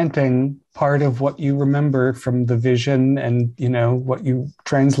chanting part of what you remember from the vision and, what you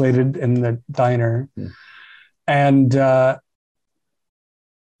translated in the diner. Yeah. And the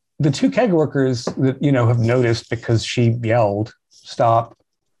two keg workers that, have noticed because she yelled, "Stop."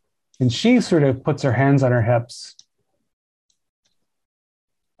 And she sort of puts her hands on her hips.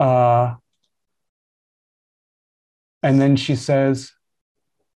 And then she says,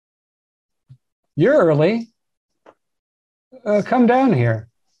 "You're early. Come down here."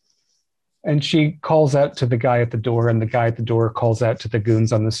 And she calls out to the guy at the door, and the guy at the door calls out to the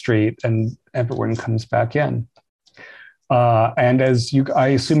goons on the street, and everyone comes back in. And I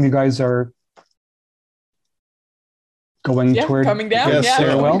assume you guys are going toward coming down. Yes,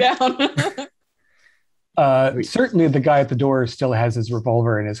 coming down. Certainly the guy at the door still has his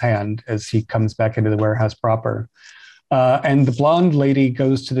revolver in his hand as he comes back into the warehouse proper. And the blonde lady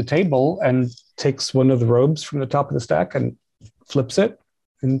goes to the table and takes one of the robes from the top of the stack and flips it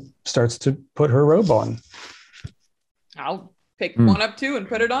and starts to put her robe on. I'll pick one up too and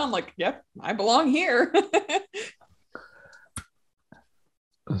put it on. Like, yep, I belong here.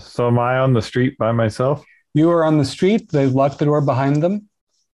 So am I on the street by myself? You are on the street. They've locked the door behind them.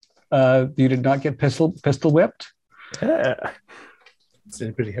 You did not get pistol whipped. Yeah. Does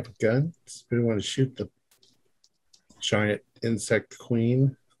anybody have a gun? Does anybody want to shoot the giant insect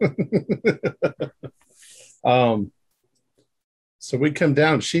queen? So we come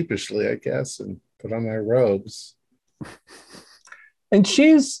down sheepishly, I guess, and put on our robes. And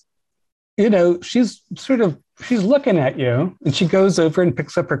she's looking at you, and she goes over and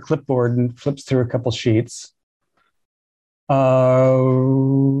picks up her clipboard and flips through a couple sheets.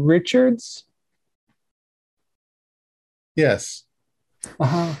 Richards? Yes.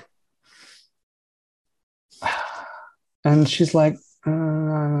 Uh-huh. And she's like,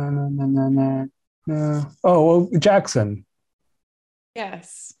 no. Oh, well, Jackson.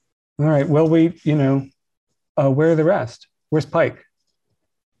 Yes. All right. Well, where are the rest? Where's Pike?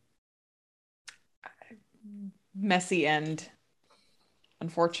 Messy end.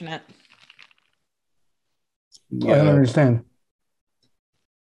 Unfortunate. I don't understand.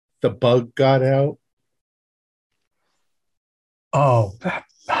 The bug got out. Oh,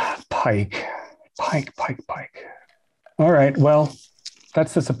 Pike. All right. Well,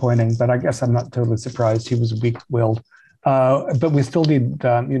 that's disappointing, but I guess I'm not totally surprised. He was weak-willed. But we still need,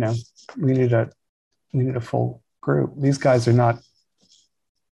 we need a full group. These guys are not,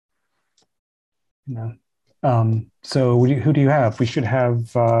 So who do you have? We should have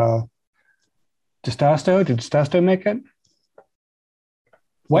Justasto. Did Justasto make it?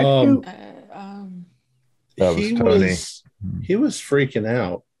 What? That was Tony. He was freaking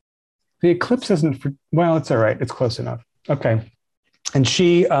out. The eclipse isn't. Well, it's all right. It's close enough. Okay. And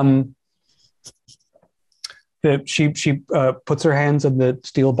she puts her hands in the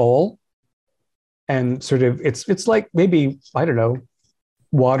steel bowl, and sort of it's like maybe, I don't know,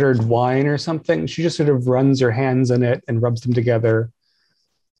 watered wine or something. She just sort of runs her hands in it and rubs them together,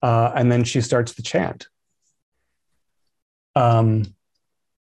 and then she starts the chant. And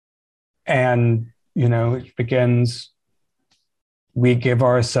it begins. We give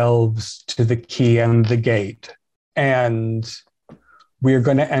ourselves to the key and the gate, and we're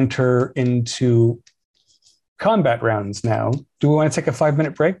going to enter into combat rounds now. Do we want to take a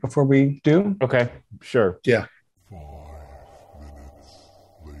 5-minute break before we do? Okay, sure. Yeah. 5 minutes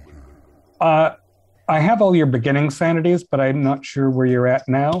later. I have all your beginning sanities, but I'm not sure where you're at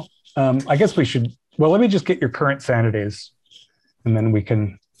now. I guess we should. Well, let me just get your current sanities, and then we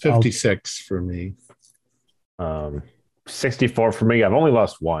can. 56 for me. 64 for me. I've only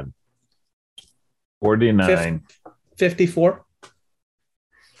lost one. 49. 54.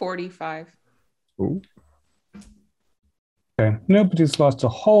 45. Ooh. Okay, nobody's lost a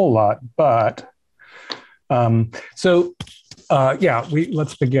whole lot, but let's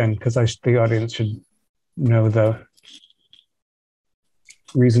begin, because the audience should know the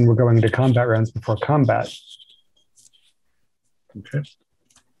reason we're going into combat rounds before combat. Okay.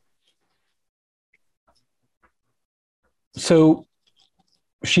 So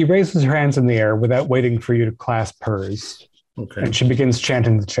she raises her hands in the air without waiting for you to clasp hers. Okay. And she begins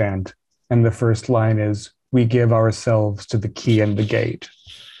chanting the chant. And the first line is, we give ourselves to the key and the gate.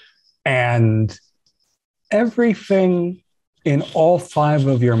 And everything in all 5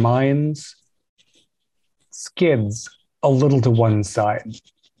 of your minds skids a little to one side.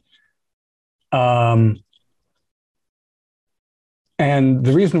 And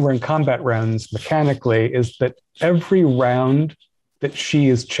the reason we're in combat rounds mechanically is that every round that she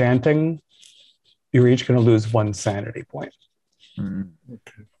is chanting, you're each going to lose 1 sanity point.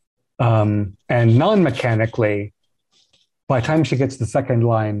 Okay. And non-mechanically, by the time she gets to the second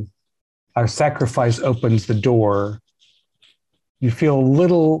line, our sacrifice opens the door. You feel a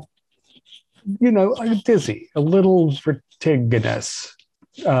little, dizzy, a little vertiginous.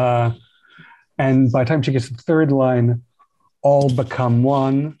 And by the time she gets to the third line, all become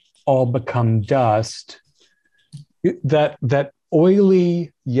one, all become dust. That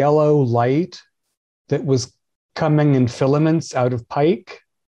oily yellow light that was coming in filaments out of Pike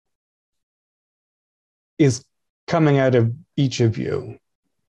is coming out of each of you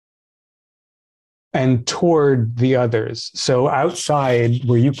and toward the others. So outside,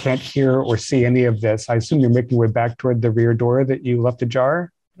 where you can't hear or see any of this, I assume you're making your way back toward the rear door that you left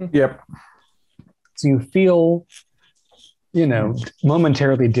ajar? Yep. So you feel,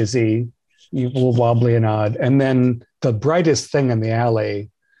 momentarily dizzy, you a little wobbly and odd. And then the brightest thing in the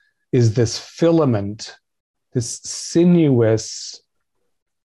alley is this filament, this sinuous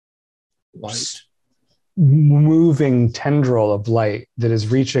Light. moving tendril of light that is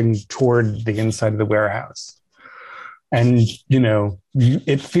reaching toward the inside of the warehouse. And,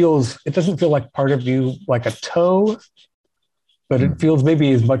 it doesn't feel like part of you, like a toe, but it feels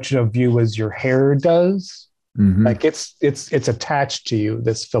maybe as much of you as your hair does. Mhm. Like it's attached to you,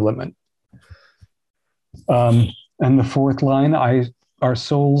 this filament. And the fourth line, our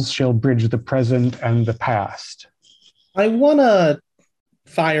souls shall bridge the present and the past. I want to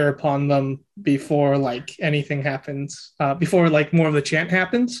fire upon them before like anything happens, before like more of the chant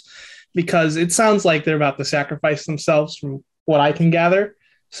happens, because it sounds like they're about to sacrifice themselves from what I can gather.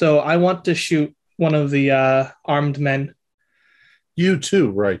 So I want to shoot one of the armed men. You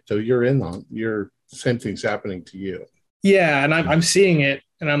too, right? So you're in on same thing's happening to you. Yeah, and I'm seeing it,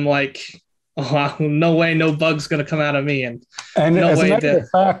 and I'm like, oh, wow, no way, no bug's gonna come out of me, and no as a way matter of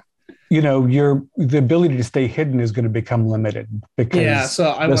fact, the ability to stay hidden is going to become limited because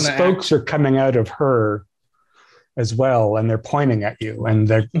so I the want to spokes are coming out of her as well, and they're pointing at you, and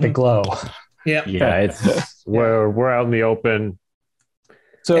they glow. Yeah, it's we're out in the open.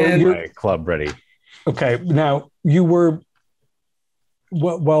 So you're club ready. Okay, now you were.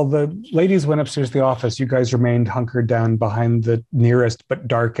 While the ladies went upstairs to the office, you guys remained hunkered down behind the nearest but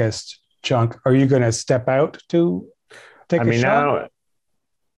darkest chunk. Are you going to step out to take a shot?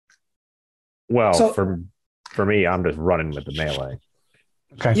 For me, I'm just running with the melee.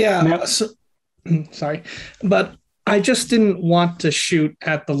 Okay. Yeah. Sorry, but I just didn't want to shoot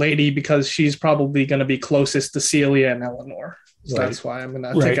at the lady because she's probably going to be closest to Celia and Eleanor. So that's why I'm going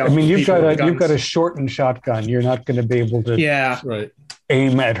to take out. I mean, you've got a shortened shotgun. You're not going to be able to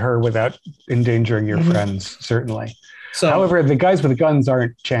aim at her without endangering your friends, certainly. So, however, the guys with the guns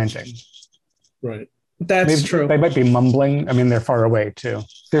aren't chanting. Right. That's true. They might be mumbling. I mean, they're far away too.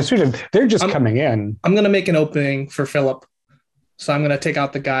 They're just coming in. I'm going to make an opening for Philip. So I'm going to take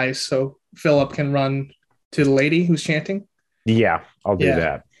out the guys so Philip can run to the lady who's chanting. Yeah, I'll do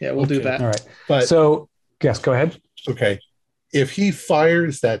that. Yeah, we'll do that. All right. But yes, go ahead. Okay. If he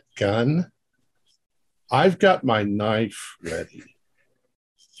fires that gun, I've got my knife ready.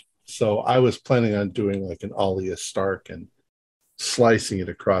 So I was planning on doing like an Alia Stark and slicing it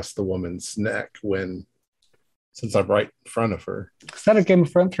across the woman's neck since I'm right in front of her. Is that a Game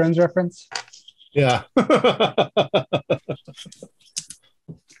of Thrones reference? Yeah.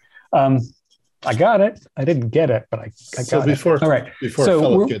 I got it. I didn't get it, but I got it. All right. Before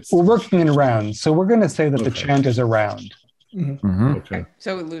we're working in rounds. So we're going to say that the chant is around. Mm-hmm. Mm-hmm. Okay.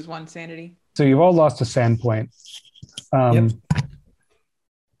 So we lose one sanity. So you've all lost a sand point. Yep.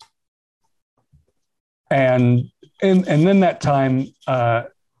 And then that time,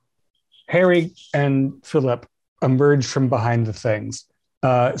 Harry and Philip emerge from behind the things.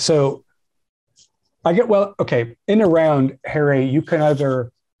 So in a round, Harry, you can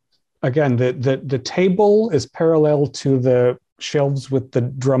either, again, the table is parallel to the shelves with the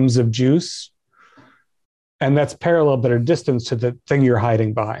drums of juice. And that's parallel, but a distance to the thing you're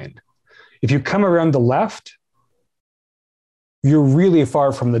hiding behind. If you come around the left, you're really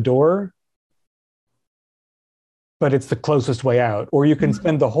far from the door, but it's the closest way out. Or you can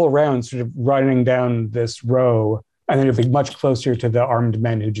spend the whole round sort of running down this row, and then you'll be much closer to the armed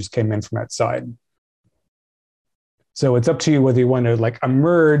men who just came in from outside. So it's up to you whether you want to like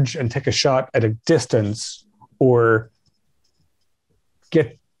emerge and take a shot at a distance or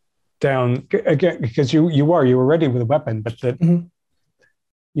get down again, because you were ready with a weapon, but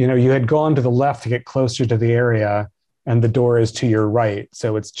you had gone to the left to get closer to the area and the door is to your right.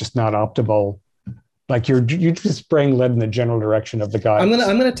 So it's just not optimal. Like you're just spraying lead in the general direction of the guy. I'm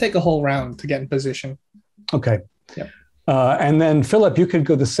gonna take a whole round to get in position. Okay. Yeah. And then Philip, you could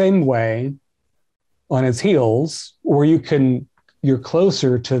go the same way on his heels, or you're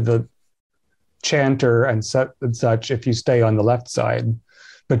closer to the chanter and such if you stay on the left side,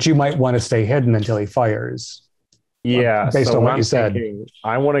 but you might want to stay hidden until he fires. Yeah, based on what you said.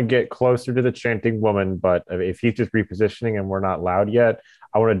 I want to get closer to the chanting woman, but if he's just repositioning and we're not loud yet,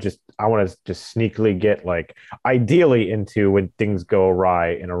 I want to just sneakily get like ideally into when things go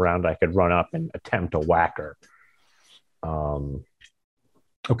awry in a round, I could run up and attempt to whack her.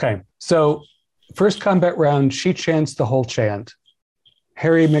 Okay, so first combat round, she chants the whole chant.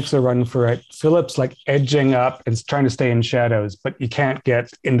 Harry makes a run for it. Philip's like edging up and trying to stay in shadows, but you can't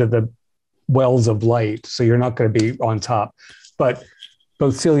get into the wells of light, so you're not going to be on top. But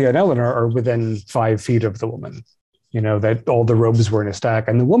both Celia and Eleanor are within 5 feet of the woman. That all the robes were in a stack.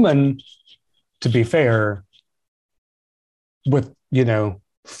 And the woman, to be fair, with,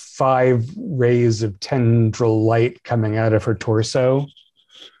 5 rays of tendril light coming out of her torso,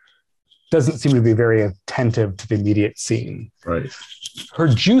 doesn't seem to be very attentive to the immediate scene. Right. Her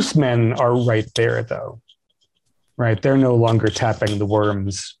juice men are right there, though. Right? They're no longer tapping the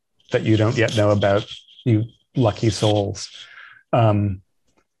worms that you don't yet know about, you lucky souls.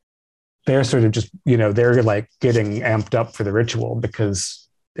 They're sort of just, they're like getting amped up for the ritual because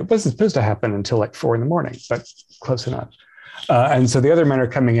it wasn't supposed to happen until like 4 a.m, but close enough. And so the other men are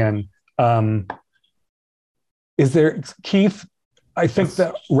coming in. Is there, Keith? I think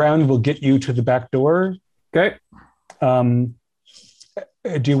that round will get you to the back door. Okay. Do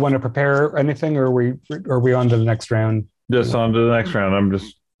you want to prepare anything, or are we on to the next round? Just on to the next round. I'm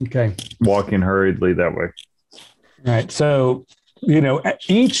just okay. Walking hurriedly that way. All right. So,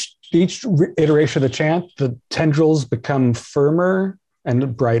 each iteration of the chant, the tendrils become firmer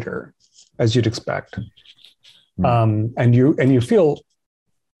and brighter, as you'd expect. And you feel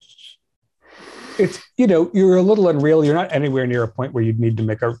it's, you're a little unreal. You're not anywhere near a point where you'd need to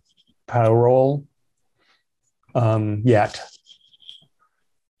make a power roll yet.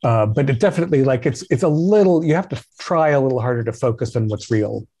 But it definitely, like, it's a little, you have to try a little harder to focus on what's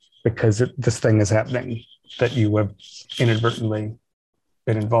real because this thing is happening that you have inadvertently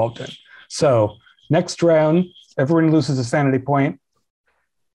been involved in. So next round, everyone loses a sanity point.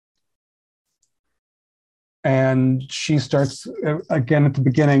 And she starts again at the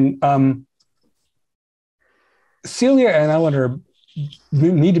beginning. Celia and Eleanor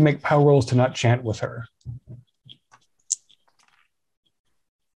need to make power rolls to not chant with her.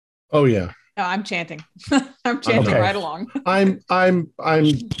 Oh yeah. No, I'm chanting. I'm chanting right along. I'm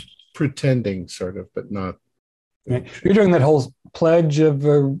pretending, sort of, but not. You're doing that whole pledge of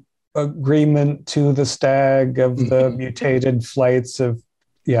agreement to the stag of the mutated flights of,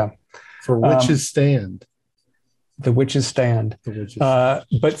 for witches stand. The witches stand.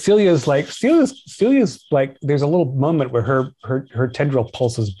 But Celia's like, there's a little moment where her tendril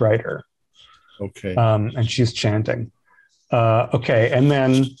pulses brighter. Okay. And she's chanting. Okay, and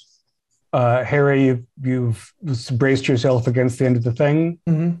then Harry, you've braced yourself against the end of the thing.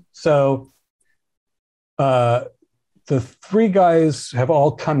 Mm-hmm. So the 3 guys have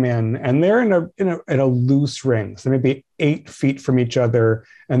all come in, and they're in a loose ring. So maybe 8 feet from each other,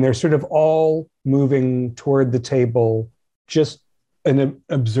 and they're sort of all moving toward the table, just an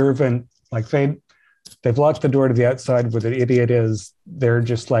observant. Like they've locked the door to the outside where the idiot is. They're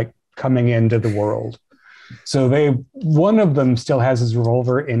just like coming into the world. So one of them still has his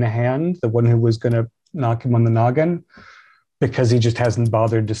revolver in hand, the one who was going to knock him on the noggin, because he just hasn't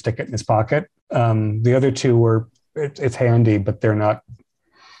bothered to stick it in his pocket. The other 2 it's handy, but they're not.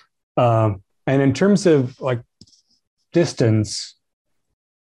 And in terms of like distance,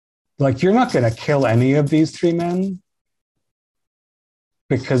 like you're not going to kill any of these 3 men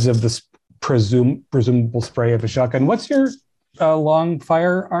because of this presumable spray of a shotgun. What's your long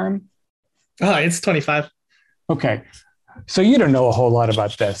firearm? Oh, it's 25. Okay. So you don't know a whole lot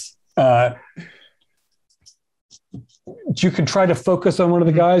about this. You could try to focus on one of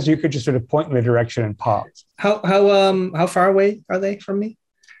the guys, or you could just sort of point in the direction and pop. How far away are they from me?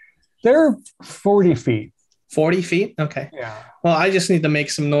 They're 40 feet. 40 feet? Okay. Yeah. Well, I just need to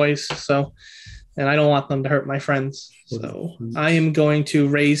make some noise, and I don't want them to hurt my friends. So I am going to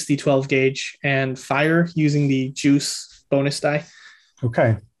raise the 12 gauge and fire using the juice bonus die.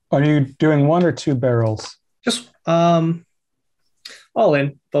 Okay. Are you doing 1 or 2 barrels? Just all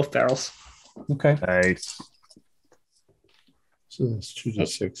in, both barrels. Okay. Nice. So that's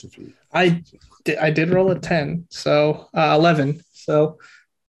 2d6 if you. I did roll a 10, so 11. So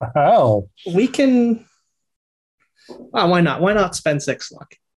we can. Why not? Why not spend 6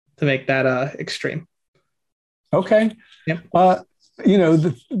 luck to make that extreme? Okay. Yep.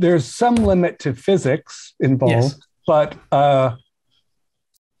 There's some limit to physics involved, yes. But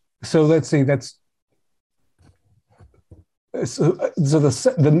so let's see. That's so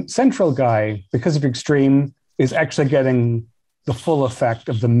the central guy, because of extreme, is actually getting the full effect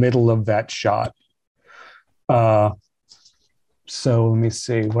of the middle of that shot. So let me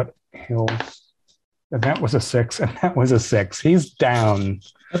see what he'll. And that was a 6, and that was a 6. He's down.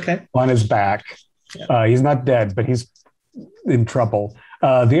 Okay. On his back. Yeah. He's not dead, but he's in trouble.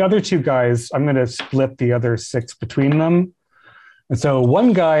 The other 2 guys, I'm going to split the other 6 between them. And so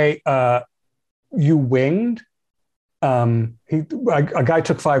one guy, you winged. A guy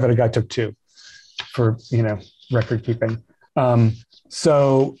took 5 and a guy took 2 for, record keeping.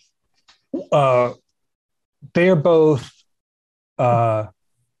 So they are both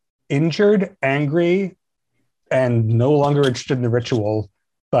injured, angry, and no longer interested in the ritual,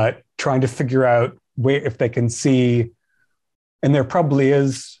 but trying to figure out if they can see. And there probably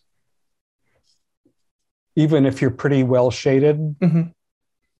is, even if you're pretty well shaded,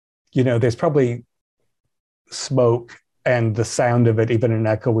 there's probably smoke and the sound of it, even in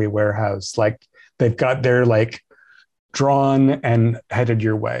an echoey warehouse. Like they've got their like drawn and headed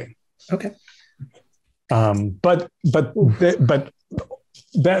your way. Okay. But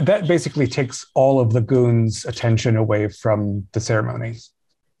that basically takes all of the goons' attention away from the ceremony.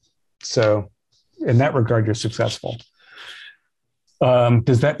 So in that regard, you're successful.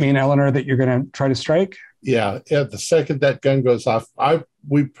 Does that mean, Eleanor, that you're going to try to strike? Yeah. The second that gun goes off,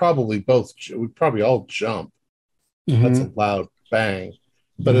 we probably all jump. That's a loud bang.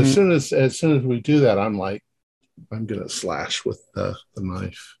 But as soon as we do that, I'm going to slash with the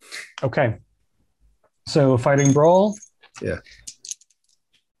knife. Okay. So fighting brawl. Yeah.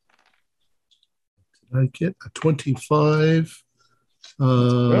 Did I get a 25?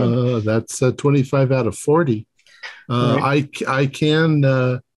 That's a 25 out of 40. Right. I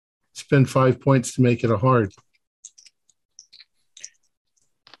can spend 5 points to make it a hard.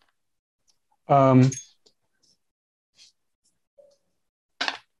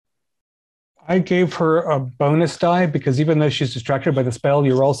 I gave her a bonus die because even though she's distracted by the spell,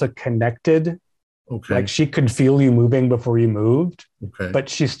 you're also connected. Okay. Like she could feel you moving before you moved. Okay. But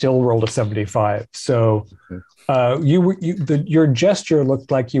she still rolled a 75. So your gesture looked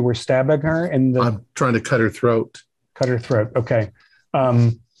like you were stabbing her, and I'm trying to cut her throat. Cut her throat. Okay.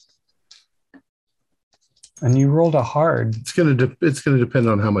 And you rolled a hard. It's gonna depend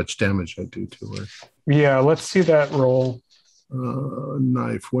on how much damage I do to her. Yeah. Let's see that roll.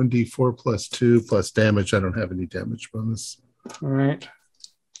 Knife 1d4 plus 2 plus damage. I don't have any damage bonus. All right.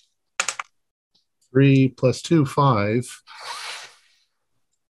 3 plus 2, 5.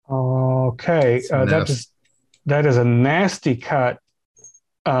 Okay, that is a nasty cut,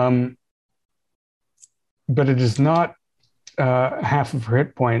 but it is not half of her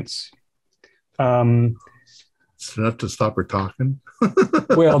hit points. It's enough to stop her talking.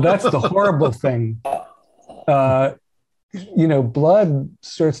 Well, that's the horrible thing. Blood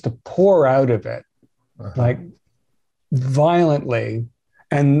starts to pour out of it, like violently.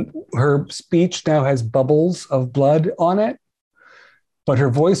 And her speech now has bubbles of blood on it, but her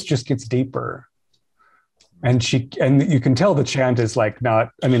voice just gets deeper. And you can tell the chant is like not,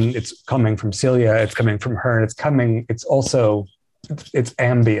 I mean, it's coming from Celia, it's coming from her, and it's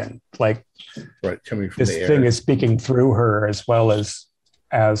ambient. Like right, coming from this thing is speaking through her as well as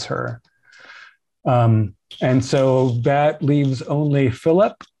her. And so that leaves only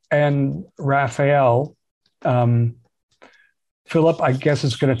Philip and Raphael. Philip, I guess,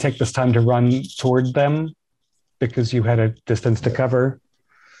 is going to take this time to run toward them because you had a distance to cover.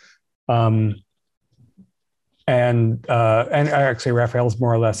 And actually, Raphael's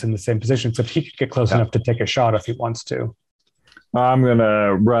more or less in the same position, except he could get close enough to take a shot if he wants to. I'm going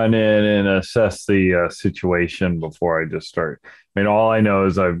to run in and assess the situation before I just start. I mean, all I know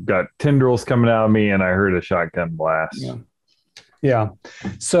is I've got tendrils coming out of me and I heard a shotgun blast. Yeah.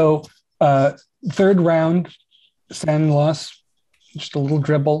 So third round, sand loss. Just a little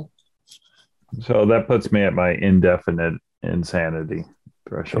dribble. So that puts me at my indefinite insanity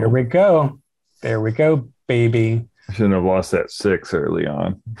threshold. There we go, baby. I shouldn't have lost that 6 early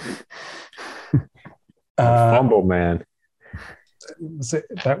on. Fumble, man.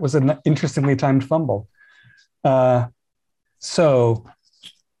 That was an interestingly timed fumble. So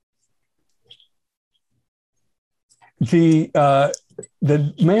the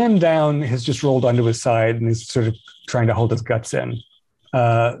man down has just rolled onto his side and is sort of trying to hold his guts in.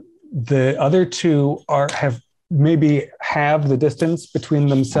 The other two have the distance between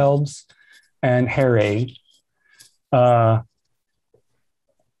themselves and Harry. One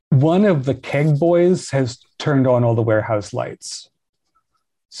of the keg boys has turned on all the warehouse lights.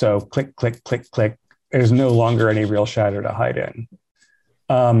 So click, click, click, click. There's no longer any real shadow to hide in.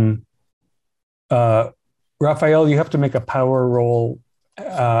 Raphael, you have to make a power roll,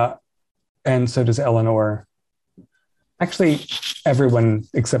 and so does Eleanor. Actually, everyone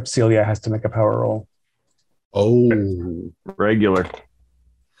except Celia has to make a power roll. Oh, regular.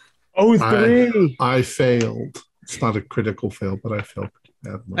 Oh, 3. I failed. It's not a critical fail, but I failed pretty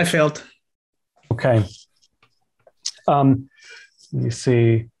badly. I failed. Okay. Let me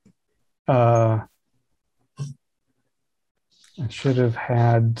see. I should have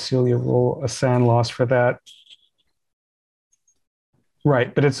had Celia roll a sand loss for that.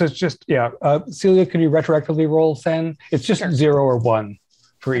 Right, but it's just, Celia, could you retroactively roll sand? It's just 0 or 1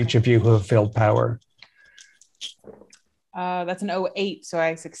 for each of you who have failed power. That's an 08, so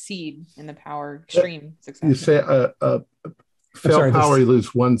I succeed in the power extreme success. You say failed power, you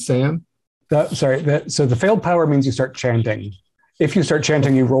lose 1 sand? So the failed power means you start chanting. If you start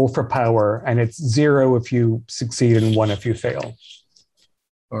chanting, you roll for power, and it's 0 if you succeed and 1 if you fail.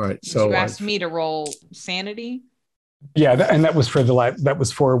 All right. So you asked me to roll sanity. Yeah, and that was for that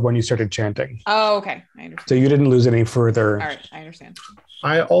was for when you started chanting. Oh, okay. I understand. So you didn't lose any further. All right, I understand.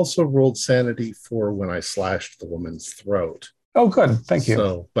 I also rolled sanity for when I slashed the woman's throat. Oh, good. Thank you.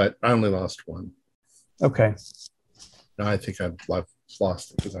 So, but I only lost one. Okay. Now I think I've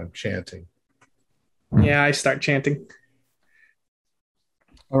lost it because I'm chanting. Yeah, I start chanting.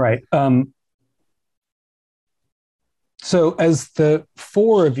 All right. So as the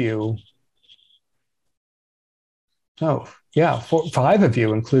four of you, five of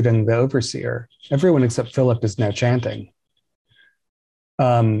you, including the overseer, everyone except Philip is now chanting.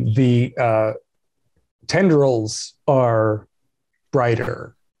 The tendrils are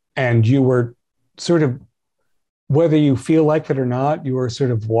brighter, and you were sort of, whether you feel like it or not, you are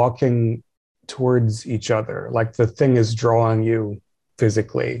sort of walking towards each other, like the thing is drawing you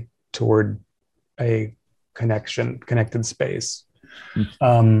physically toward a connected space.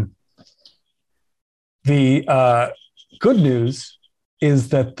 The good news is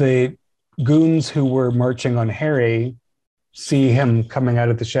that the goons who were marching on Harry see him coming out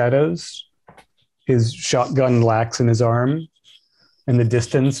of the shadows. His shotgun lacks in his arm. In the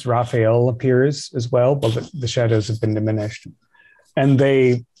distance, Raphael appears as well, but the shadows have been diminished. And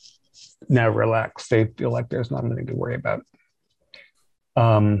they now relax. They feel like there's not anything to worry about.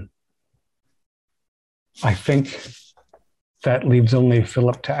 I think that leaves only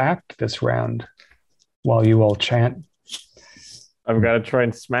Philip to act this round while you all chant. I've got to try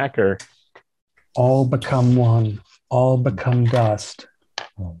and smack her. All become one. All become dust.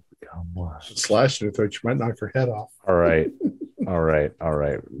 Oh, become one. Slash her throat, you might knock her head off. All right.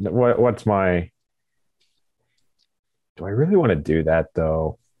 What's my... Do I really want to do that,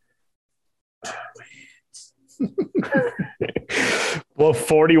 though? Well,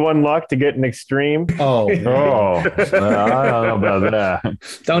 41 luck to get an extreme. Oh, I don't know about that.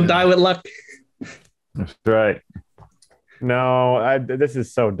 Don't die with luck. That's right. No, this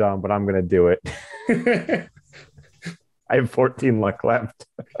is so dumb, but I'm going to do it. I have 14 luck left.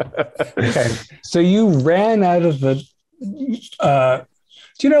 Okay, so you ran out of the... do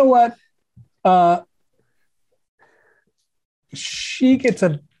you know what? She gets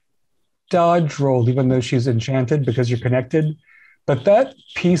a dodge roll, even though she's enchanted because you're connected. But that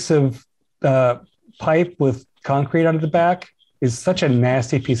piece of pipe with concrete on the back is such a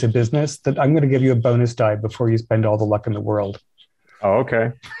nasty piece of business that I'm going to give you a bonus die before you spend all the luck in the world. Oh,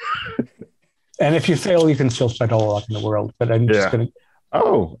 okay. And if you fail, you can still spend all the luck in the world. But I'm just going to...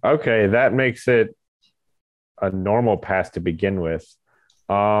 Oh, okay. That makes it a normal pass to begin with.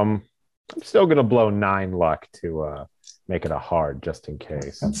 I'm still going to blow 9 luck to make it a hard, just in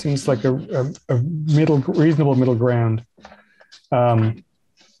case. That seems like a reasonable middle ground.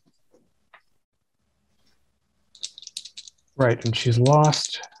 Right, and she's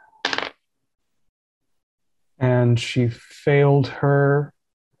lost. And she failed her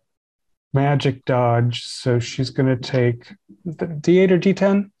magic dodge, so she's going to take the D8 or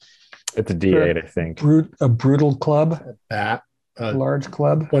D10? It's a D8, I think. A brutal club? That. A large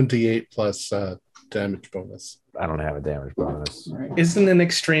club? 1d8 plus damage bonus. I don't have a damage bonus. Right. Isn't an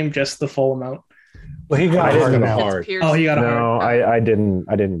extreme just the full amount? Well, he got I hard didn't now. go hard. Oh, he got a No, hard. I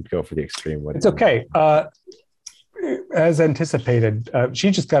didn't go for the extreme one. It's okay. As anticipated,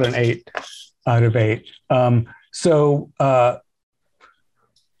 she just got an 8 out of 8. So her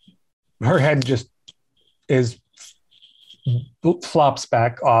head just flops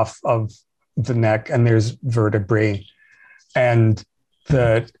back off of the neck, and there's vertebrae, and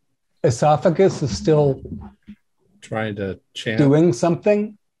the esophagus is still Trying to chant. doing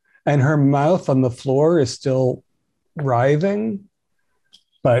something, and her mouth on the floor is still writhing,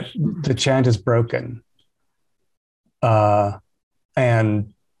 but the chant is broken.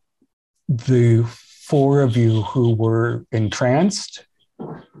 And the four of you who were entranced,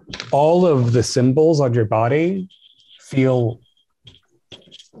 all of the symbols on your body feel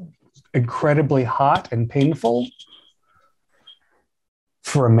incredibly hot and painful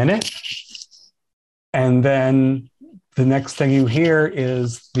for a minute. And then the next thing you hear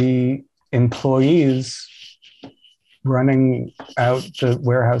is the employees running out the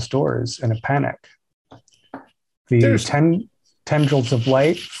warehouse doors in a panic. The tendrils of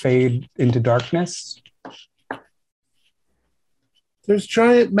light fade into darkness. There's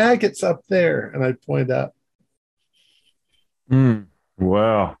giant maggots up there, and I point out.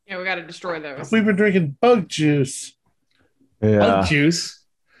 Well, Yeah, we got to destroy those. We've been drinking bug juice. yeah. Bug juice.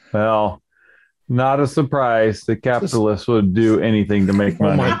 Well, not a surprise that capitalists would do anything to make Oh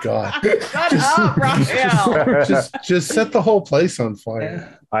money. my god! Shut up, Raphael. just set the whole place on fire.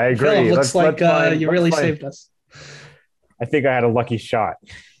 Yeah. I agree. Philip, looks like you really let's find- saved us. I think I had a lucky shot.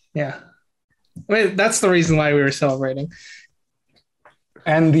 Yeah. Wait, that's the reason why we were celebrating.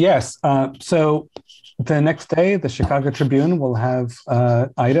 And yes, so the next day, the Chicago Tribune will have an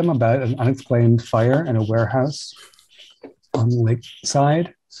item about an unexplained fire in a warehouse on the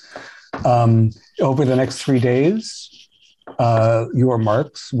lakeside. Over the next 3 days, your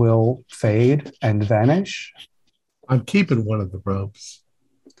marks will fade and vanish. I'm keeping one of the robes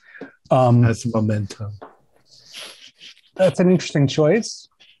as a memento. That's an interesting choice.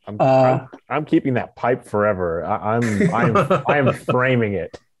 I'm keeping that pipe forever. I'm framing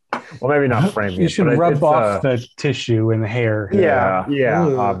it. Well, maybe not framing it. You should rub off the tissue and the hair. Yeah,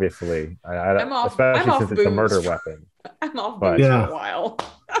 Ooh. obviously. I'm off Especially since it's a murder booze. weapon. I'm off But- booze Yeah. for a while.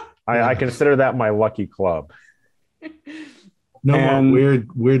 I consider that my lucky club. No And- more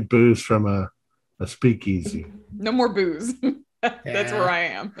weird booze from a speakeasy. No more booze. That's Yeah. where I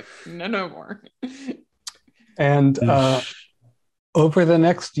am. No more. And over the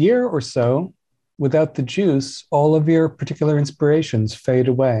next year or so, without the juice, all of your particular inspirations fade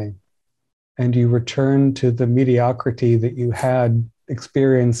away. And you return to the mediocrity that you had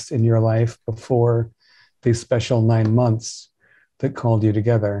experienced in your life before these special 9 months that called you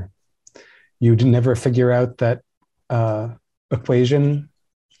together. You did never figure out that equation.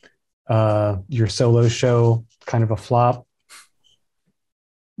 Your solo show, kind of a flop.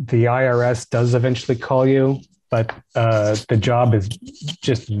 The IRS does eventually call you, but the job is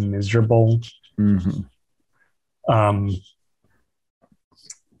just miserable. Mhm.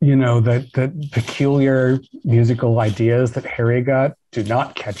 The peculiar musical ideas that Harry got do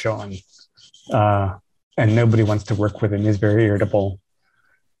not catch on. And nobody wants to work with him. He's very irritable.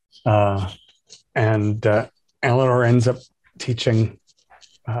 And Eleanor ends up teaching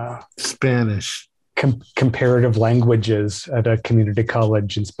Spanish. comparative languages at a community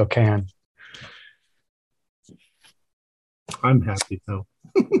college in Spokane. I'm happy though.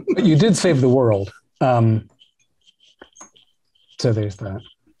 But you did save the world. So there's that.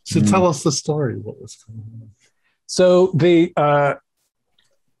 So tell us the story. What was going on? So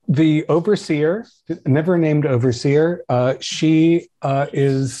the overseer, never named overseer, she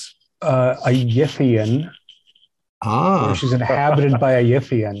is a Yithian. She's inhabited by a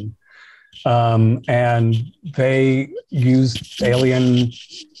Yithian. And they use alien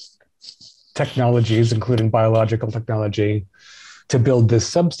technologies, including biological technology, to build this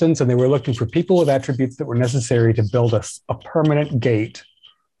substance. And they were looking for people with attributes that were necessary to build a permanent gate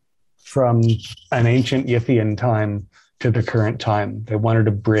from an ancient Yithian time to the current time. They wanted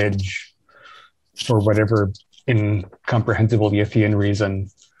a bridge for whatever incomprehensible Yithian reason.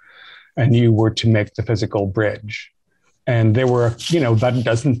 And you were to make the physical bridge. And there were, about a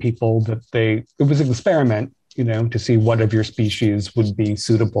dozen people that it was an experiment, to see what of your species would be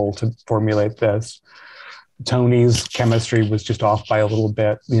suitable to formulate this. Tony's chemistry was just off by a little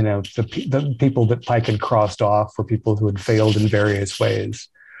bit. The people that Pike had crossed off were people who had failed in various ways.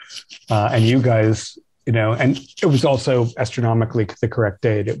 And you guys, and it was also astronomically the correct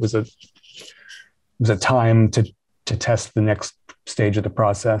date. It was a time to test the next stage of the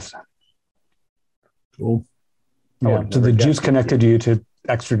process. Cool. Yeah, so the juice connected you to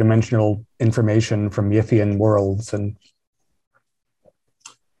extra dimensional information from Yithian worlds, and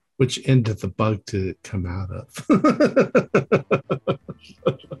Which end of the bug did it come out of?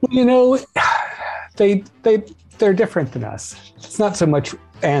 they're different than us. It's not so much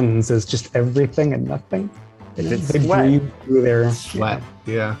ends as just everything and nothing. They sweat. breathe through their Sweat.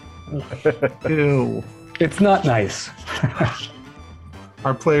 Yeah. Ew. It's not nice.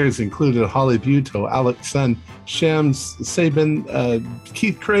 Our players included Holly Buto, Alex Sun, Shams Sabin,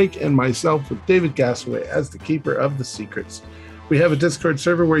 Keith Craig, and myself, with David Gassaway as the keeper of the secrets. We have a Discord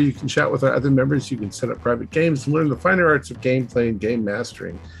server where you can chat with our other members. You can set up private games and learn the finer arts of gameplay and game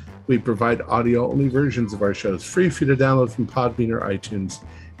mastering. We provide audio-only versions of our shows, free for you to download from Podbean or iTunes.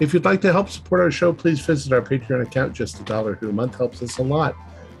 If you'd like to help support our show, please visit our Patreon account. Just $1 a month helps us a lot.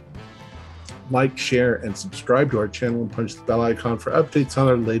 Like, share, and subscribe to our channel and punch the bell icon for updates on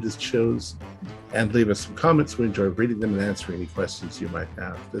our latest shows. And leave us some comments. We enjoy reading them and answering any questions you might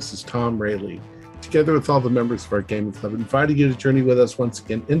have. This is Tom Rayleigh, together with all the members of our gaming club, inviting you to journey with us once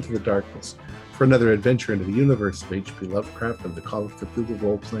again into the darkness for another adventure into the universe of H.P. Lovecraft and the Call of Cthulhu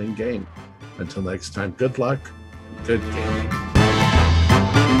role-playing game. Until next time, good luck, good gaming.